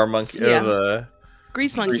things. The car monkey. Yeah. The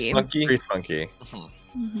Grease monkey. Grease monkey.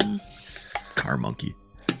 Car monkey.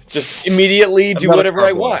 Just immediately do whatever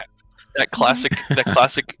I want. That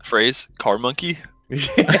classic phrase, car monkey.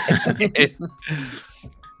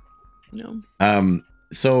 No.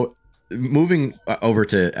 So moving over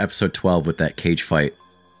to episode 12 with that cage fight,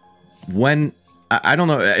 when I don't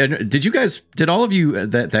know, did all of you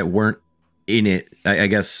that weren't in it, I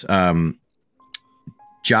guess,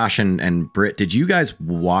 Josh and Britt, did you guys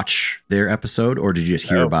watch their episode, or did you just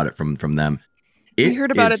hear about it from them? We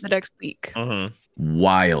heard about it the next week.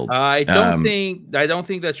 Wild. I don't think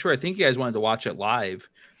that's true. I think you guys wanted to watch it live.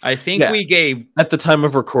 I think we gave at the time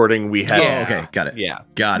of recording we had. Oh, okay, got it. Yeah,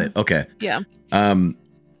 got it. Okay. Yeah.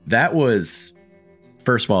 That was,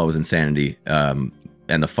 first of all, it was insanity. And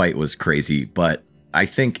the fight was crazy. But I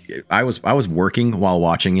think I was working while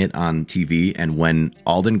watching it on TV, and when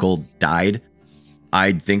Alden Gold died,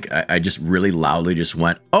 I think I just really loudly just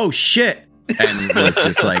went, "Oh shit!" and was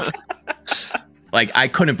just like I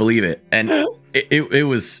couldn't believe it. And it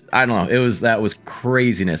was, I don't know, that was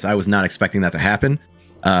craziness. I was not expecting that to happen.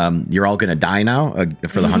 You're all gonna die now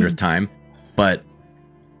for the 100th time, but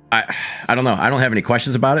I don't know. I don't have any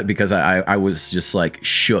questions about it because I was just like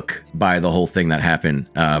shook by the whole thing that happened.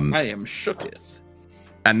 I am shooketh.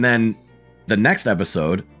 And then the next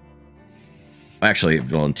episode, actually,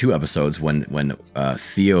 well, in 2 episodes, when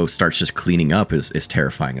Theo starts just cleaning up is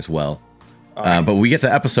terrifying as well. But we get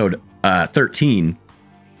to episode 13,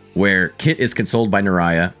 where Kit is consoled by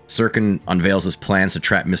Naraya. Sirkin unveils his plans to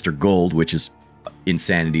trap Mr. Gold, which is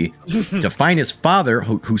insanity, to find his father,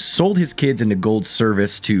 who sold his kids into Gold's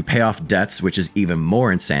service to pay off debts, which is even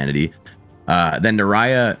more insanity. Then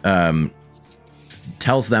Naraya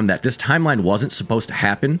tells them that this timeline wasn't supposed to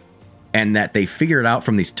happen, and that they figured it out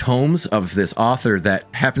from these tomes of this author that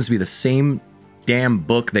happens to be the same damn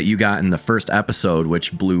book that you got in the first episode,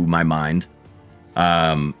 which blew my mind.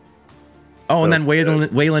 And then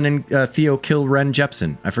Waylon and Theo kill Ren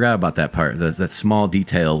Jepsen. I forgot about that part. That small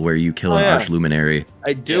detail where you kill an arch luminary.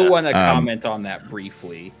 I do want to comment on that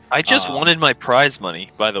briefly. I just wanted my prize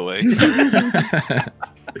money, by the way.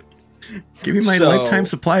 Give me my lifetime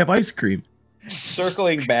supply of ice cream.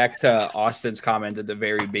 Circling back to Austin's comment at the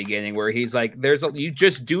very beginning, where he's like, you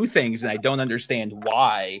just do things and I don't understand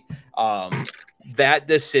why. That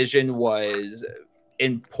decision was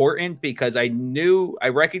important because I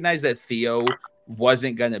recognized that Theo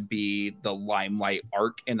wasn't going to be the limelight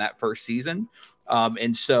arc in that first season.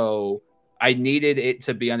 And so I needed it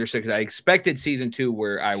to be understood because I expected season 2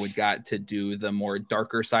 where I would got to do the more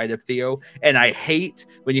darker side of Theo. And I hate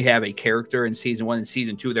when you have a character in season 1 and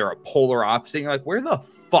season 2, they're a polar opposite. You're like, where the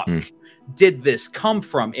fuck did this come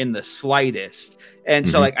from in the slightest? And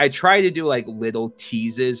so like I try to do like little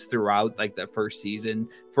teases throughout like the first season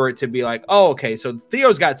for it to be like, oh, okay, so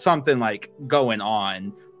Theo's got something like going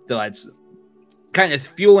on that's kind of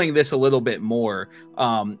fueling this a little bit more.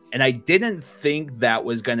 And I didn't think that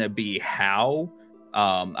was going to be how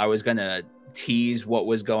I was going to tease what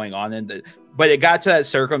was going on but it got to that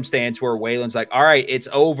circumstance where Waylon's like, all right, it's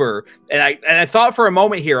over. And I thought for a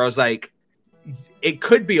moment here, I was like, it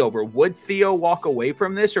could be over. Would Theo walk away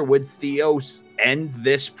from this, or would Theo end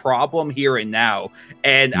this problem here and now?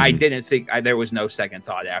 And I didn't think there was no second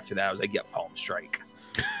thought after that. I was like, yep, home strike.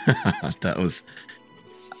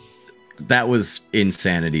 That was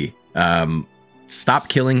insanity. Stop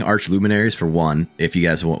killing arch luminaries for one. If you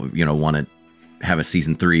guys want to have a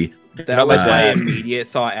season 3. That was my immediate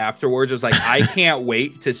thought afterwards. I was like, I can't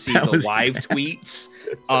wait to see the live tweets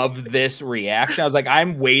of this reaction. I was like,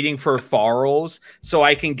 I'm waiting for Farles so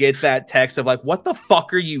I can get that text of like, what the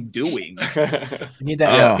fuck are you doing? You need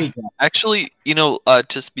that XP. Actually,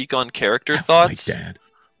 to speak on character thoughts. My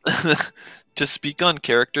dad. To speak on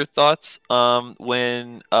character thoughts,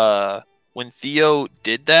 when Theo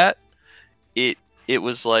did that, it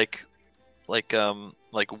was like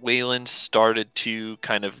Waylon started to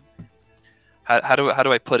kind of how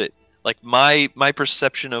do I put it? Like my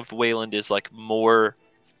perception of Waylon is like more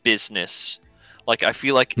business. Like I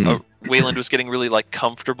feel like Waylon was getting really like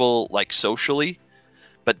comfortable like socially,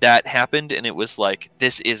 but that happened and it was like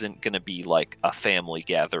this isn't gonna be like a family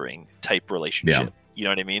gathering type relationship. Yeah. You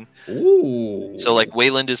know what I mean? Ooh. So like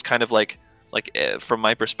Wayland is kind of like from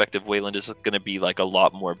my perspective, Wayland is going to be like a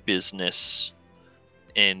lot more business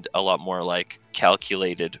and a lot more like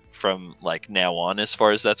calculated from like now on as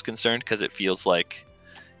far as that's concerned, because it feels like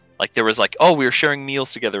there was like, oh, we were sharing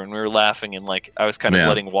meals together and we were laughing and like I was kind of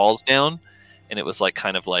letting walls down, and it was like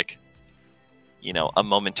kind of like, a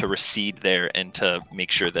moment to recede there and to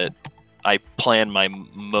make sure that I plan my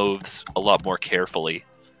moves a lot more carefully.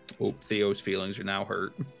 Oh, Theo's feelings are now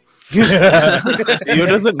hurt. Theo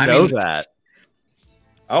doesn't know that.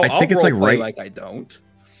 I think it's like I don't.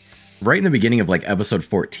 Right in the beginning of like episode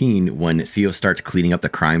 14, when Theo starts cleaning up the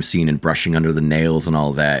crime scene and brushing under the nails and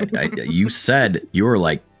all that, you said you were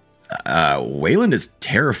like, Wayland is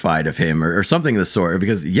terrified of him or something of the sort,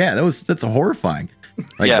 because that's horrifying.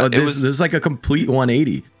 Like, Yeah, there's like a complete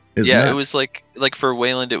 180. It's Yeah, it nuts. was like for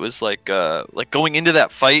Wayland, it was like going into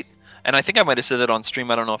that fight, and I think I might have said that on stream.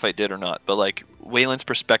 I don't know if I did or not, but like Wayland's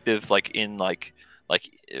perspective, like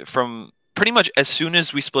from pretty much as soon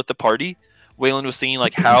as we split the party, Wayland was thinking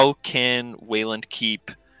like, how can Wayland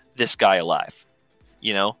keep this guy alive?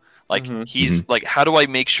 You know, like he's like, how do I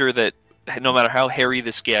make sure that no matter how hairy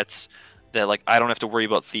this gets, that like I don't have to worry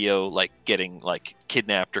about Theo like getting like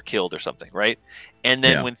kidnapped or killed or something, right? And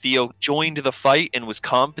then when Theo joined the fight and was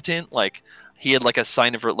competent, like he had like a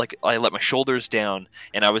sign of like I let my shoulders down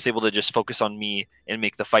and I was able to just focus on me and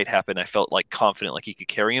make the fight happen. I felt like confident, like he could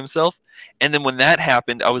carry himself. And then when that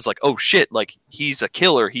happened, I was like, oh shit, like he's a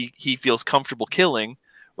killer. He feels comfortable killing,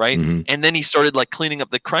 right? And then he started like cleaning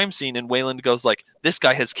up the crime scene, and Wayland goes like, this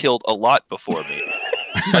guy has killed a lot before me.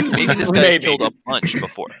 Like maybe this guy's killed a bunch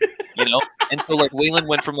before, you know. And so like Wayland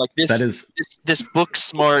went from like this book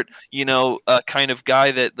smart, you know, kind of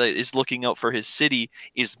guy that is looking out for his city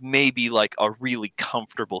is maybe like a really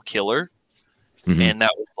comfortable killer, and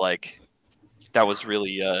that was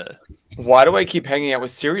really. Why do I keep hanging out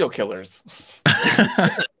with serial killers?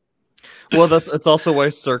 Well, that's also why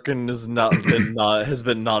Sirkin has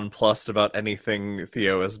been nonplussed about anything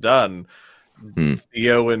Theo has done.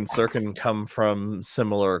 Theo and Sirkin come from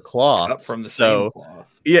similar cloths, from the same cloth.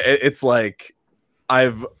 Yeah, it's like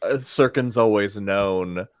Sirkin's always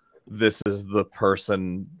known this is the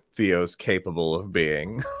person Theo's capable of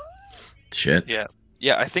being. Shit. Yeah,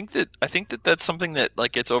 I think that that's something that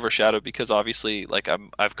like gets overshadowed because obviously like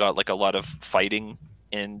I've got like a lot of fighting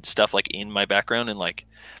and stuff like in my background, and like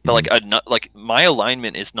but like my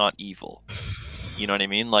alignment is not evil. You know what I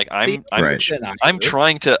mean? Like I'm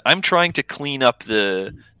trying to clean up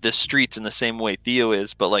the streets in the same way Theo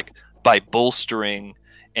is, but like by bolstering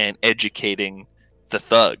and educating the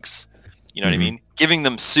thugs. You know what I mean? Giving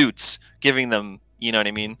them suits, giving them, you know what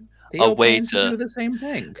I mean, Theo a way plans to do the same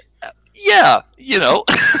thing. Yeah, you know.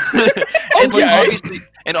 And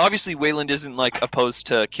like, obviously Wayland isn't like opposed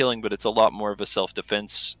to killing, but it's a lot more of a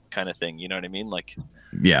self-defense kind of thing, you know what I mean? Like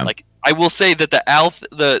like I will say that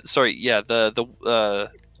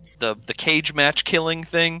the cage match killing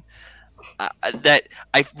thing, that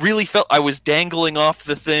I really felt I was dangling off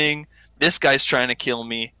the thing. This guy's trying to kill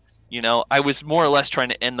me. You know, I was more or less trying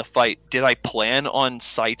to end the fight. Did I plan on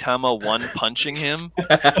Saitama one punching him?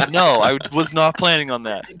 No, I was not planning on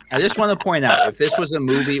that. I just want to point out, if this was a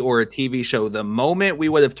movie or a TV show, the moment we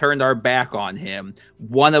would have turned our back on him,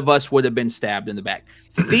 one of us would have been stabbed in the back.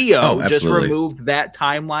 Theo just removed that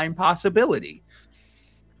timeline possibility.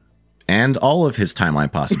 And all of his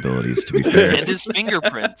timeline possibilities, to be fair. And his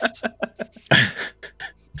fingerprints.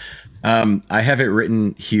 I have it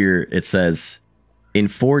written here. It says, in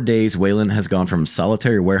 4 days, Wayland has gone from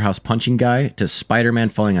solitary warehouse punching guy to Spider-Man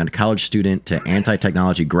falling on college student to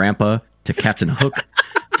anti-technology grandpa to Captain Hook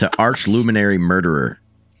to arch luminary murderer.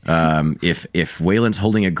 If Wayland's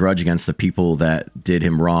holding a grudge against the people that did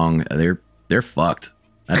him wrong, they're fucked.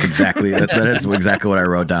 That is exactly what I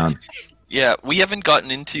wrote down. Yeah, we haven't gotten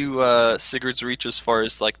into Sigurd's Reach as far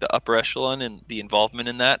as like the upper echelon and the involvement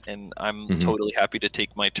in that, and I'm totally happy to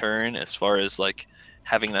take my turn as far as like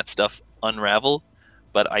having that stuff unravel.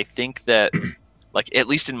 But I think that, like, at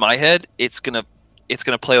least in my head, it's gonna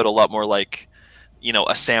play out a lot more like, you know,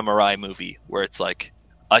 a samurai movie where it's like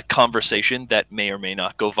a conversation that may or may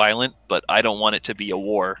not go violent, but I don't want it to be a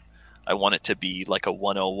war. I want it to be like a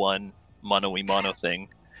 101 mano y mano thing.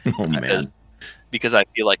 Oh man. Because I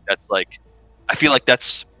feel like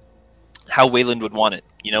that's how Wayland would want it.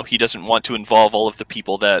 You know, he doesn't want to involve all of the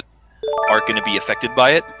people that are going to be affected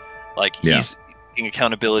by it. Like he's taking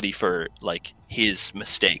accountability for like his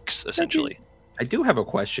mistakes, essentially. I do have a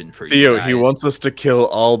question for Theo, you guys. he wants us to kill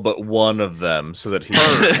all but one of them so that he can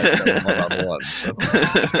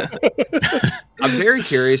I'm very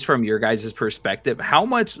curious from your guys' perspective, how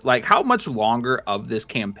much longer of this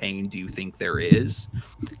campaign do you think there is?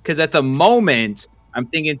 Because at the moment, I'm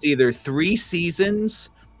thinking it's either 3 seasons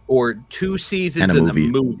or 2 seasons in the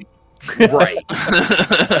movie. Right.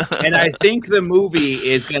 And I think the movie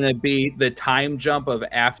is going to be the time jump of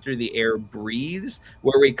After the Air Breathes,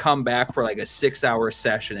 where we come back for like a 6-hour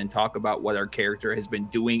session and talk about what our character has been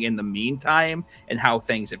doing in the meantime and how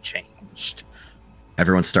things have changed.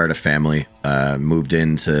 Everyone started a family, moved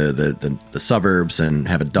into the suburbs and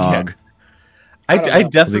have a dog. Yeah. I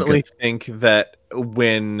definitely think that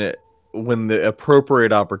when the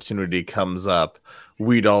appropriate opportunity comes up,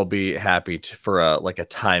 we'd all be happy for a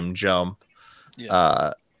time jump.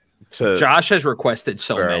 Yeah. to Josh has requested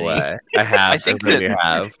so square many. away. I have. I think really that-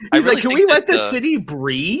 have. He's really like, can think we let that, the city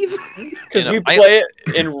breathe? Because we play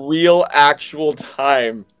it in real, actual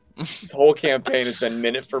time. This whole campaign has been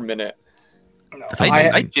minute for minute. That's I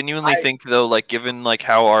amazing. genuinely think though, like given like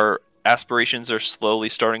how our aspirations are slowly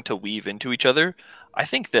starting to weave into each other, I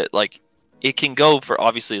think that like it can go for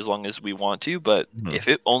obviously as long as we want to, but Mhm. if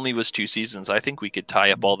it only was 2 seasons, I think we could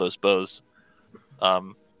tie up all those bows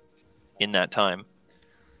in that time.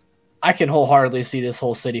 I can wholeheartedly see this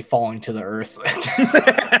whole city falling to the earth.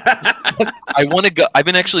 I want to go. I've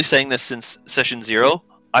been actually saying this since session 0.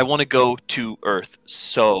 I want to go to Earth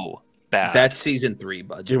so bad. That's season 3,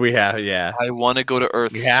 bud. Do we have? Yeah. I want to go to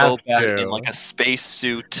Earth You so have bad to. in like a space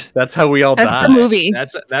suit. That's how we all That's die. the movie.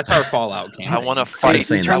 That's our Fallout campaign. I want to fight.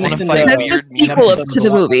 saying I this want to in fight That's the weird sequel mutants. up to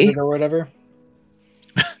the movie. or whatever.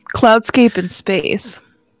 Cloudscape in space.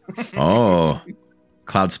 Oh,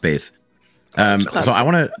 cloud space. Cloud So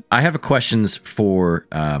I have a questions for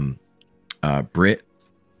Britt.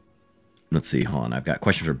 Let's see, hold on. I've got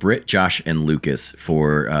questions for Britt, Josh, and Lucas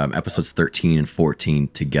for episodes 13 and 14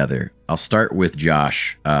 together. I'll start with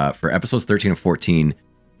Josh. For episodes 13 and 14,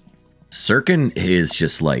 Sirkin is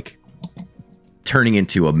just like turning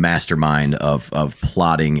into a mastermind of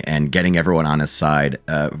plotting and getting everyone on his side.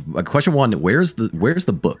 Question 1, where's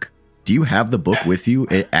the book? Do you have the book with you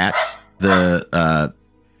at the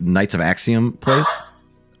Knights of Axiom place?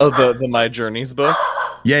 Oh, the My Journeys book.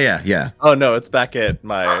 Yeah. Oh no, it's back at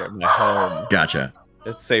my home. Gotcha.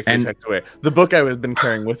 It's safely And- tucked away. The book I was been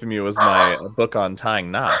carrying with me was my book on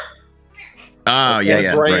tying knots. Oh, Okay,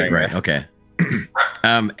 yeah. brains. Right. Okay.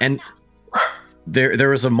 And there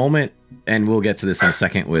was a moment, and we'll get to this in a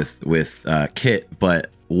second with Kit, but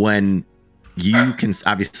when you can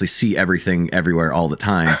obviously see everything everywhere all the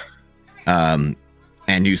time,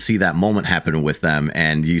 and you see that moment happen with them,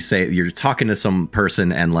 and you say you're talking to some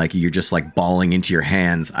person, and like you're just like bawling into your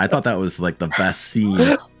hands. I thought that was like the best scene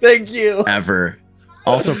Thank you. ever.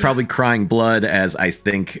 Also, probably crying blood, as I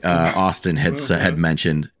think Austin had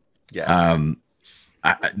mentioned. Yes.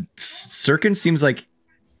 Sirkin seems like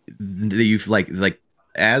you've like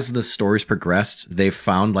as the stories progressed, they've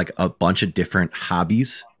found like a bunch of different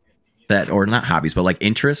hobbies or not hobbies, but like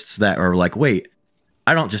interests that are like, wait,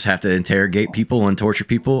 I don't just have to interrogate people and torture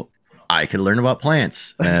people. I could learn about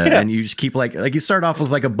plants, and you just keep like you start off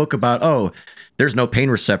with like a book about there's no pain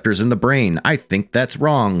receptors in the brain. I think that's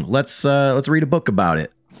wrong. Let's read a book about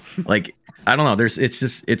it. Like I don't know.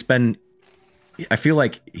 It's been. I feel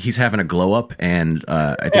like he's having a glow up, and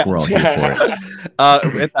I think we're all here for it.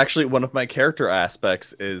 It's actually one of my character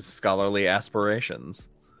aspects is scholarly aspirations.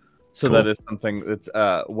 So Cool. that is something that's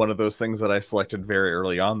one of those things that I selected very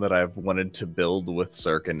early on that I've wanted to build with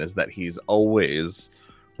Sirkin is that he's always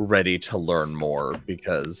ready to learn more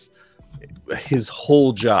because his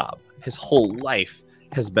whole job, his whole life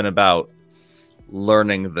has been about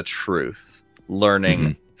learning the truth,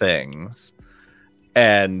 learning things.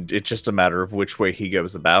 And it's just a matter of which way he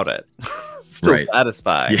goes about it. Still Right.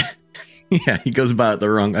 satisfied. Yeah, he goes about it the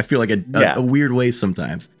wrong. I feel like a weird way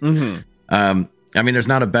sometimes. Mm-hmm. I mean, there's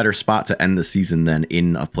not a better spot to end the season than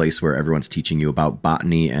in a place where everyone's teaching you about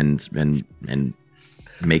botany and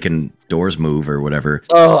making doors move or whatever.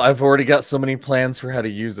 Oh, I've already got so many plans for how to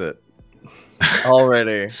use it.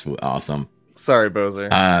 Already. It's awesome. Sorry,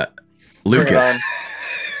 Bozer. Lucas,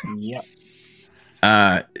 Yep.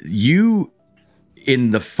 you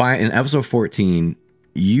in episode 14,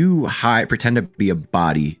 you pretend to be a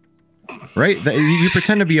body, right? You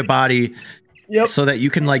pretend to be a body. Yep. So that you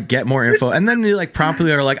can like get more info, and then you like promptly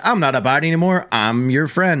are like, "I'm not a body anymore. I'm your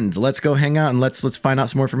friend. Let's go hang out and let's find out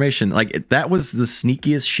some more information." Like that was the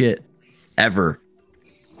sneakiest shit ever.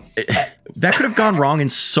 That could have gone wrong in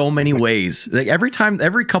so many ways. Like every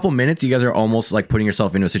couple minutes, you guys are almost like putting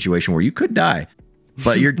yourself into a situation where you could die,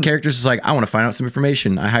 but your character's just like, "I want to find out some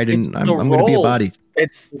information. I'm going to be a body."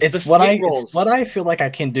 It's the what fate rolls. it's what I feel like I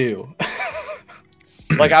can do.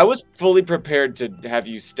 Like I was fully prepared to have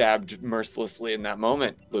you stabbed mercilessly in that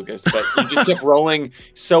moment, Lucas, but you just kept rolling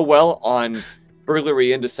so well on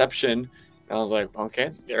burglary and deception. And I was like,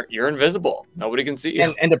 okay, you're invisible. Nobody can see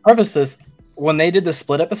you. And to preface this, when they did the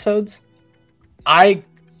split episodes, I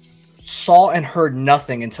saw and heard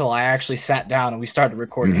nothing until I actually sat down and we started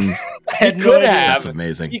recording. Mhm. I had He no could idea. have. That's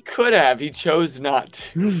amazing. He could have. He chose not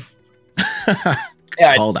to.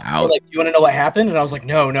 Yeah, Called they were out. like, you want to know what happened? And I was like,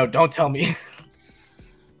 no, don't tell me.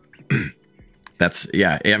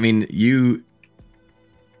 I mean,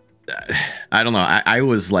 I don't know. I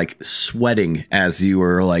was like sweating as you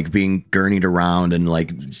were like being gurneyed around and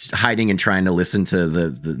like hiding and trying to listen to the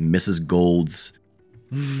Mrs. Gold's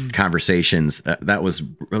conversations. That was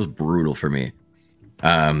brutal for me.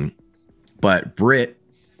 But Britt,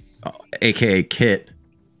 aka Kit,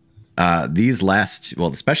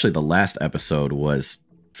 especially the last episode was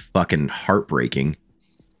fucking heartbreaking.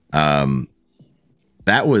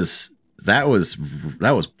 That was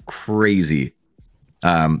crazy.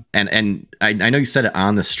 And I know you said it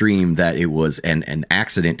on the stream that it was an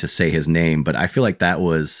accident to say his name, but I feel like that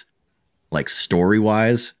was like story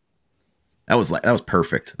wise, that was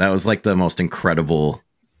perfect. That was like the most incredible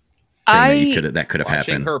thing that could have happened.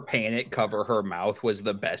 Watching her panic cover her mouth was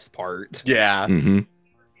the best part. Yeah. Mm-hmm.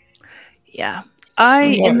 Yeah.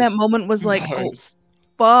 In that moment was like, oh,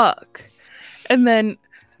 fuck. And then,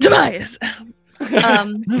 Tobias.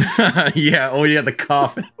 Yeah. Oh, yeah. The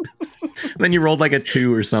cough. Then you rolled like a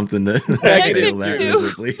 2 or something to fail that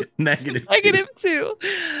miserably. Negative 2.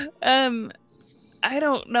 I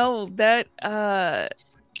don't know. That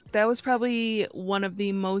was probably one of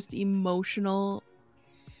the most emotional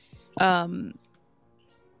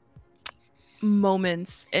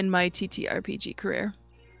moments in my TTRPG career.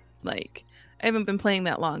 Like, I haven't been playing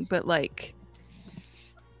that long, but like,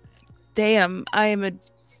 damn, I am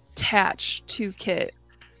attached to Kit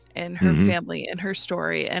and her family and her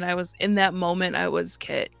story. And I was in that moment, I was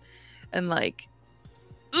Kit, and like,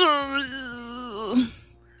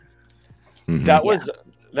 that was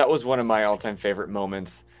one of my all-time favorite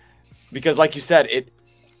moments, because like you said, it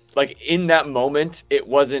like in that moment it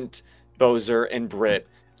wasn't Bowser and Britt,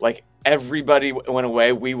 like everybody went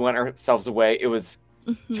away, we went ourselves away. It was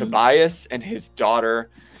Tobias and his daughter,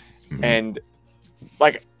 and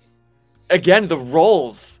like again the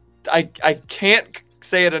roles, I can't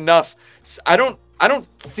say it enough. I don't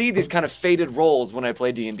see these kind of faded roles when I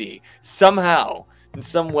play D&D. Somehow, in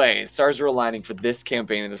some way, stars are aligning for this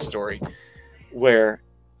campaign in the story, where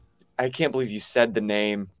I can't believe you said the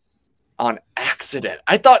name on accident.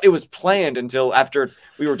 I thought it was planned until after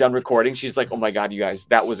we were done recording. She's like, "Oh my god, you guys,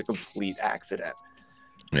 that was a complete accident."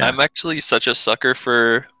 Yeah. I'm actually such a sucker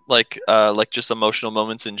for like just emotional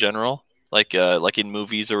moments in general. Like in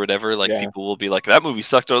movies or whatever, like people will be like, "That movie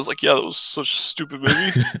sucked." I was like, "Yeah, that was such a stupid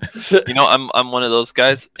movie." You know, I'm one of those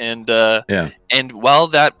guys, and and while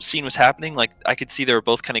that scene was happening, like I could see they were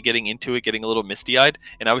both kind of getting into it, getting a little misty-eyed,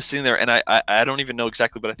 and I was sitting there, and I don't even know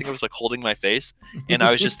exactly, but I think I was like holding my face, and I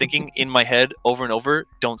was just thinking in my head over and over,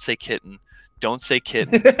 "Don't say kitten, don't say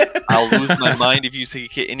kitten. I'll lose my mind if you say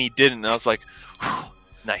kitten." And he didn't, and I was like,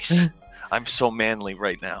 "Nice." I'm so manly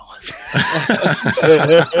right now.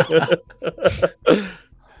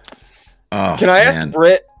 Can I ask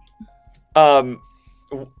Britt? I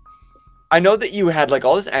know that you had like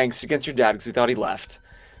all this angst against your dad because you thought he left,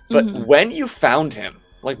 but when you found him,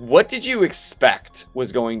 like, what did you expect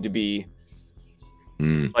was going to be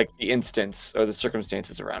like the instance or the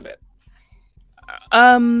circumstances around it?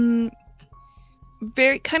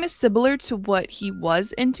 Very kind of similar to what he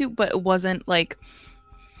was into, but it wasn't like.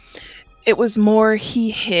 It was more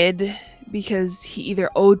he hid because he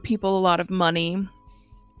either owed people a lot of money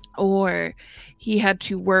or he had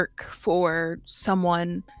to work for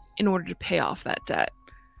someone in order to pay off that debt.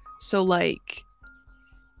 So like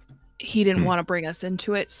he didn't want to bring us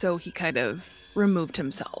into it, so he kind of removed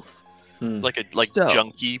himself. Like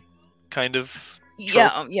junkie kind of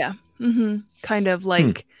trope? Yeah. Kind of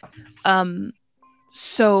like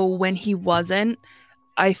so when he wasn't,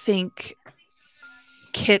 I think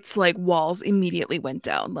Kit's like walls immediately went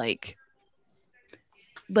down. Like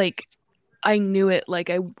I knew it. Like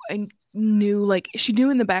I knew, like she knew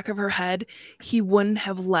in the back of her head he wouldn't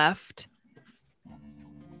have left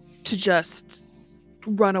to just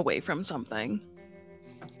run away from something.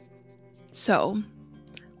 So,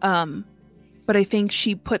 but I think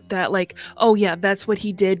she put that like, oh yeah, that's what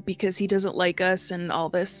he did because he doesn't like us and all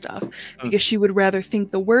this stuff. Because she would rather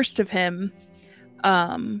think the worst of him,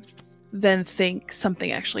 than think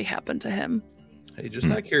something actually happened to him. Hey, just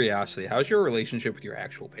out of curiosity, how's your relationship with your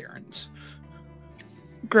actual parents?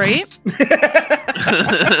 Great.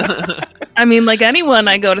 I mean, like anyone,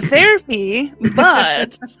 I go to therapy,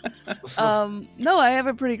 but no, I have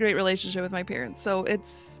a pretty great relationship with my parents. So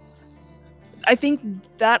I think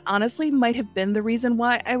that honestly might have been the reason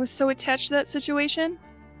why I was so attached to that situation.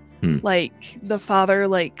 Like the father,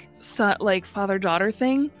 like son, like father-daughter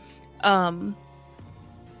thing.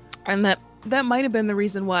 And that might have been the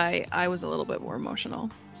reason why I was a little bit more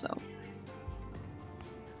emotional. So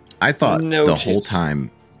I thought whole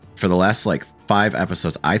time for the last like 5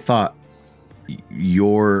 episodes, I thought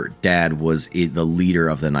your dad was the leader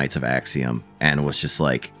of the Knights of Axiom and was just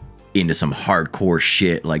like into some hardcore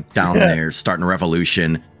shit, like down there starting a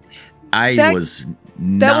revolution. I was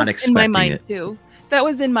not expecting in my mind it. Too. That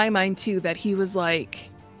was in my mind too, that he was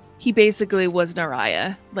like, he basically was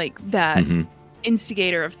Naraya, like that.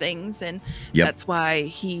 instigator of things, and Yep. that's why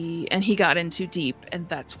he got in too deep, and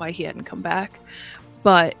that's why he hadn't come back.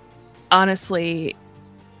 But honestly,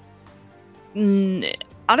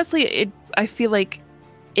 I feel like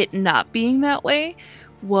it not being that way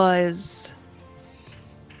was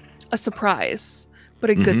a surprise, but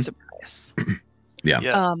a good surprise.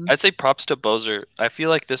 Yeah. I'd say props to Bowser. I feel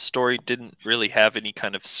like this story didn't really have any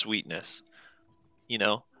kind of sweetness, you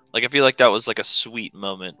know. Like I feel like that was like a sweet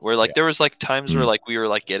moment where like there was like times where like we were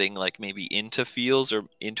like getting like maybe into feels or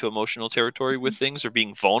into emotional territory with things or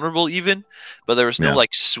being vulnerable even, but there was no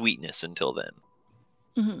like sweetness until then.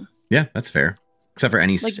 Mm-hmm. Yeah, that's fair. Except for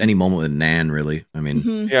any moment with Nan, really. I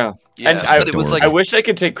mean, Yeah. Yeah, And but it was like I wish I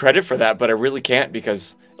could take credit for that, but I really can't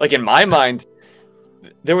because, like, in my mind,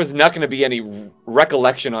 there was not going to be any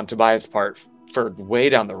recollection on Tobias' part for way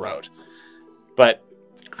down the road. But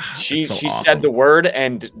she so said awesome. the word,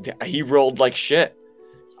 and he rolled like shit.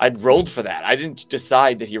 I'd rolled for that. I didn't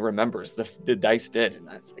decide that he remembers. The dice did, and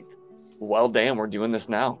I was like, well, damn, we're doing this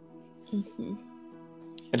now. Mm-hmm.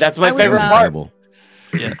 And that's my I was favorite not- part. incredible.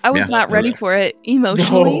 yeah. I was not ready for it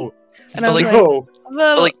emotionally, No. and I was Like- like, No.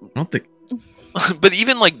 well, like- I don't think. But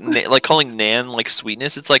even like like calling Nan like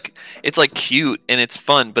sweetness, it's like cute and it's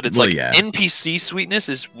fun, but it's Well, like yeah. NPC sweetness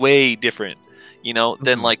is way different, you know,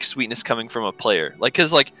 than like sweetness coming from a player. Like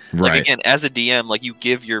because like Right. again, as a DM, like you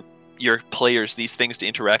give your players these things to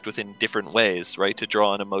interact with in different ways, right, to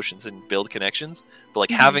draw on emotions and build connections. But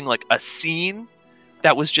like having like a scene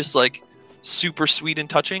that was just like super sweet and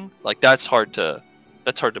touching, like that's hard to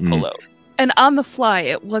pull out. and on the fly,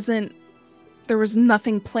 it wasn't. There was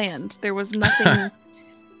nothing planned. There was nothing.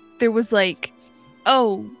 There was like,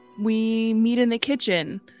 oh, we meet in the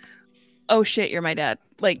kitchen. Oh shit, you're my dad.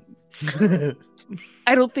 Like,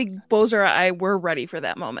 I don't think Bowser or I were ready for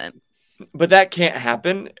that moment. But that can't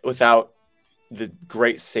happen without the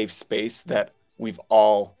great safe space that we've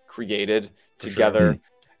all created together.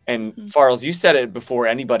 And Farles, you said it before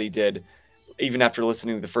anybody did, even after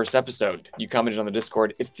listening to the first episode. You commented on the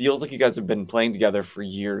Discord. It feels like you guys have been playing together for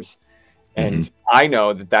years. And I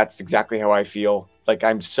know that that's exactly how I feel. Like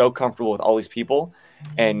I'm so comfortable with all these people,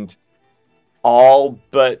 and all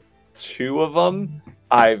but 2 of them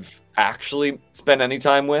I've actually spent any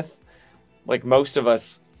time with. Like most of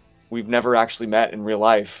us, we've never actually met in real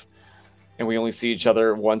life, and we only see each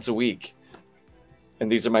other once a week. And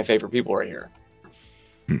these are my favorite people right here.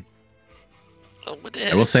 Oh, what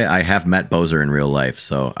I will say I have met Bowser in real life,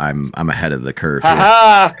 so I'm ahead of the curve. Here.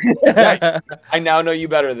 Ha I now know you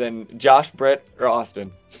better than Josh, Brett, or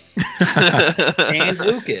Austin. And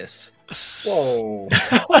Lucas. Whoa.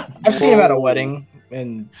 I've seen him at a wedding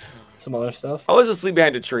and some other stuff. I was asleep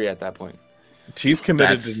behind a tree at that point. He's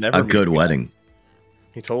committed That's to never a good meeting us. wedding.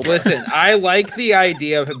 He told us. Listen, I like the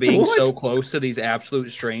idea of being so close to these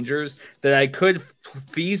absolute strangers that I could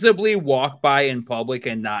feasibly walk by in public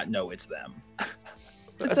and not know it's them.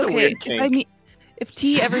 It's That's a okay. weird kink. If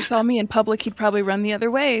T ever saw me in public, he'd probably run the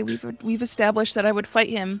other way. We've established that I would fight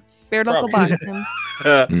him, bare knuckle box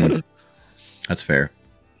him. That's fair.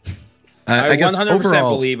 I guess 100%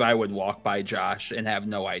 overall, believe I would walk by Josh and have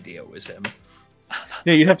no idea it was him.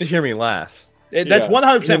 Yeah, you'd have to hear me laugh. That's Yeah.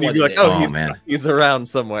 100% Then you'd what be it like, is. oh, Oh, he's, man. he's around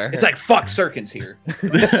somewhere. It's like, fuck, Sirkin's here.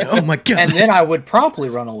 oh my god. And then I would promptly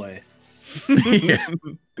run away. Yeah.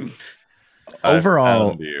 I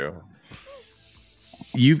Overall, found you.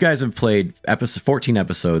 you guys have played 14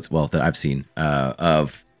 episodes, well, that I've seen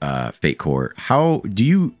of Fate Core. How would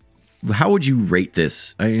you rate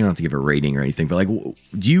this? You don't have to give a rating or anything, but like,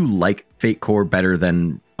 do you like Fate Core better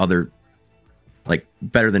than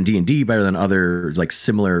better than D&D, better than other like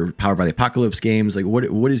similar Powered by the Apocalypse games? Like,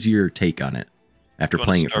 what is your take on it after You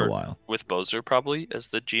wanna playing it for a start while? with Bowser probably as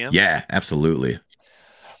the GM. Yeah, absolutely.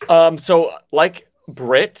 So like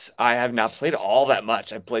Brit, I have not played all that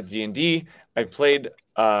much. I played D&D. I played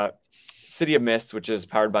City of Mist, which is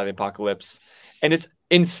Powered by the Apocalypse, and it's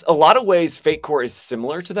in a lot of ways Fate Core is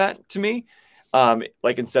similar to that to me.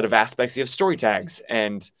 Like instead of aspects, you have story tags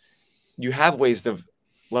and you have ways of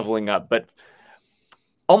leveling up, but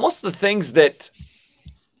almost the things that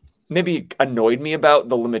maybe annoyed me about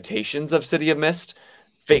the limitations of City of Mist,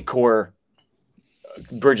 Fate Core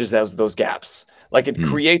bridges those gaps. Like it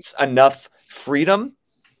creates enough freedom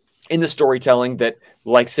in the storytelling that,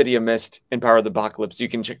 like City of Mist and Power of the Apocalypse, you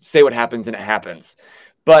can say what happens and it happens.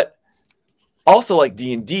 But also like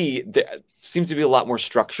D&D, there seems to be a lot more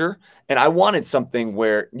structure. And I wanted something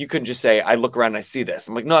where you couldn't just say, I look around and I see this.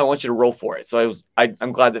 I'm like, no, I want you to roll for it. So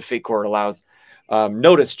I'm glad that Fate Core allows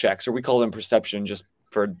notice checks, or we call them perception just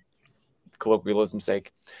for colloquialism's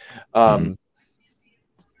sake.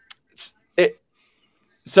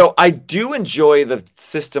 So I do enjoy the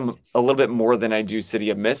system a little bit more than I do City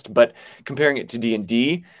of Mist, but comparing it to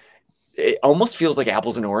D&D, it almost feels like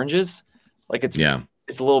apples and oranges. Like it's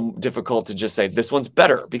a little difficult to just say this one's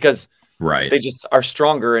better because they just are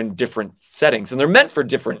stronger in different settings, and they're meant for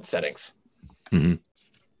different settings. Mm-hmm.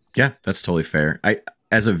 Yeah, that's totally fair.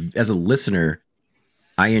 As a listener,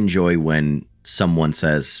 I enjoy when someone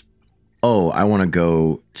says, "Oh, I want to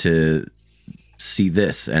go to see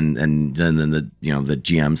this," and then the the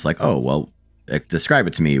GM's like, "Oh, well, describe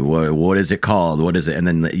it to me. What is it called? What is it?" And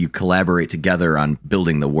then you collaborate together on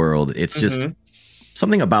building the world. It's just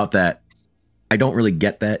something about that. I don't really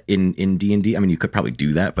get that in D&D. I mean, you could probably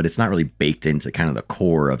do that, but it's not really baked into kind of the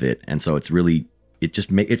core of it. And so it's really,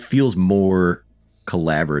 it feels more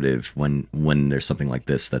collaborative when there's something like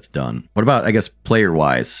this that's done. What about, I guess, player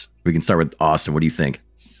wise? We can start with Austin. What do you think?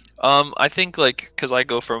 I think because I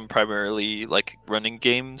go from primarily running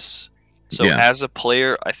games, so as a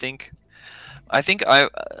player, I think I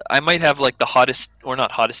might have the hottest, or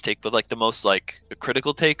not hottest take, but the most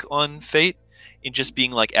critical take on Fate, in just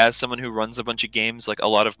being as someone who runs a bunch of games, a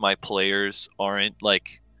lot of my players aren't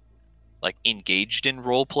engaged in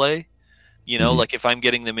role play. If I'm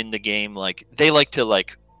getting them in the game, they like to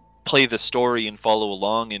play the story and follow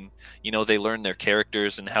along, and they learn their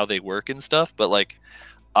characters and how they work and stuff, but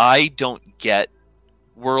I don't get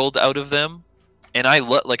world out of them, and I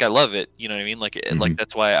love it. You know what I mean?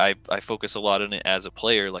 That's why I focus a lot on it as a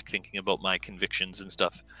player, thinking about my convictions and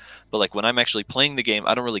stuff. But when I'm actually playing the game,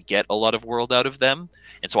 I don't really get a lot of world out of them,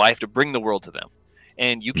 and so I have to bring the world to them.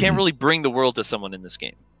 And you can't really bring the world to someone in this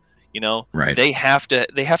game. Right? They have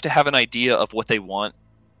to have an idea of what they want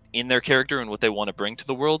in their character and what they want to bring to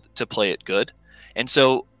the world to play it good. And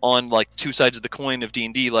so on two sides of the coin of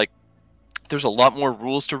D&D, there's a lot more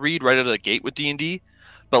rules to read right out of the gate with D&D,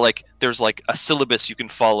 but there's a syllabus you can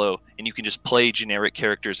follow, and you can just play generic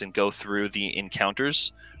characters and go through the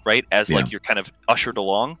encounters, right, as you're kind of ushered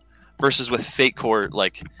along. Versus with Fate Core,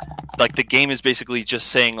 the game is basically just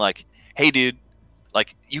saying hey dude,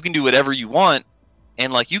 you can do whatever you want,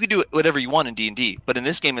 and you can do whatever you want in D&D, but in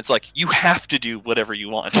this game it's you have to do whatever you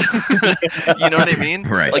want. You know what I mean?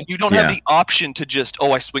 Right. You don't have the option to just,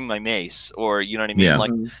 I swing my mace, or you know what I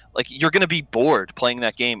mean? Yeah. You're gonna be bored playing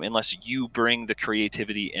that game unless you bring the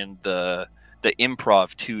creativity and the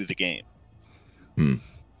improv to the game.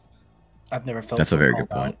 I've never felt that's a very good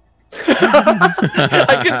point.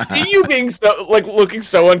 I can see you being so looking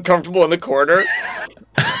so uncomfortable in the corner.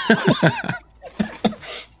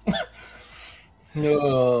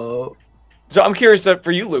 No. So I'm curious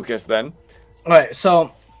for you, Lucas, then. All right,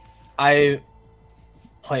 so I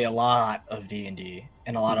play a lot of D&D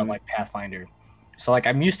and a lot of Pathfinder. So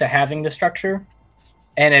I'm used to having the structure.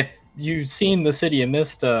 And if you've seen the City of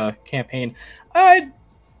Mist campaign, I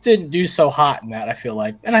didn't do so hot in that, I feel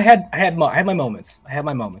like. And I had my moments. I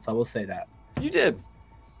will say that. You did.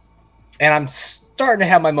 And I'm starting to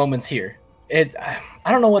have my moments here. I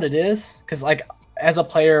don't know what it is, cuz as a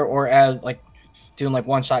player or as doing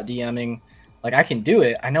one-shot DMing, I can do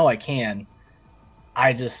it. I know I can.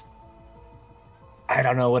 I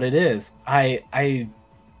don't know what it is. You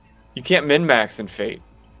can't min-max in Fate.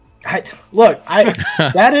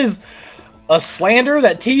 That is a slander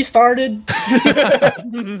that T started.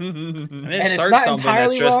 And it's not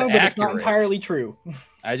entirely wrong, but it's not entirely true.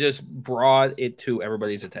 I just brought it to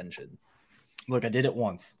everybody's attention. Look, I did it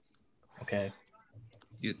once. Okay.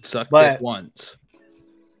 You sucked it once.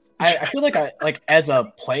 I feel like as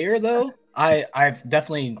a player though, I've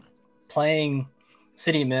definitely playing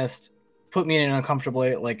City Mist put me in an uncomfortable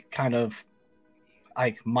kind of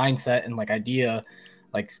mindset and idea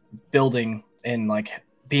building and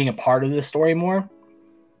being a part of this story more.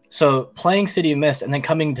 So playing City of Mist and then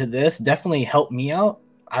coming to this definitely helped me out.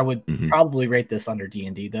 I would probably rate this under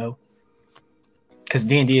D&D though, because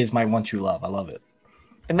D&D is my one true love. I love it,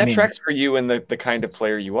 and that tracks for you and the kind of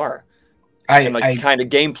player you are. And the kind of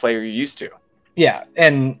game player you're used to. Yeah,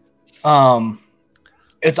 and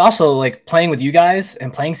it's also playing with you guys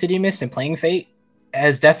and playing City Mist and playing Fate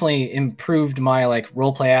has definitely improved my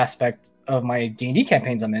role play aspect of my D&D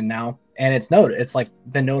campaigns I'm in now, and it's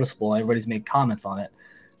been noticeable. Everybody's made comments on it,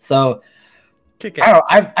 so I don't know,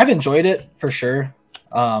 I've enjoyed it for sure.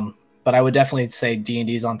 But I would definitely say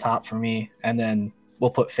D&D's on top for me, and then we'll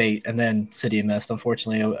put Fate and then City of Mist.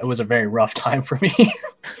 Unfortunately, it was a very rough time for me.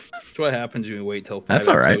 That's what happens when you wait till 5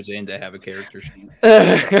 episodes in to have a character sheet.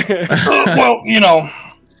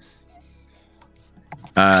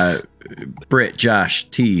 Well, Britt, Josh,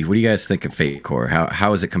 T, what do you guys think of Fate Core?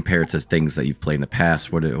 How is it compared to things that you've played in the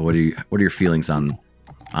past? What are your feelings on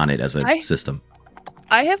it as a system?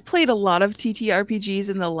 I have played a lot of TTRPGs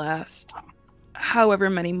in the last however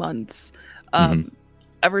many months,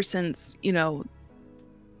 ever since, you know,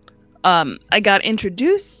 I got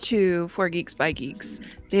introduced to 4 Geeks by Geeks.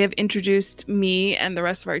 They have introduced me and the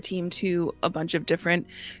rest of our team to a bunch of different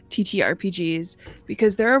TTRPGs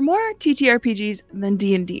because there are more TTRPGs than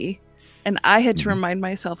D&D, and I had to remind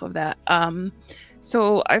myself of that.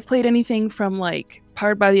 So I've played anything from like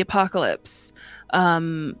Powered by the Apocalypse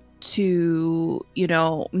to, you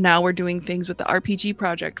know, now we're doing things with the RPG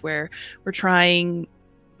project where we're trying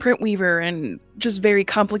Printweaver and just very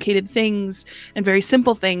complicated things and very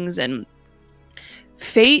simple things. And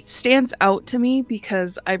Fate stands out to me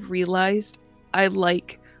because I've realized I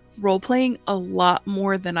like role-playing a lot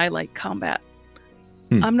more than I like combat.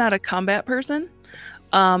 I'm not a combat person.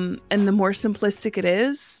 And the more simplistic it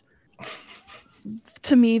is,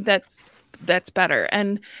 to me, that's better.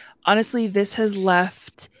 And honestly, this has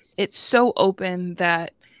left it so open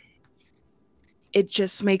that it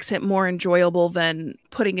just makes it more enjoyable than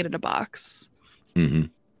putting it in a box.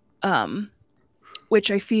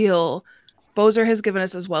 Which I feel Bozer has given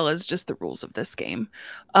us, as well as just the rules of this game.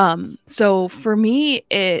 So for me,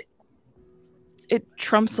 it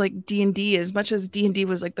trumps like D&D. As much as D&D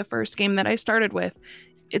was like the first game that I started with,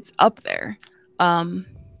 it's up there. And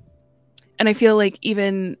I feel like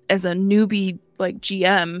even as a newbie like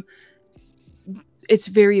GM, it's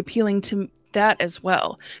very appealing to that as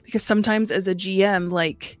well, because sometimes as a GM,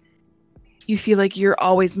 like, you feel like you're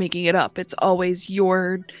always making it up. It's always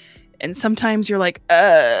and sometimes you're like,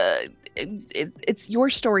 it's your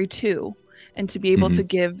story too. And to be able to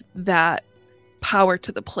give that power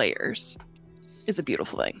to the players is a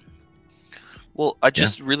beautiful thing. Well, I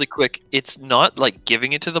just really quick, it's not like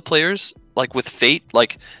giving it to the players, like with Fate,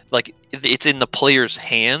 like it's in the players'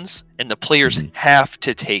 hands and the players have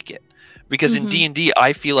to take it. Because in D&D,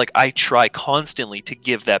 I feel like I try constantly to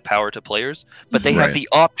give that power to players, but they have the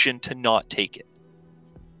option to not take it.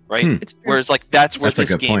 Right? Whereas like that's where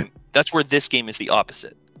this game is the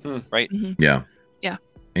opposite. Right? Yeah. Yeah.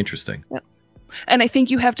 Interesting. Yeah. And I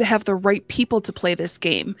think you have to have the right people to play this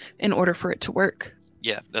game in order for it to work.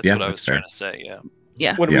 Yeah, that's what I was trying to say. Yeah.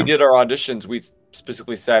 Yeah. When we did our auditions, we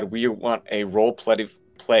specifically said we want a role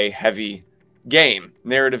play heavy game,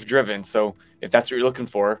 narrative driven. So if that's what you're looking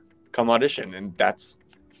for, come audition. And that's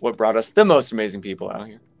what brought us the most amazing people out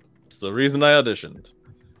here. It's the reason I auditioned.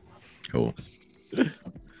 Cool.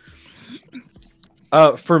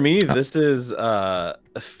 For me, this is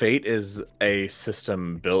Fate is a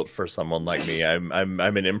system built for someone like me. I'm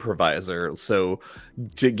an improviser, so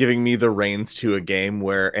giving me the reins to a game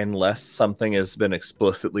where unless something has been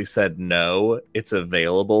explicitly said no, it's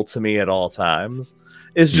available to me at all times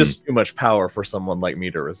is just too much power for someone like me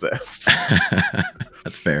to resist.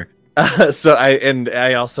 That's fair. So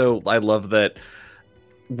I love that.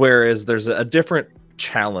 Whereas there's a different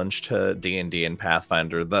challenge to D&D and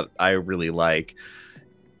Pathfinder that I really like.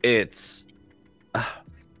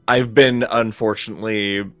 I've been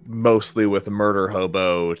unfortunately mostly with murder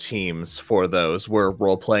hobo teams for those where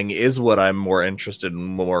role playing is what I'm more interested in,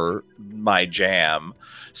 more my jam.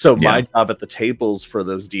 So my job at the tables for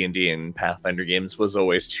those D&D and Pathfinder games was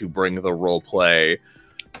always to bring the role play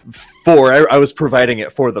I was providing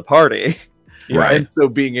it for the party. Right. And so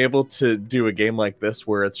being able to do a game like this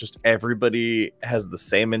where it's just everybody has the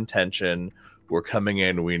same intention, we're coming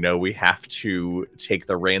in, we know we have to take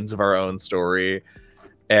the reins of our own story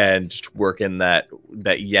and just work in that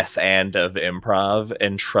yes and of improv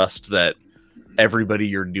and trust that everybody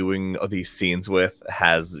you're doing these scenes with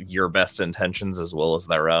has your best intentions as well as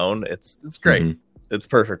their own. It's great. It's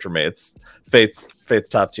perfect for me. It's Fate's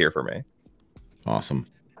top tier for me. Awesome.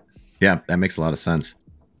 Yeah, that makes a lot of sense.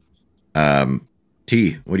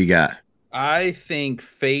 T, what do you got? I think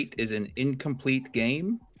Fate is an incomplete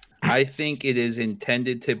game. I think it is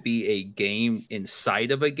intended to be a game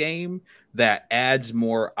inside of a game that adds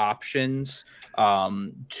more options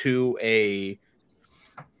to a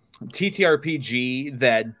TTRPG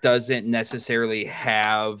that doesn't necessarily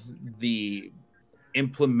have the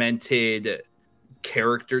implemented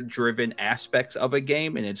character-driven aspects of a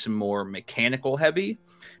game, and it's more mechanical heavy.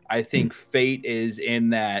 I think Fate is in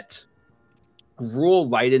that rule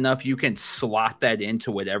light enough you can slot that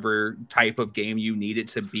into whatever type of game you need it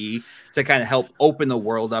to be to kind of help open the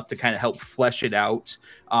world up, to kind of help flesh it out.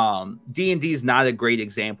 D&D is not a great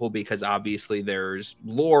example because obviously there's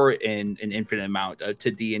lore in an infinite amount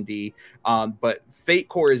to D&D, but Fate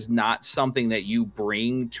Core is not something that you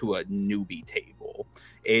bring to a newbie table.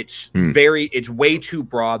 It's it's way too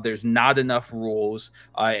broad. There's not enough rules,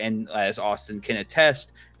 and as Austin can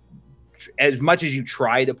attest, as much as you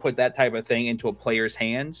try to put that type of thing into a player's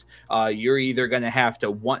hands, you're either going to have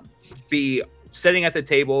to be sitting at the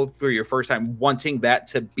table for your first time, wanting that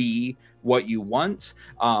to be what you want,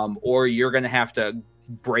 or you're going to have to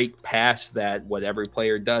break past that, what every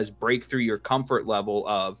player does, break through your comfort level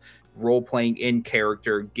of role playing in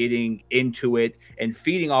character, getting into it, and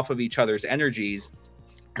feeding off of each other's energies.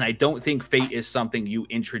 And I don't think Fate is something you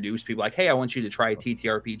introduce people like, hey, I want you to try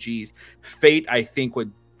TTRPGs. Fate, I think,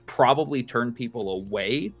 would probably turn people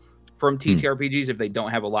away from TTRPGs if they don't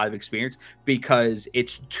have a lot of experience, because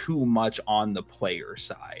it's too much on the player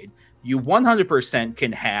side. You 100%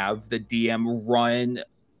 can have the DM run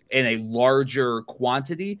in a larger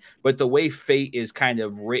quantity, but the way Fate is kind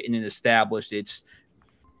of written and established, it's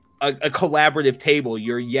a collaborative table.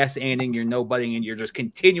 You're yes-anding, you're no-butting, and you're just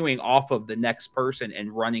continuing off of the next person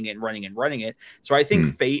and running it. So I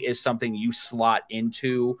think Fate is something you slot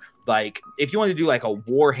into, like, if you want to do like a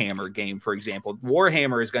Warhammer game, for example.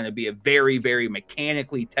 Warhammer is going to be a very, very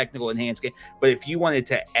mechanically technical enhanced game. But if you wanted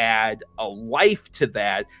to add a life to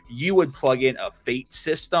that, you would plug in a Fate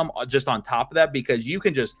system just on top of that, because you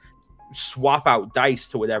can just swap out dice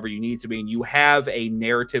to whatever you need to be, and you have a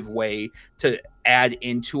narrative way to add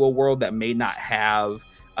into a world that may not have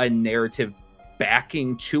a narrative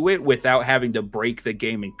backing to it without having to break the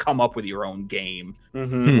game and come up with your own game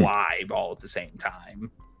live all at the same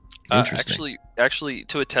time. Actually,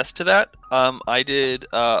 to attest to that, I did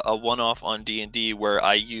a one-off on D&D where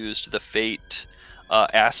I used the Fate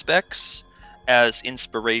aspects as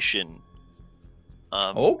inspiration.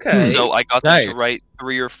 So I got them to write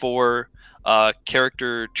 3 or 4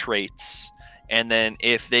 character traits, and then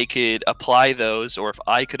if they could apply those, or if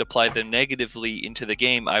I could apply them negatively into the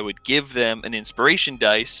game, I would give them an inspiration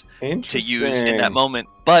dice to use in that moment.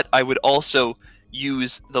 But I would also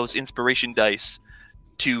use those inspiration dice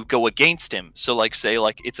to go against him. So, like, say,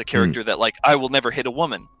 like, it's a character that, like, I will never hit a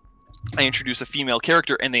woman. I introduce a female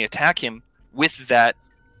character, and they attack him with that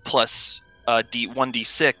plus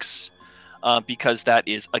 1d6. Because that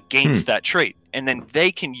is against that trait, and then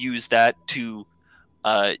they can use that to,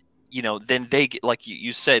 then they get, like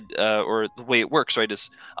you said, or the way it works, right? Is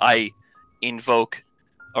I invoke,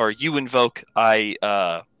 or you invoke,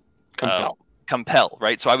 I compel,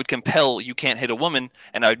 right? So I would compel you can't hit a woman,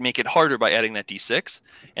 and I would make it harder by adding that d6,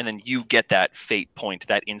 and then you get that fate point,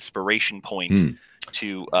 that inspiration point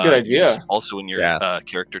to good idea. Use also in your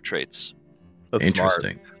character traits. That's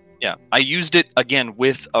Interesting. Smart. Yeah, I used it again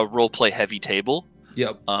with a roleplay heavy table.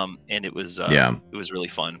 Yep. And it was it was really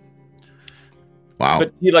fun. Wow.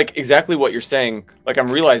 But see, like, exactly what you're saying. Like,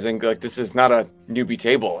 I'm realizing, like, this is not a newbie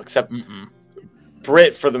table, except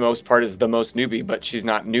Britt, for the most part, is the most newbie, but she's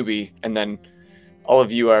not newbie. And then all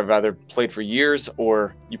of you have either played for years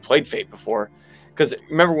or you played Fate before. Because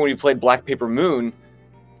remember when we played Black Paper Moon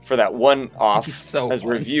for that one off as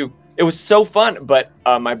review? It was so fun. But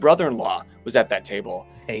my brother-in-law was at that table,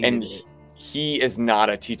 and he is not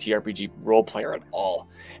a TTRPG role player at all,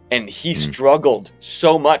 and he struggled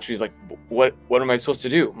so much. He's like, what am I supposed to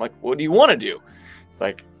do? I'm like, what do you want to do? It's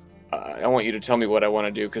like, I want you to tell me what I want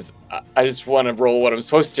to do, because I just want to roll what I'm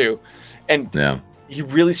supposed to. And he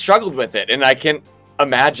really struggled with it, and I can't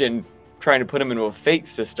imagine trying to put him into a Fate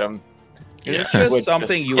system. It's just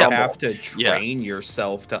something you have to train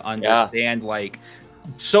yourself to understand. Like,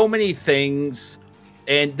 so many things.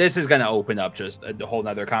 And this is going to open up just a whole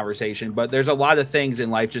nother conversation, but there's a lot of things in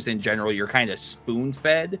life, just in general, you're kind of spoon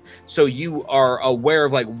fed. So you are aware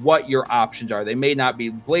of, like, what your options are. They may not be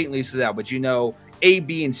blatantly set out, but you know, A,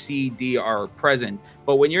 B, and C, D are present.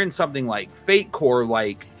 But when you're in something like Fate Core,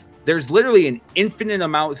 like, there's literally an infinite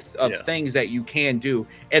amount of things that you can do.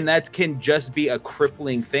 And that can just be a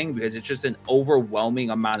crippling thing, because it's just an overwhelming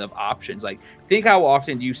amount of options. Like, think how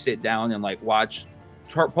often do you sit down and, like, pull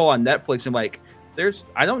on Netflix and, like,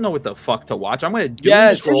 I don't know what the fuck to watch. I'm going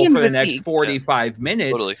to scroll for the next 45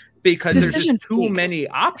 minutes because there's just too many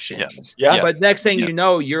options. But next thing you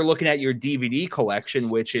know, you're looking at your DVD collection,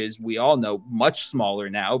 which is, we all know, much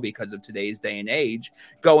smaller now because of today's day and age,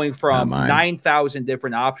 going from 9,000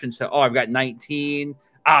 different options to, I've got 19.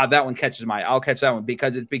 That one catches my eye. I'll catch that one,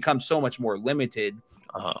 because it becomes so much more limited.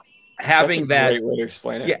 Having that great way to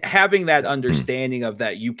explain it. Having that understanding of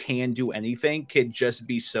that you can do anything could just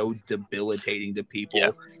be so debilitating to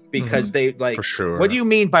people, because they, like, for sure. What do you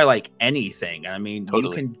mean by, like, anything? I mean, you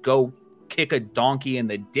can go kick a donkey in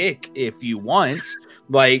the dick if you want,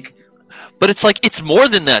 like. But it's like, it's more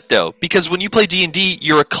than that, though, because when you play D&D,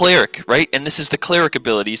 you're a cleric, right? And this is the cleric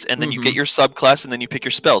abilities, and then you get your subclass, and then you pick your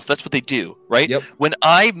spells. That's what they do, right? When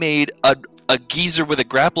I made a geezer with a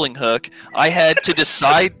grappling hook, I had to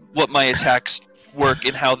decide what my attacks work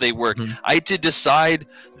and how they work. I had to decide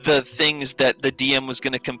the things that the DM was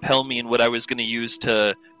going to compel me and what I was going to use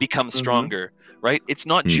to become stronger. Right? It's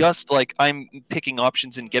not just like I'm picking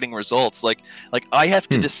options and getting results. Like I have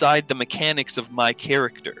to decide the mechanics of my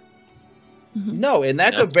character. No, and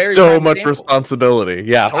that's a very so prime much example. responsibility.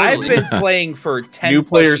 Yeah, Totally. I've been playing for 10 New plus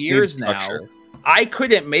players need years now. structure. I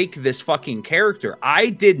couldn't make this fucking character. I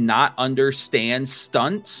did not understand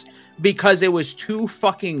stunts because it was too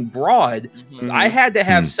fucking broad. I had to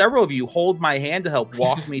have several of you hold my hand to help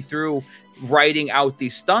walk me through writing out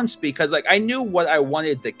these stunts because like I knew what I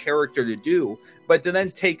wanted the character to do, but to then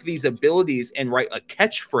take these abilities and write a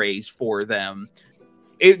catchphrase for them,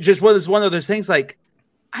 it just was one of those things like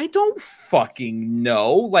I don't fucking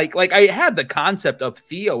know. Like I had the concept of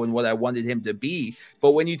Theo and what I wanted him to be,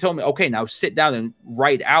 but when you told me, okay, now sit down and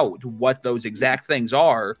write out what those exact things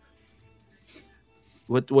are,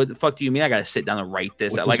 what the fuck do you mean I gotta sit down and write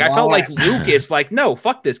this? Which Like is I felt why- like Lucas, like, no,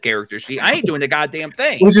 fuck this character sheet. I ain't doing the goddamn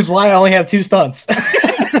thing. Which is why I only have 2 stunts.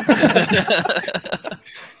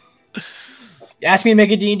 Ask me to make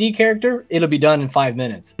a D&D character, it'll be done in 5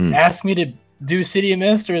 minutes. Ask me to do City of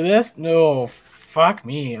Mist or this, no, fuck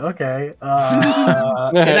me. Okay.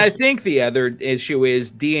 And I think the other issue is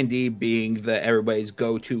D&D being the everybody's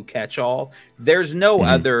go-to catch-all. There's no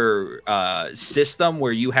other system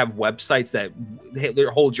where you have websites that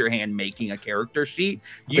hold your hand making a character sheet.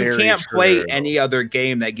 You Very can't play true. any other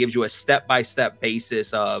game that gives you a step-by-step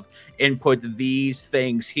basis of input these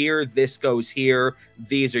things here, this goes here,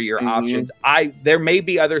 these are your options. There may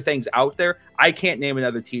be other things out there. I can't name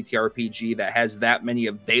another TTRPG that has that many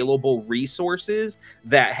available resources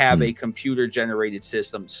that have a computer generated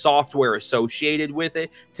system, software associated with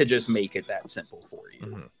it to just make it that simple for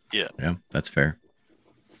you. Yeah, that's fair.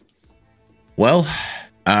 Well,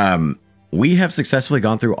 we have successfully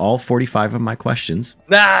gone through all 45 of my questions.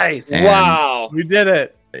 Nice. And- Wow. We did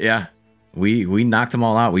it. Yeah. We knocked them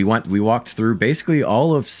all out. We walked through basically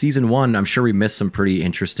all of season 1. I'm sure we missed some pretty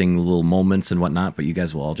interesting little moments and whatnot, but you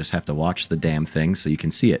guys will all just have to watch the damn thing so you can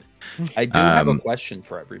see it. I do have a question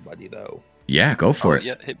for everybody, though. Yeah, go for it.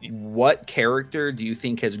 Yeah, hit me. What character do you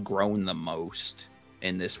think has grown the most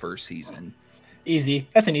in this first season? Easy.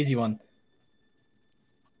 That's an easy one.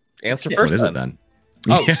 Answer Yeah, first. What is it then.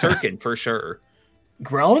 then? Oh, Yeah. Sirkin, for sure.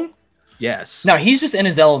 Grown? Yes. No, he's just in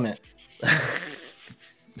his element.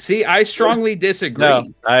 See, I strongly disagree. No,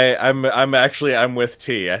 I'm with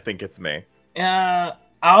T. I think it's me. I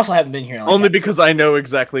also haven't been here. Like Only that. because I know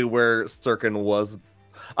exactly where Sirkin was.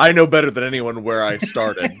 I know better than anyone where I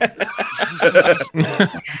started.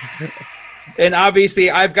 And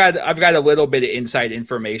obviously, I've got a little bit of inside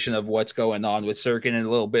information of what's going on with Sirkin and a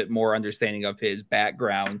little bit more understanding of his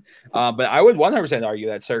background. But I would 100% argue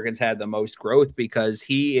that Sirkin's had the most growth because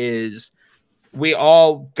he is. We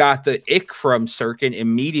all got the ick from Sirkin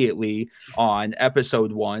immediately on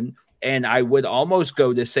episode 1. And I would almost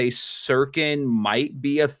go to say Sirkin might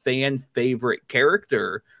be a fan favorite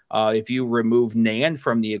character. If you remove Nan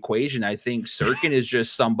from the equation, I think Sirkin is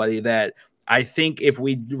just somebody that I think if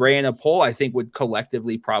we ran a poll, I think would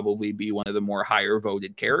collectively probably be one of the more higher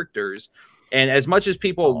voted characters. And as much as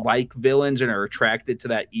people like villains and are attracted to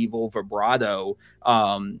that evil vibrato,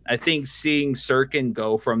 I think seeing Sirkin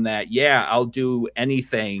go from that, yeah, I'll do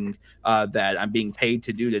anything that I'm being paid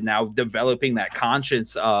to do, to now developing that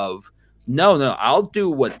conscience of, no, I'll do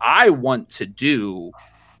what I want to do.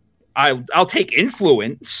 I'll take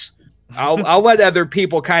influence. I'll let other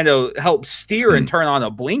people kind of help steer and turn on a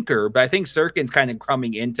blinker. But I think Sirkin's kind of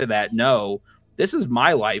coming into that, no, this is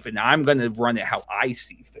my life and I'm going to run it how I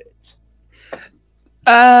see fit.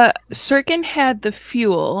 Sirkin had the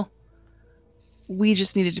fuel. We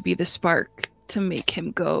just needed to be the spark to make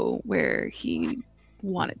him go where he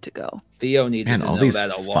wanted to go. Theo needed Man, to all know these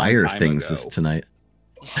that a long fire time things ago. this tonight.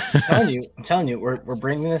 I'm telling you, we're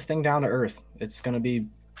bringing this thing down to earth. It's gonna be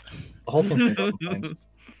the whole thing's gonna go in flames.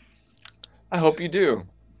 I hope you do.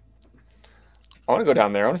 I want to go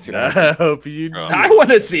down there. I want to see what I hope you do. I want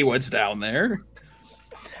to see what's down there.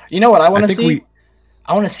 You know what I want to think see?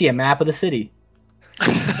 I want to see a map of the city.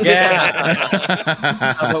 Yeah.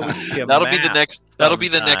 How about we see a That'll be the map next. That'll be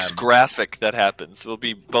the next sometime? graphic that happens. It'll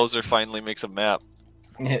be Bowser finally makes a map.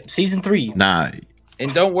 Season 3. Nah,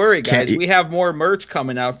 And don't worry, Can't guys. you- We have more merch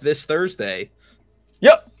coming out this Thursday.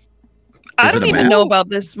 Yep. I Is it don't a even map? know about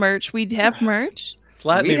this merch. We'd have merch.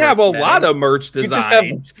 Slap We me, have a merch, lot man. of merch We just have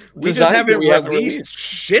designs. We just designs haven't that we haven't released released.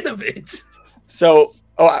 shit of it. So,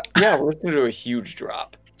 yeah, we're just going to do a huge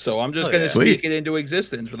drop. So I'm just Oh, going to yeah. Sweet. speak it into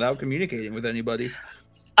existence without communicating with anybody.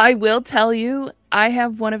 I will tell you, I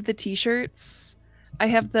have one of the t-shirts. I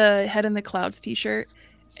have the Head in the Clouds t-shirt,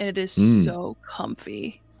 and it is so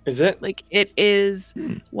comfy. Is it? Like, it is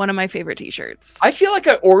one of my favorite t-shirts. I feel like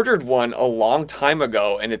I ordered one a long time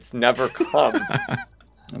ago and it's never come.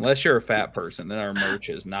 Unless you're a fat person, then our merch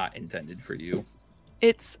is not intended for you.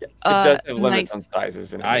 It's It does have limits nice. on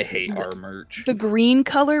sizes. And I hate our merch. The green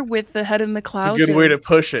color with the head in the It's clouds. a good way to is-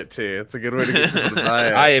 push it too. It's a good way to get people to buy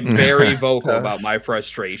it. I am very vocal about my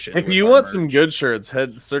frustration. If with you our want merch. some good shirts,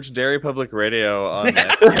 search Dairy Public Radio on it.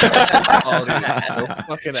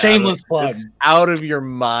 Shameless plug. Out of your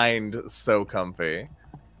mind, so comfy.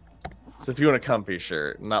 So if you want a comfy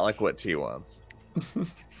shirt, not like what T wants.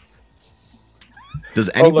 Does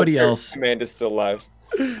anybody Oh, look, else? Amanda's still alive.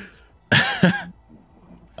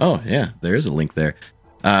 Oh yeah, there is a link there.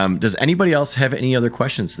 Does anybody else have any other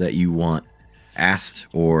questions that you want asked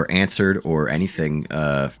or answered or anything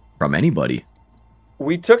from anybody?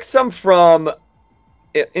 We took some from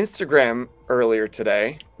Instagram earlier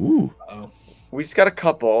today. Ooh. We just got a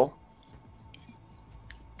couple.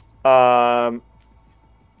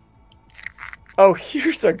 Oh,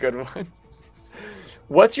 here's a good one.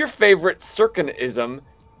 What's your favorite Circanism,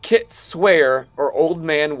 Kit Swear, or Old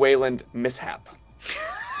Man Wayland mishap?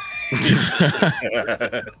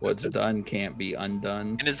 What's done can't be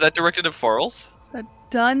undone. And is that directed at Farles? A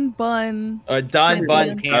done bun. A done bun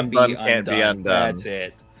Done can't be bun can't be undone. undone. That's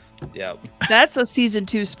it. Yep. That's a season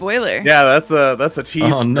 2 spoiler. Yeah, that's a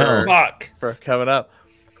tease Oh, no. Fuck. for coming up.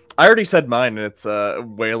 I already said mine, and it's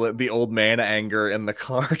Wayland, the old man anger in the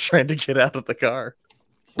car, trying to get out of the car.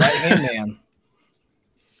 Right hand man.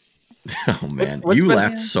 Oh man, What's you been-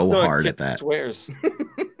 laughed so So hard Kit at that. Swears.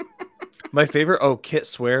 My favorite, Kit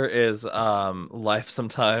Swear is life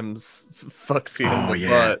sometimes fucks you in Oh, the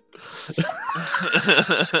yeah. butt.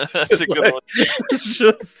 That's a good one. It's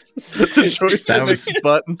just the choice That to was- make the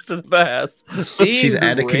butt instead of the ass. Seeing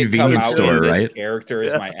at a Britt come convenience out store, in this right? Character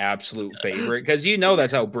is my absolute favorite because you know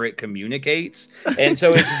that's how Britt communicates, and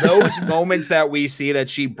so it's those moments that we see that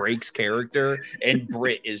she breaks character, and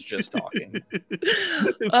Britt is just talking.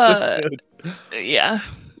 Yeah.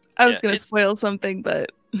 I was Yeah, going to it's- spoil something,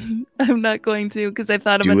 but I'm not going to because I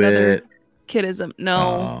thought of Do another it. kidism.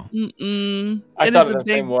 No. Mm-mm. I It thought is of a the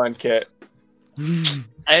same big- one, Kit. I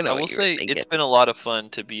I know. will what you were say thinking. it's been a lot of fun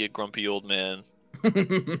to be a grumpy old man.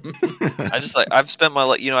 I just I've spent my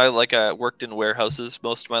life, I worked in warehouses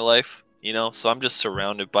most of my life, so I'm just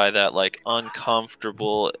surrounded by that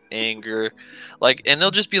uncomfortable anger, and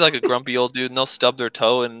they'll just be like a grumpy old dude and they'll stub their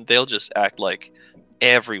toe and they'll just act like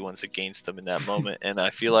everyone's against them in that moment, and I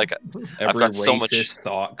feel like Every got so much- racist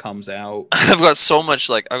thought comes out. I've got so much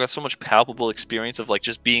palpable experience of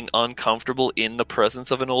just being uncomfortable in the presence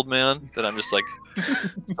of an old man that I'm just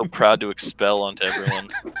so proud to expel onto everyone.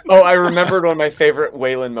 Oh, I remembered one of my favorite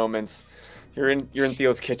Wayland moments. You're in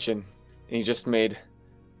Theo's kitchen, and he just made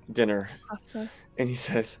dinner, Pasta. and he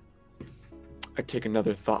says, "I take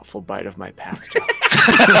another thoughtful bite of my pasta."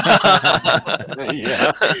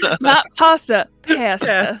 Yeah. Not pasta,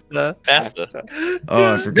 pasta. Pasta. Oh,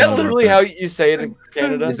 I Is forgot. that about literally that. how you say it in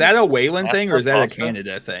Canada? Is that a Wayland thing or is that a Pasta?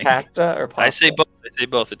 Canada thing? pasta or pasta? I say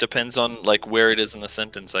both. It depends on where it is in the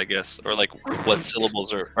sentence, I guess, or what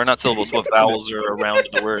syllables or not syllables, what vowels are around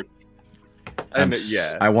the word.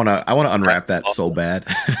 Yeah. I wanna unwrap that so bad.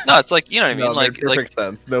 No, it's you know what I mean. No, makes perfect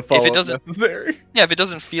sense. No follow doesn't- necessary. Yeah, if it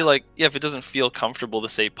doesn't feel comfortable to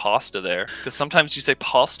say pasta there, because sometimes you say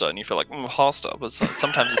pasta and you feel like pasta, but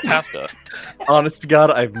sometimes it's pasta. Honest to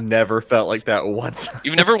God, I've never felt like that once.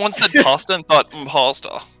 You've never once said pasta and thought pasta.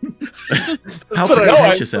 How But I know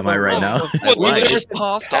pretentious am I right now? What Why? language is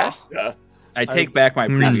pasta? Pasta. I take back my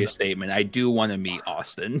Mm. previous statement. I do want to meet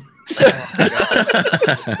Austin. It's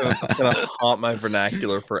gonna haunt my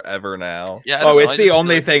vernacular forever now. Yeah. I don't Oh, know, it's I the just feel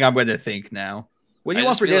only like thing I'm going to think now. What do you I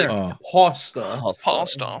want just for feel dinner? Oh. Pasta.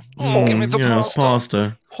 pasta. Oh, give me the Yes, pasta.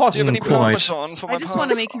 pasta. Do you have any Mm, quite. parmesan for my I just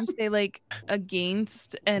want to make pasta? him say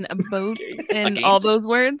against and about and Against? all those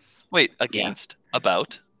words. Wait, against,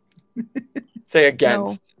 about, Say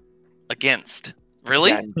against. against.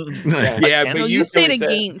 Really? Again. Yeah, Against? but No, you you say it say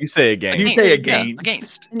it. against. You say again. You say Yeah, against.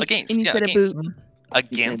 against, And- against, and you yeah, said against, about.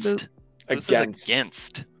 against. This is Against.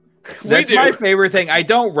 against. That's We my do. favorite thing. I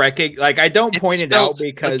don't I don't It's point it out spelt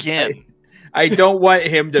because again. I don't want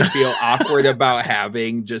him to feel awkward about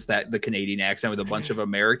having just the Canadian accent with a bunch of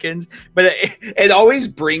Americans. But it always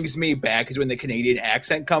brings me back is when the Canadian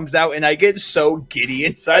accent comes out and I get so giddy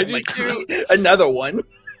inside. Me Like too. another one.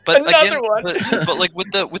 But Another again, one. but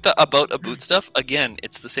with the about a boot stuff, again,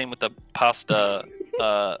 it's the same with the pasta. It's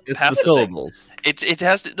pasta the thing. syllables. It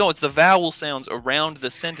has to it's the vowel sounds around the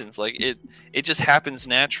sentence. It just happens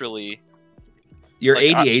naturally. Your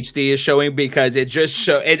Like, ADHD is showing because it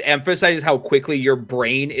emphasizes how quickly your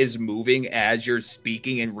brain is moving as you're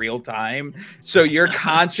speaking in real time. So you're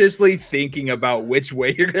consciously thinking about which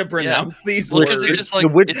way you're going to pronounce these Well, words. because it's just like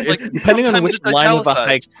it's like depending on sometimes which it's line of a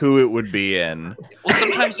italicized. haiku it would be in. Well,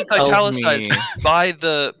 sometimes it's Tells italicized me-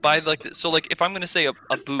 by so like if I'm gonna say a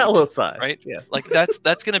boot, Italicized, right? yeah. Like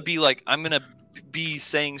that's gonna be like I'm gonna be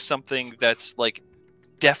saying something that's like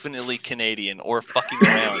definitely Canadian or fucking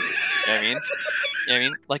around. You know what I mean? You know what I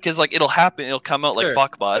mean? Like, cause like it'll happen, it'll come out like Sure.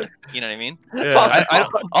 fuck bud. You know what I mean? Yeah.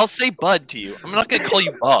 I'll say bud to you. I'm not gonna call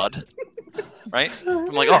you bud, right? I'm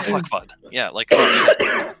like, oh fuck bud. Yeah, like oh,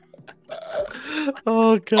 shit.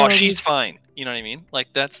 Oh god. Oh, she's fine. You know what I mean?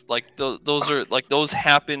 Like that's like those are like those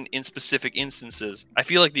happen in specific instances. I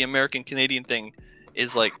feel like the American Canadian thing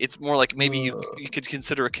is like it's more like maybe you could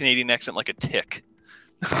consider a Canadian accent like a tick,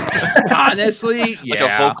 Honestly, like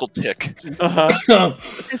a vocal tick.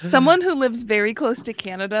 As someone who lives very close to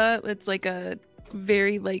Canada, it's like a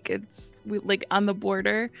very like like on the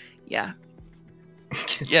border. Yeah.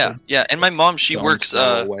 Yeah, yeah. And my mom, she Don't works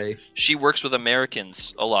slow away. she works with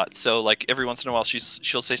Americans a lot. So like every once in a while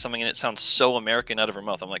she'll say something and it sounds so American out of her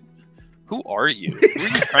mouth. I'm like, who are you? Who are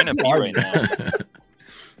you trying to be right now?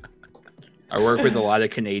 I work with a lot of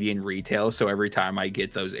Canadian retail, so every time I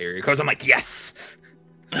get those area codes, I'm like, yes.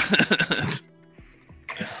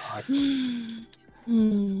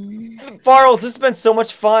 Farles, this has been so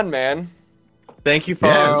much fun, man. Thank you, Yeah,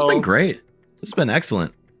 Farles. this has been great. This has been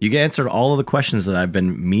excellent. You answered all of the questions that I've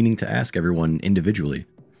been meaning to ask everyone individually.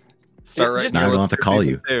 Start right Just- Now I don't have to call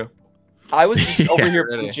season you. 2. I was just over Yeah. here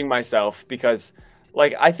Ready. pinching myself because,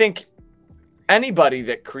 like, I think anybody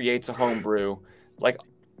that creates a homebrew, like,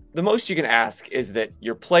 the most you can ask is that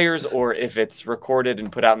your players, or if it's recorded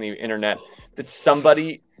and put out on the internet, that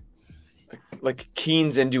somebody like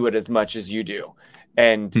keens into it as much as you do.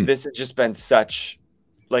 And this has just been such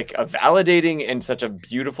like a validating and such a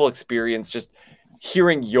beautiful experience, just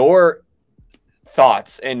hearing your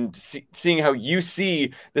thoughts and seeing how you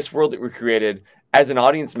see this world that we created as an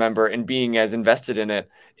audience member and being as invested in it.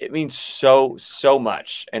 It means so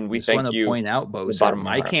much, and we Just thank want to you. point out, the Bowser, bottom of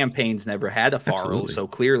my my heart. campaign's never had a Farles, Absolutely. so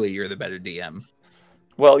clearly you're the better DM.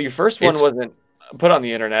 Well, your first one It's- wasn't put on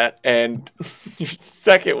the internet, and your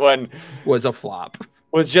second one Was a flop.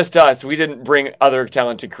 was just us. We didn't bring other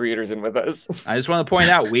talented creators in with us. I just want to point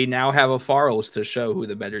out we now have a Farles to show who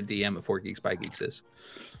the better DM at 4 Geeks by Geeks is.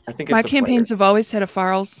 I think it's My the campaigns have always had a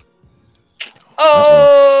Farles. players.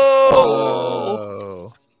 Oh!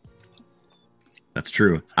 Oh. That's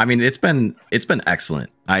true. I mean, it's been excellent.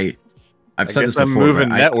 I've I said this guess I'm before. moving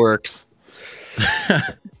but networks.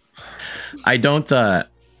 I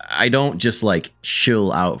don't just like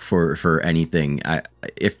chill out for anything.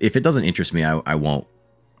 If it doesn't interest me, I won't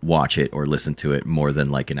watch it or listen to it more than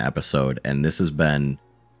like an episode. And this has been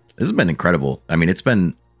incredible. I mean, it's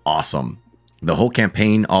been awesome. The whole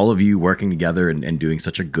campaign, all of you working together and doing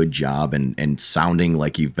such a good job and sounding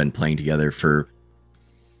like you've been playing together for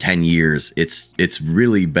 10 years. It's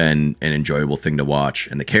really been an enjoyable thing to watch,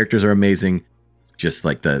 and the characters are amazing. Just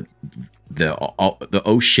like the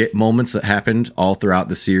oh shit moments that happened all throughout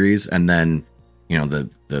the series, and then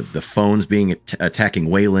the phones being attacking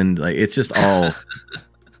Wayland. Like, it's just all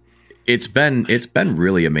it's been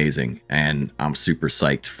really amazing, and I'm super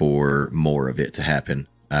psyched for more of it to happen.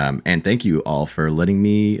 And thank you all for letting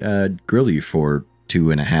me grill you for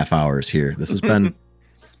 2.5 hours here. This has been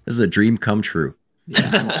this is a dream come true. Yeah,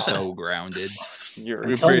 I'm so grounded. We Until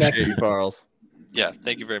appreciate next you, time. Farles. Yeah,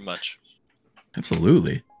 thank you very much.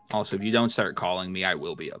 Absolutely. Also, if you don't start calling me, I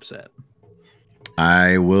will be upset.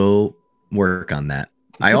 I will work on that.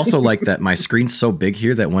 I also like that my screen's so big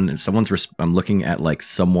here that when I'm looking at like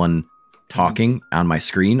someone talking on my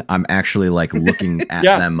screen, I'm actually like looking at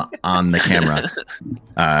Yeah. them on the camera.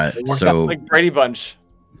 So Like Brady Bunch.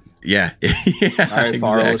 yeah, yeah, All right,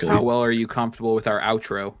 Farles, exactly. how well are you comfortable with our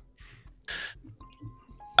outro?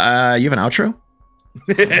 You have an outro?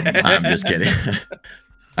 I'm just kidding.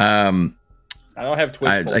 I don't have Twitch.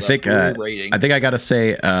 I pulled up. think, Ooh, rating. I think I gotta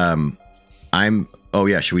say, oh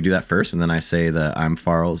yeah, should we do that first? And then I say the I'm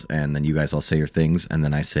Farles, and then you guys all say your things, and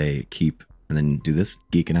then I say keep, and then do this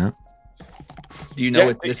geeking out Do you know Yes,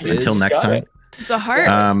 what this thank is? you. until next got time. it. It's a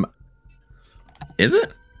heart. Is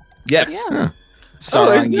it? Yes. Huh.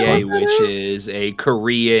 Sarangye, what that which is? is a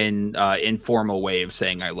Korean informal way of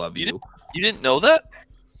saying I love You you. You didn't know that?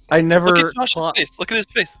 I never Look at Josh's thought- face. Look at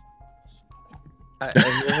his face.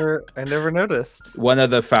 I never noticed. One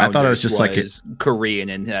of the founders thought it was just like Korean,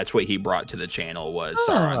 and that's what he brought to the channel was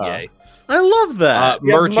Sarangye. I love that.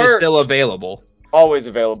 Yeah, Merch is merch. still available. Always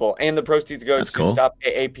available. And the proceeds go That's to cool.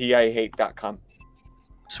 stopaaphate.com.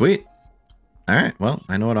 Sweet. All right. Well,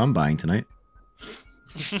 I know what I'm buying tonight.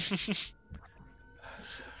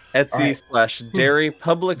 Etsy/Dairy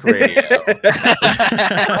Public Radio.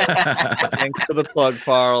 Thanks for the plug,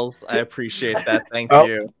 Farles. I appreciate that. Thank Oh.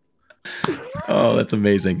 you. Oh, that's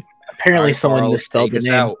amazing. Apparently, All right, someone Farles, misspelled take the us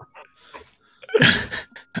name. out.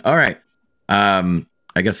 All right.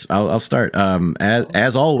 I guess I'll start.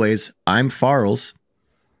 As always, I'm Farles.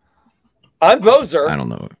 I'm Bozer. I don't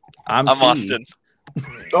know. I'm I'm T. Austin.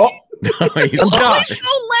 Oh, He's Josh.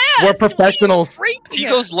 Go last. We're professionals. Great. He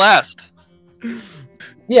goes last.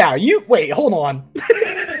 Yeah, you wait. Hold on.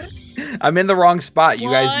 I'm in the wrong spot. You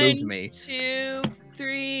guys moved 1, me. 2,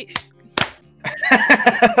 3.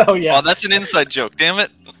 Oh yeah. Oh, that's an inside joke. Damn it.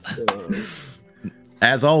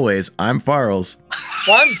 As always, I'm Farles.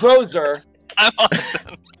 I'm Bozer. I'm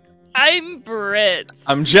Austin. I'm Britt.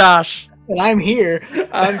 I'm Josh. And I'm here.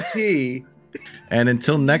 I'm T. And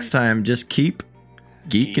until next time, just keep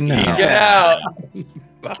geeking out. Get out.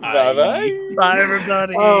 Bye. Bye bye. Bye,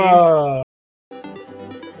 everybody.